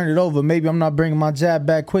need to turn it over. Maybe I'm not bringing my jab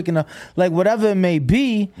back quick enough. Like, whatever it may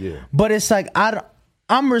be. Yeah. But it's like,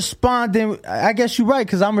 I'm responding. I guess you're right,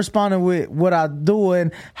 because I'm responding with what I do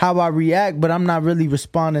and how I react, but I'm not really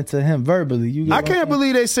responding to him verbally. I can't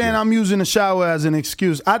believe they saying I'm using the shower as an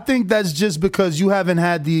excuse. I think that's just because you haven't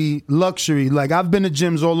had the luxury. Like, I've been to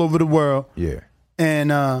gyms all over the world. Yeah.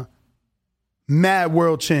 And mad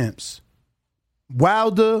world champs.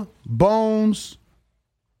 Wilder, Bones,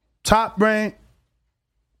 Top Rank.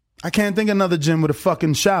 I can't think of another gym with a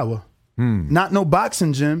fucking shower. Not no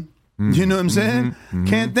boxing gym. You know what I'm saying?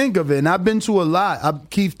 Can't think of it. And I've been to a lot.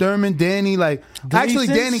 Keith Thurman, Danny, like actually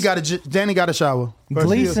Danny got a shower.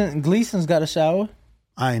 Gleason's got a shower.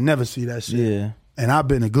 I ain't never see that shit. Yeah. And I've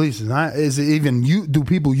been to Gleason's. Is it even you? Do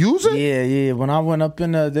people use it? Yeah. When I went up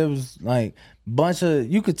in there was like bunch of,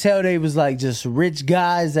 you could tell they was like just rich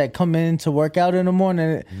guys that come in to work out in the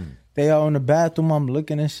morning. They all in the bathroom. I'm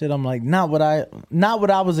looking at shit. I'm like, not what I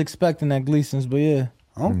was expecting at Gleason's, but yeah.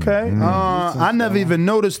 Okay. I never even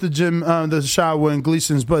noticed the gym, the shower in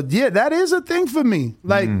Gleason's, but yeah, that is a thing for me.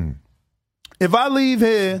 Like, if I leave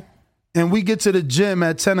here and we get to the gym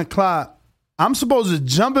at 10 o'clock, I'm supposed to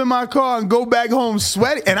jump in my car and go back home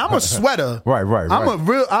sweaty. And I'm a sweater. Right.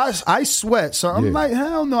 I sweat. So I'm like,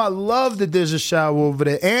 hell no, I love that there's a shower over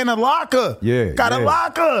there. And a locker. Yeah. Got a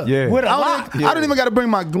locker. Yeah. With a locker. I don't even got to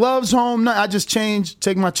bring my gloves home. I just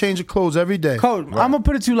take my change of clothes every day. Coach, I'm going to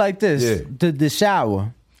put it to you like this. Yeah. The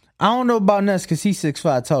shower. I don't know about Ness because he's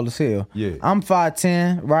 6'5", tall as hell. Yeah. I'm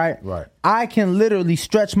 5'10", right? Right. I can literally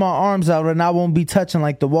stretch my arms out and I won't be touching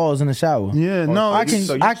like the walls in the shower. Yeah, no. I can.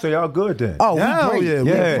 So you say y'all good then? Oh, hell we great.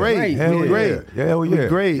 Yeah, yeah, we great. Hell we great. Yeah. Hell yeah. We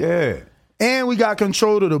great. Yeah. And we got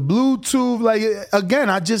control of the Bluetooth. Like,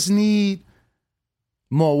 again, I just need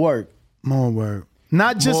more work.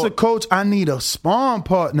 Not just a coach. I need a sparring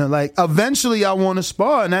partner. Like, eventually I want to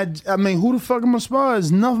spar. And I mean, who the fuck am I spar?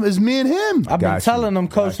 It's nothing. It's me and him. I've been telling them,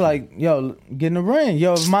 coach, like, yo, get in the ring.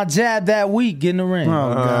 Yo, if my jab that weak, get in the ring.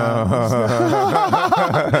 Oh,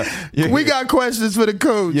 God. We got questions for the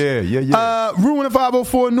coach. Yeah. Ruin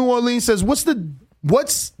 504 New Orleans says,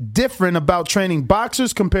 what's different about training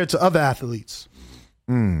boxers compared to other athletes?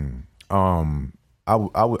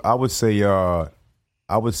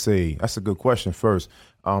 I would say that's a good question first.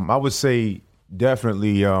 I would say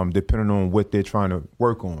definitely depending on what they're trying to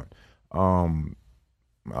work on.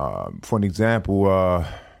 For an example,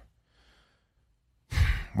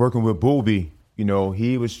 working with Booby, you know,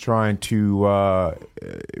 he was trying to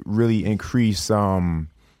really increase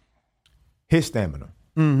his stamina.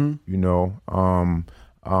 Mm-hmm. You know,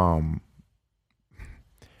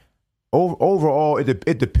 overall,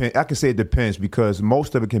 it depends. I can say it depends because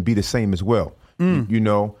most of it can be the same as well. You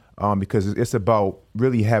know, because it's about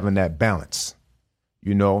really having that balance.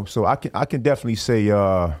 You know, so I can definitely say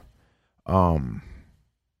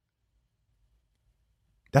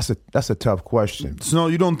that's a tough question. So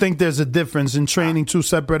you don't think there's a difference in training two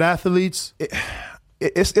separate athletes?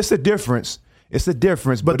 It's a difference. It's a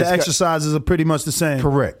difference, but the exercises are pretty much the same.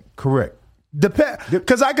 Correct.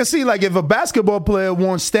 Because I can see, like, if a basketball player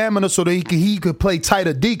wants stamina so that he could play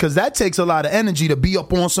tighter D, because that takes a lot of energy to be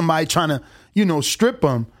up on somebody trying to, you know, strip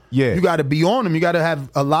them. Yeah. You got to be on them. You got to have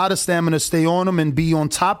a lot of stamina, stay on them, and be on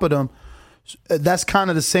top of them. That's kind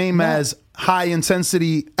of the same as high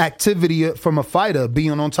intensity activity from a fighter,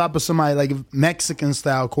 being on top of somebody, like Mexican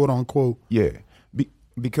style, quote unquote. Yeah,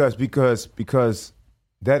 because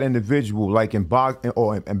that individual, like in boxing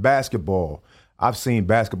or in basketball, I've seen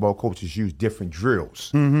basketball coaches use different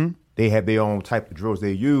drills. Mm-hmm. They have their own type of drills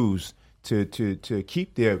they use to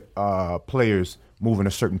keep their players moving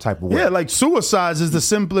a certain type of way. Yeah, like suicides is the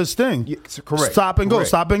simplest thing. Yeah, correct. Stop and go.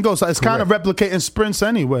 So it's kind of replicating sprints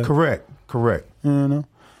anyway. Correct. You know,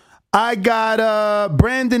 I got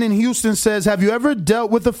Brandon in Houston says, have you ever dealt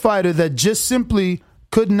with a fighter that just simply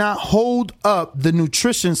could not hold up the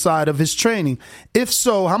nutrition side of his training? If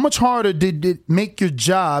so, how much harder did it make your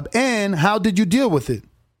job, and how did you deal with it?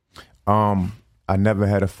 I never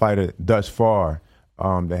had a fighter thus far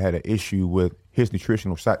that had an issue with his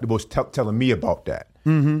nutritional side. They was telling me about that.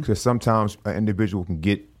 Because sometimes an individual can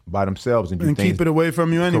get by themselves and do And things. keep it away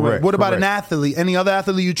from you anyway. Correct, What about an correct. athlete? Any other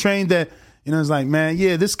athlete you trained that, you know, it's like, man,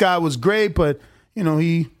 yeah, this guy was great, but, you know,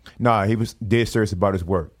 he was dead serious about his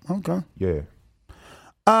work. Okay. Yeah.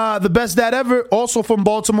 The best dad ever, also from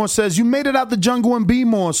Baltimore, says, you made it out the jungle and be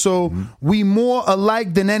more, so we more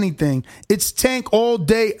alike than anything. It's Tank all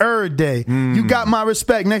day, every day. You got my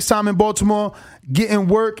respect. Next time in Baltimore, getting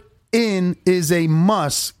work in is a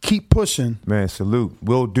must. Keep pushing. Man, salute.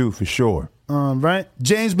 Will do for sure. Right.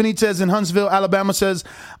 James Benitez in Huntsville, Alabama says,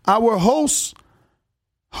 our host,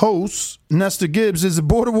 Nestor Gibbs, is a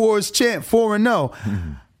Border Wars champ,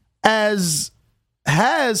 4-0. As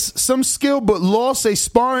has some skill but lost a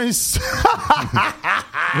sparring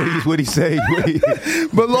What'd he say?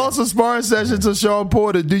 but lost a sparring session to Sean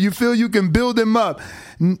Porter. Do you feel you can build him up?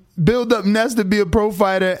 Build up Ness to be a pro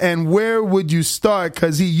fighter, and where would you start?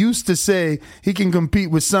 Because he used to say he can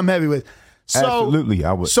compete with some heavyweights. So, Absolutely,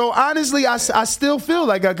 I would. So honestly, I still feel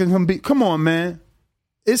like I can compete. Come on, man.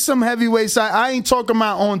 It's some heavyweights. I ain't talking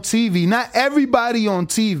about on TV. Not everybody on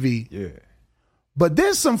TV. Yeah. But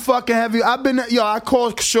there's some fucking heavy. I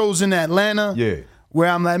call shows in Atlanta. Yeah. Where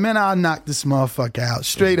I'm like, man, I'll knock this motherfucker out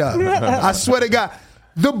straight up. I swear to God.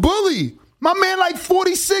 The Bully. My man like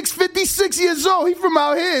 46, 56 years old. He from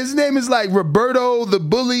out here. His name is like Roberto the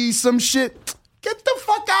Bully, some shit. Get the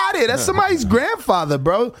fuck out of here. That's somebody's grandfather,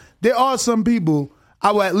 bro. There are some people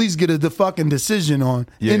I will at least get the fucking decision on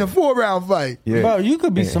in a 4-round fight. Yeah. Bro, you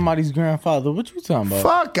could be somebody's grandfather. What you talking about?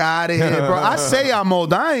 Fuck out of here, bro. I say I'm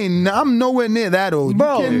old. I'm nowhere near that old.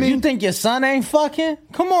 Bro, you kidding me? you think your son ain't fucking?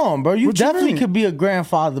 Come on, bro. You What you definitely mean? could be a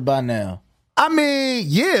grandfather by now. I mean,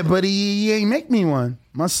 yeah, but he ain't make me one.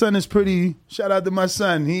 My son is pretty. Shout out to my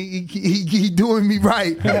son. He doing me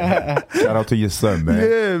right. Shout out to your son, man.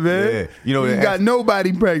 Yeah, man. Yeah. You know, he got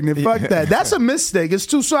nobody pregnant. Fuck that. That's a mistake. It's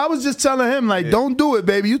too. So I was just telling him, like, don't do it,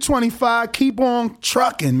 baby. You 25. Keep on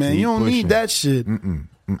trucking, man. You don't need that shit.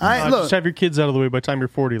 I ain't, look. Just have your kids out of the way by the time you're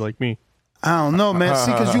 40, like me. I don't know, man.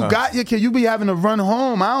 See, because you got your kid. You be having to run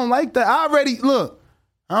home. I don't like that.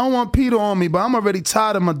 I don't want Peter on me, but I'm already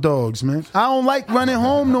tired of my dogs, man. I don't like running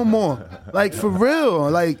home no more. Like, for real.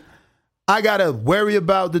 Like, I got to worry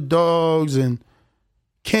about the dogs and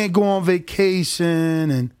can't go on vacation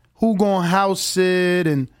and who going to house sit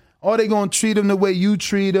and are they going to treat them the way you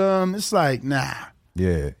treat them? It's like, nah.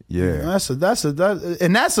 Yeah. That's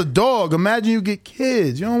a dog. Imagine you get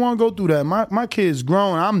kids. You don't want to go through that. My kid's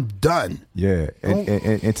grown. I'm done. Yeah.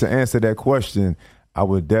 And to answer that question, I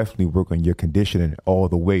would definitely work on your conditioning all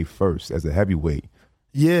the way first as a heavyweight.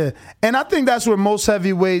 Yeah, and I think that's where most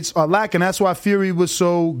heavyweights are lacking. That's why Fury was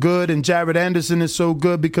so good and Jared Anderson is so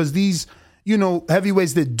good, because these,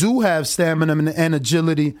 heavyweights that do have stamina and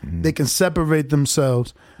agility, they can separate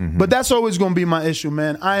themselves. But that's always going to be my issue,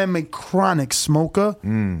 man. I am a chronic smoker.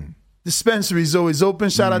 Dispensary is always open.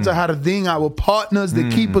 Shout out to Harading, our partners that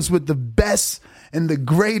keep us with the best and the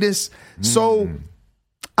greatest. So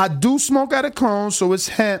I do smoke out of cone, so it's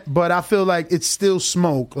hemp, but I feel like it's still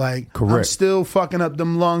smoke. Like, correct. I'm still fucking up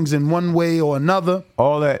them lungs in one way or another.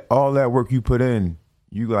 All that work you put in,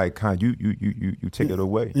 you like you take it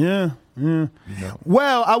away. Yeah.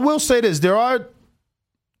 Well, I will say this: there are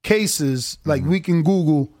cases like we can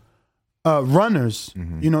Google runners.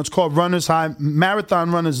 It's called runners high.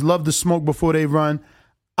 Marathon runners love to smoke before they run.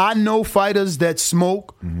 I know fighters that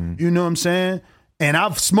smoke. You know what I'm saying? And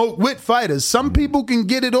I've smoked with fighters. Some people can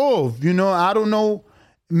get it off. I don't know.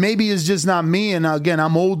 Maybe it's just not me. And again,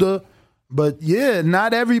 I'm older. But yeah,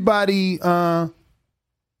 not everybody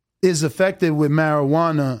is affected with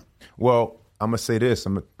marijuana. Well, I'm going to say this.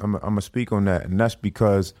 I'm going to speak on that. And that's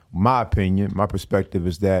because my opinion, my perspective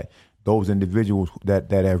is that those individuals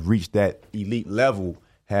that have reached that elite level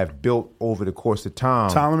have built over the course of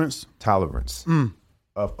time. Tolerance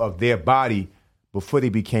of their body before they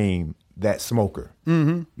became that smoker.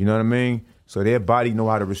 You know what I mean? So their body know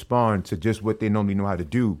how to respond to just what they normally know how to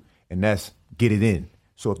do, and that's get it in.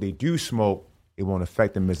 So if they do smoke, it won't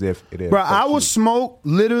affect them as if it is. Bro, I would smoke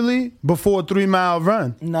literally before a 3-mile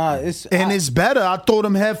run. Nah, it's better. I throw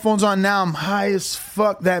them headphones on. Now I'm high as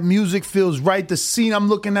fuck. That music feels right. The scene, I'm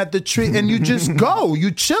looking at the tree, and you just go. You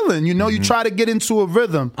chilling. You try to get into a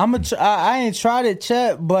rhythm. I ain't tried it,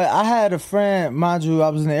 Chet, but I had a friend, mind you, I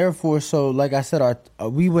was in the Air Force, so like I said,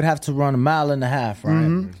 we would have to run 1.5 miles,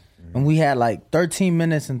 right? And we had like 13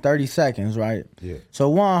 minutes and 30 seconds, right? Yeah. So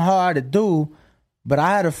it wasn't hard to do. But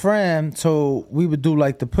I had a friend, so we would do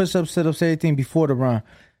like the push-ups, sit-ups, everything before the run.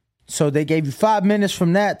 So they gave you 5 minutes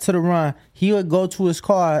from that to the run. He would go to his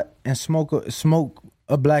car and smoke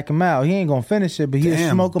a Black and Mild. He ain't gonna finish it, but he'll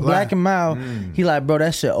smoke a Black and Mild. He like, bro,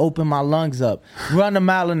 that shit open my lungs up. Run a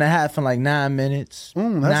mile and a half in like 9 minutes. That's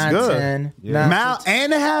 9, good. 10. Yeah. Mile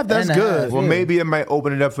and a half? That's and a good. half, Well, yeah. maybe it might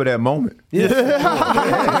open it up for that moment.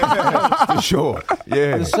 For sure.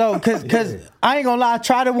 Yeah. So, cause I ain't gonna lie, I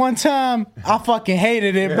tried it one time. I fucking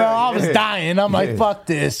hated it, bro. I was dying. I'm like, fuck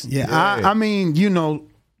this. Yeah, I mean, you know,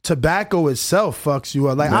 tobacco itself fucks you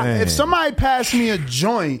up. Like, if somebody passed me a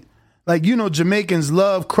joint, like, you know, Jamaicans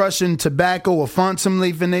love crushing tobacco or Fonsom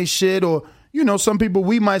leaf in they shit, or, you know, some people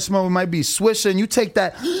we might smoke might be swishing. You take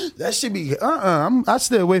that should be, I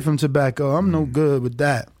stay away from tobacco. I'm no good with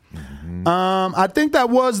that. I think that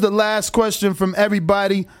was the last question from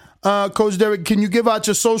everybody. Coach Derek, can you give out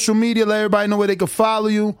your social media, let everybody know where they can follow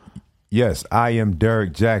you? Yes, I am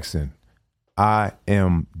Derek Jackson. I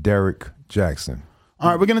am Derek Jackson. All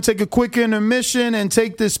right, we're going to take a quick intermission and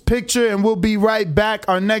take this picture, and we'll be right back.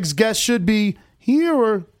 Our next guest should be here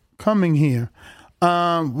or coming here.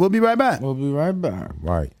 We'll be right back. We'll be right back.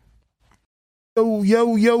 Right. Yo,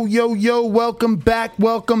 yo, yo, yo, yo. Welcome back,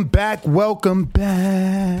 welcome back, welcome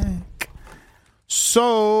back.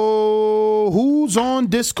 So, who's on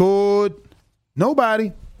Discord?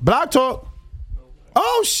 Nobody. Block Talk.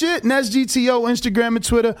 Oh, shit. Nets GTO, Instagram and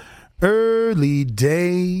Twitter. Early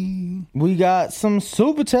day. We got some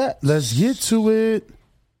super chats. Let's get to it.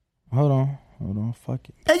 Hold on. Fuck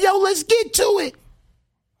it. Hey, yo, let's get to it.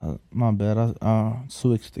 My bad. I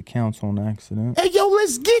switched accounts on accident. Hey, yo,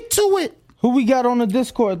 let's get to it. Who we got on the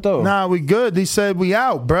Discord, though? Nah, we good. They said we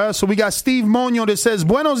out, bruh. So we got Steve Moño that says,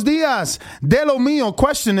 Buenos dias. De lo mío.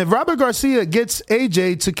 Question, if Robert Garcia gets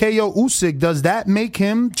AJ to KO Usyk, does that make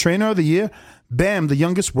him trainer of the year? Bam, the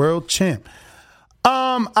youngest world champ.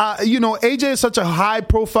 You know, AJ is such a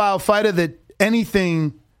high-profile fighter that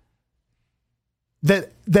anything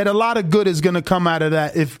that a lot of good is going to come out of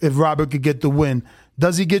that if Robert could get the win.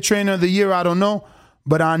 Does he get trainer of the year? I don't know.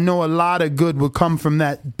 But I know a lot of good will come from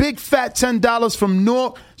that. Big fat $10 from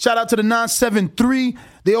Newark. Shout out to the 973.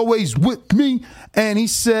 They always with me. And he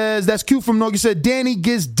says, that's cute from Newark. He said, Danny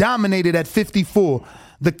gets dominated at 54.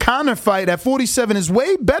 The Conor fight at 47 is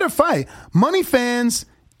way better fight. Money fans,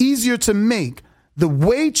 easier to make. The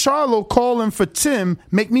way Charlo calling for Tim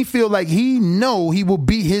make me feel like he know he will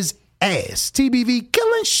beat his ass. TBV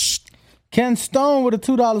killing Ken Stone with a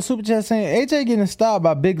 $2 super chat saying, AJ getting stopped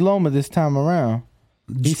by Big Loma this time around.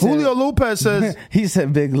 Julio Lopez says he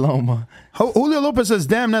said Big Loma. Julio Lopez says,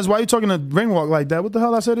 damn, that's why you talking to Ringwalk like that. What the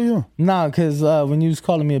hell I said to you? Nah, because when you was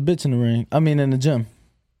calling me a bitch in the ring, I mean in the gym.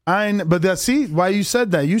 See why you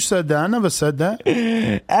said that. You said that. I never said that.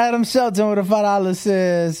 Adam Shelton with a $5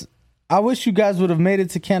 says, I wish you guys would have made it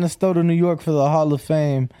to Canastota, New York for the Hall of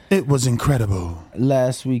Fame. It was incredible.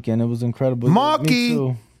 Last weekend. It was incredible.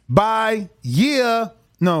 Marky by year.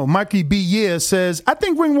 No, Marky B. Year says, I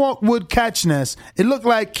think Ringwalk would catch Ness. It looked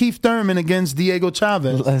like Keith Thurman against Diego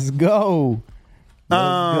Chavez. Let's go.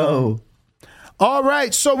 Let's go. All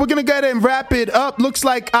right, so we're going to go ahead and wrap it up. Looks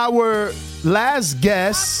like our last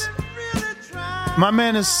guest, my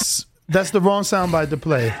man is, that's the wrong soundbite to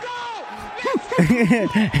play.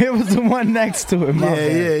 It was the one next to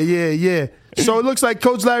it. Yeah. So it looks like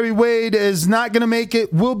Coach Larry Wade is not going to make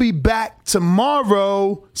it. We'll be back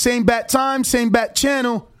tomorrow. Same bat time, same bat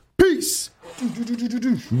channel. Peace.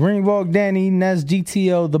 Ringwalk Danny, Nez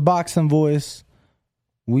GTO, the boxing voice.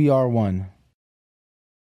 We are one.